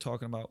site and you're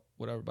talking about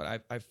whatever,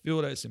 but I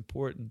feel that it's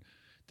important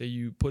that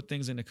you put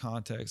things into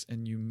context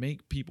and you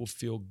make people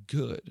feel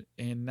good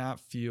and not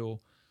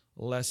feel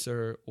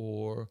lesser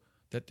or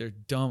that they're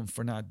dumb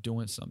for not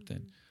doing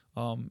something.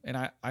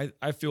 And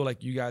I feel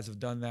like you guys have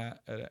done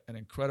that at an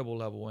incredible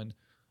level. And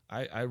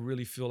I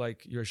really feel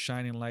like you're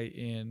shining light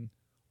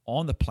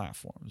on the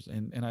platforms.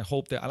 And I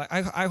hope that,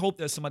 I hope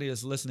that somebody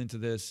that's listening to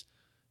this,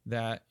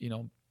 that,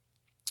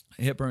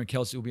 Hepburn and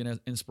Kelsey will be an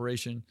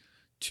inspiration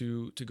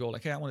to go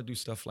like, hey, I want to do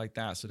stuff like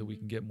that so that we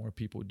can get more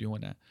people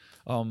doing that.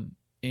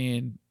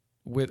 And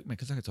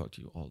because I could talk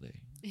to you all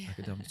day. I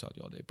could definitely talk to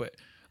you all day. But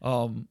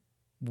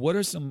what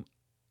are some,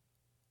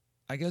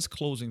 I guess,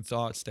 closing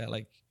thoughts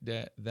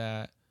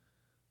that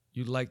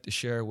you'd like to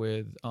share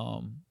with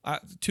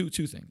two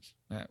things,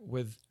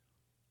 with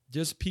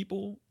just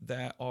people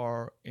that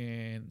are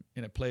in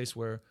a place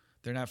where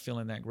they're not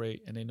feeling that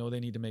great and they know they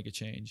need to make a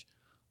change,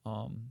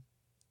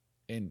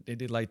 and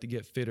they'd like to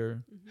get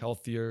fitter,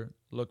 healthier,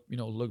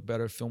 look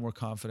better, feel more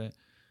confident.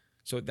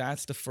 So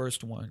that's the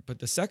first one. But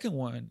the second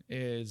one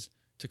is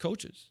to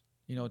coaches,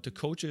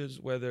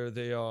 whether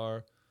they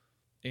are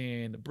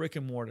in the brick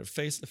and mortar,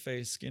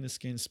 face-to-face,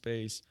 skin-to-skin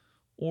space,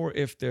 or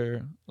if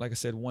they're, like I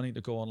said, wanting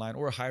to go online,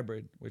 or a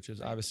hybrid, which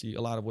is obviously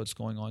a lot of what's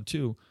going on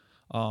too.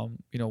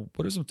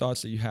 What are some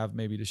thoughts that you have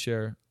maybe to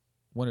share,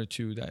 one or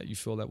two that you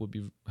feel that would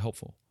be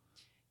helpful?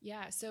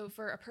 Yeah. So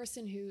for a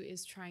person who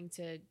is trying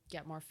to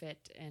get more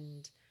fit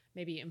and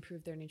maybe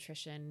improve their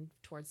nutrition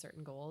towards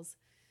certain goals,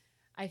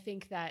 I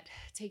think that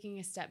taking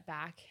a step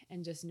back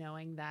and just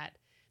knowing that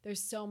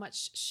there's so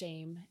much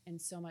shame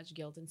and so much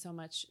guilt and so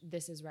much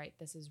this is right,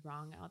 this is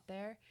wrong out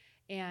there.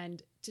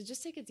 And to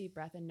just take a deep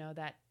breath and know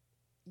that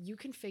you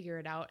can figure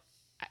it out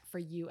for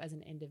you as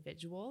an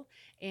individual.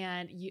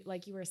 And you,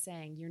 like you were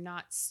saying, you're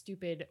not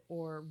stupid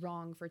or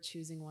wrong for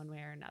choosing one way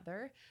or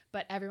another,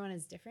 but everyone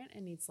is different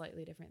and needs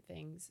slightly different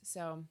things.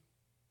 So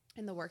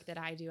in the work that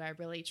I do, I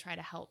really try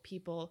to help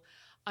people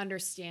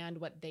understand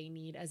what they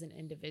need as an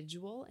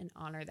individual and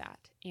honor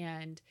that.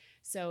 And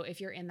so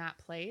if you're in that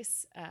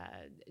place,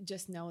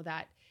 just know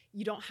that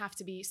you don't have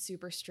to be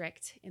super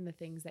strict in the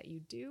things that you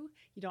do.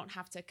 You don't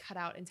have to cut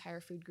out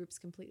entire food groups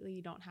completely.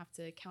 You don't have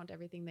to count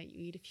everything that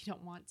you eat if you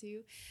don't want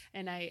to.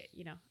 And I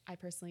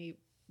personally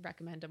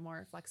recommend a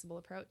more flexible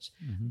approach,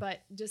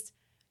 but just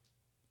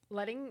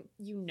letting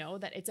you know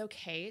that it's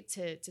okay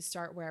to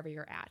start wherever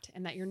you're at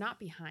and that you're not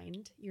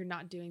behind, you're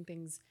not doing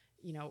things,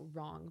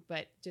 wrong,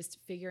 but just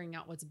figuring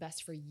out what's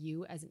best for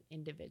you as an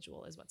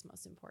individual is what's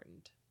most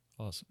important.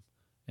 Awesome.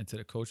 And to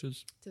the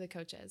coaches? To the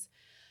coaches.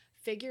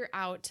 Figure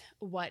out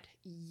what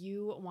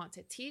you want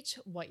to teach,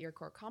 what your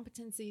core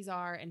competencies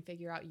are, and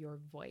figure out your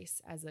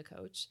voice as a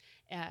coach.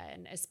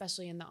 And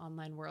especially in the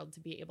online world,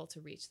 to be able to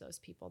reach those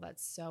people,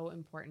 that's so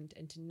important.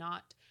 And to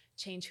not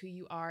change who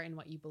you are and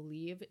what you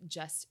believe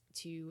just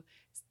to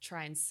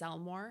try and sell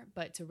more,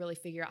 but to really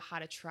figure out how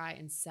to try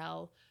and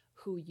sell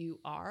who you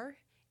are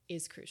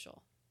is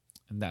crucial.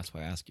 And that's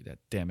why I asked you that,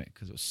 damn it,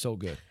 because it was so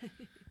good.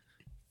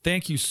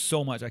 Thank you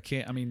so much.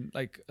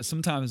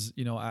 Sometimes,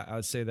 I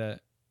would say that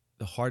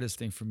the hardest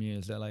thing for me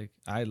is that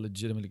I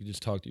legitimately could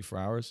just talk to you for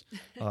hours,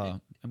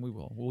 and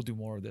we'll do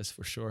more of this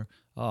for sure.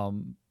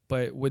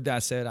 But with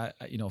that said,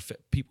 if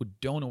people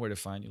don't know where to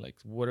find you,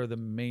 what are the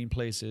main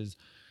places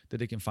that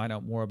they can find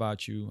out more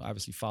about you?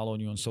 Obviously following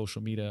you on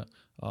social media,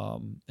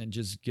 and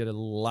just get a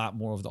lot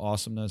more of the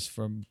awesomeness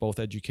from both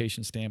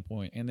education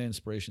standpoint and the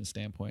inspiration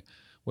standpoint.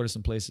 What are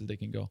some places they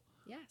can go?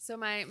 Yeah. So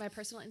my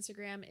personal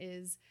Instagram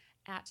is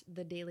at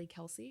The Daily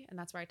Kelsey. And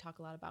that's where I talk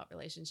a lot about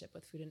relationship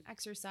with food and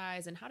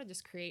exercise and how to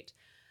just create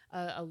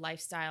a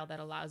lifestyle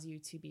that allows you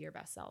to be your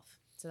best self.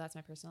 So that's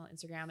my personal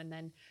Instagram. And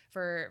then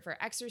for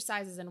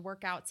exercises and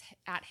workouts,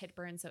 at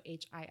Hitburn, so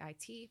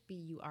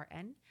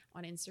HIITBURN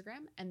on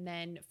Instagram. And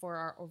then for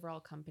our overall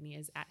company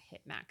is at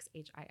Hitmax,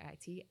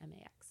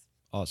 HIITMAX.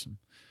 Awesome.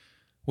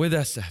 With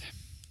that said,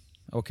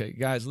 okay,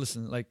 guys,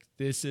 listen,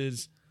 this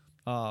is,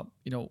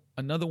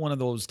 another one of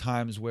those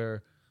times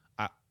where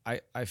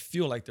I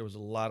feel like there was a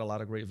lot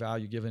of great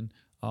value given.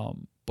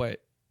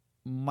 But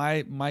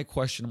my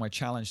question, my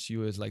challenge to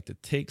you is to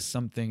take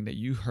something that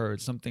you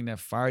heard, something that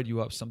fired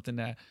you up, something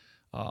that,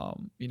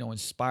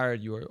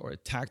 inspired you, or a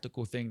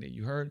tactical thing that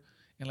you heard,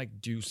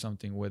 and do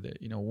something with it.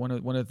 One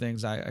of the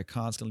things I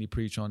constantly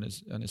preach on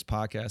this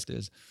podcast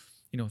is,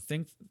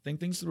 think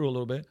things through a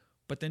little bit,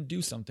 but then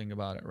do something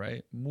about it,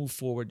 right? Move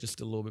forward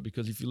just a little bit,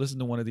 because if you listen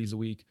to one of these a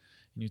week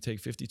and you take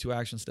 52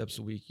 action steps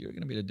a week, you're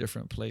going to be at a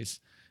different place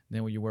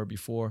than where you were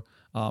before.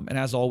 And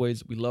as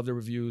always, we love the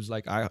reviews.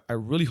 I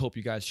really hope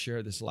you guys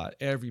share this a lot.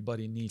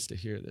 Everybody needs to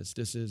hear this.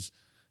 This is,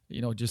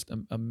 just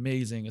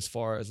amazing as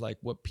far as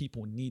what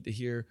people need to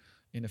hear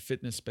in the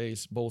fitness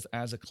space, both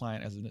as a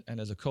client and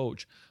as a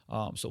coach.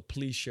 So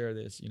please share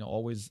this.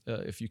 Always,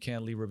 if you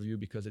can, leave a review,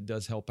 because it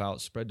does help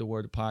out. Spread the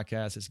word. The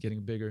podcast is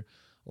getting bigger.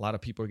 A lot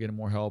of people are getting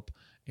more help.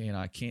 And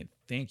I can't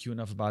thank you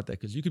enough about that,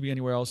 because you could be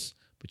anywhere else,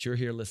 but you're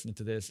here listening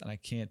to this, and I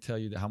can't tell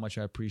you how much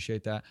I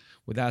appreciate that.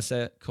 With that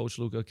said, Coach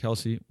Luka,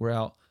 Kelsey, we're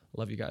out.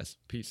 Love you guys.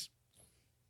 Peace.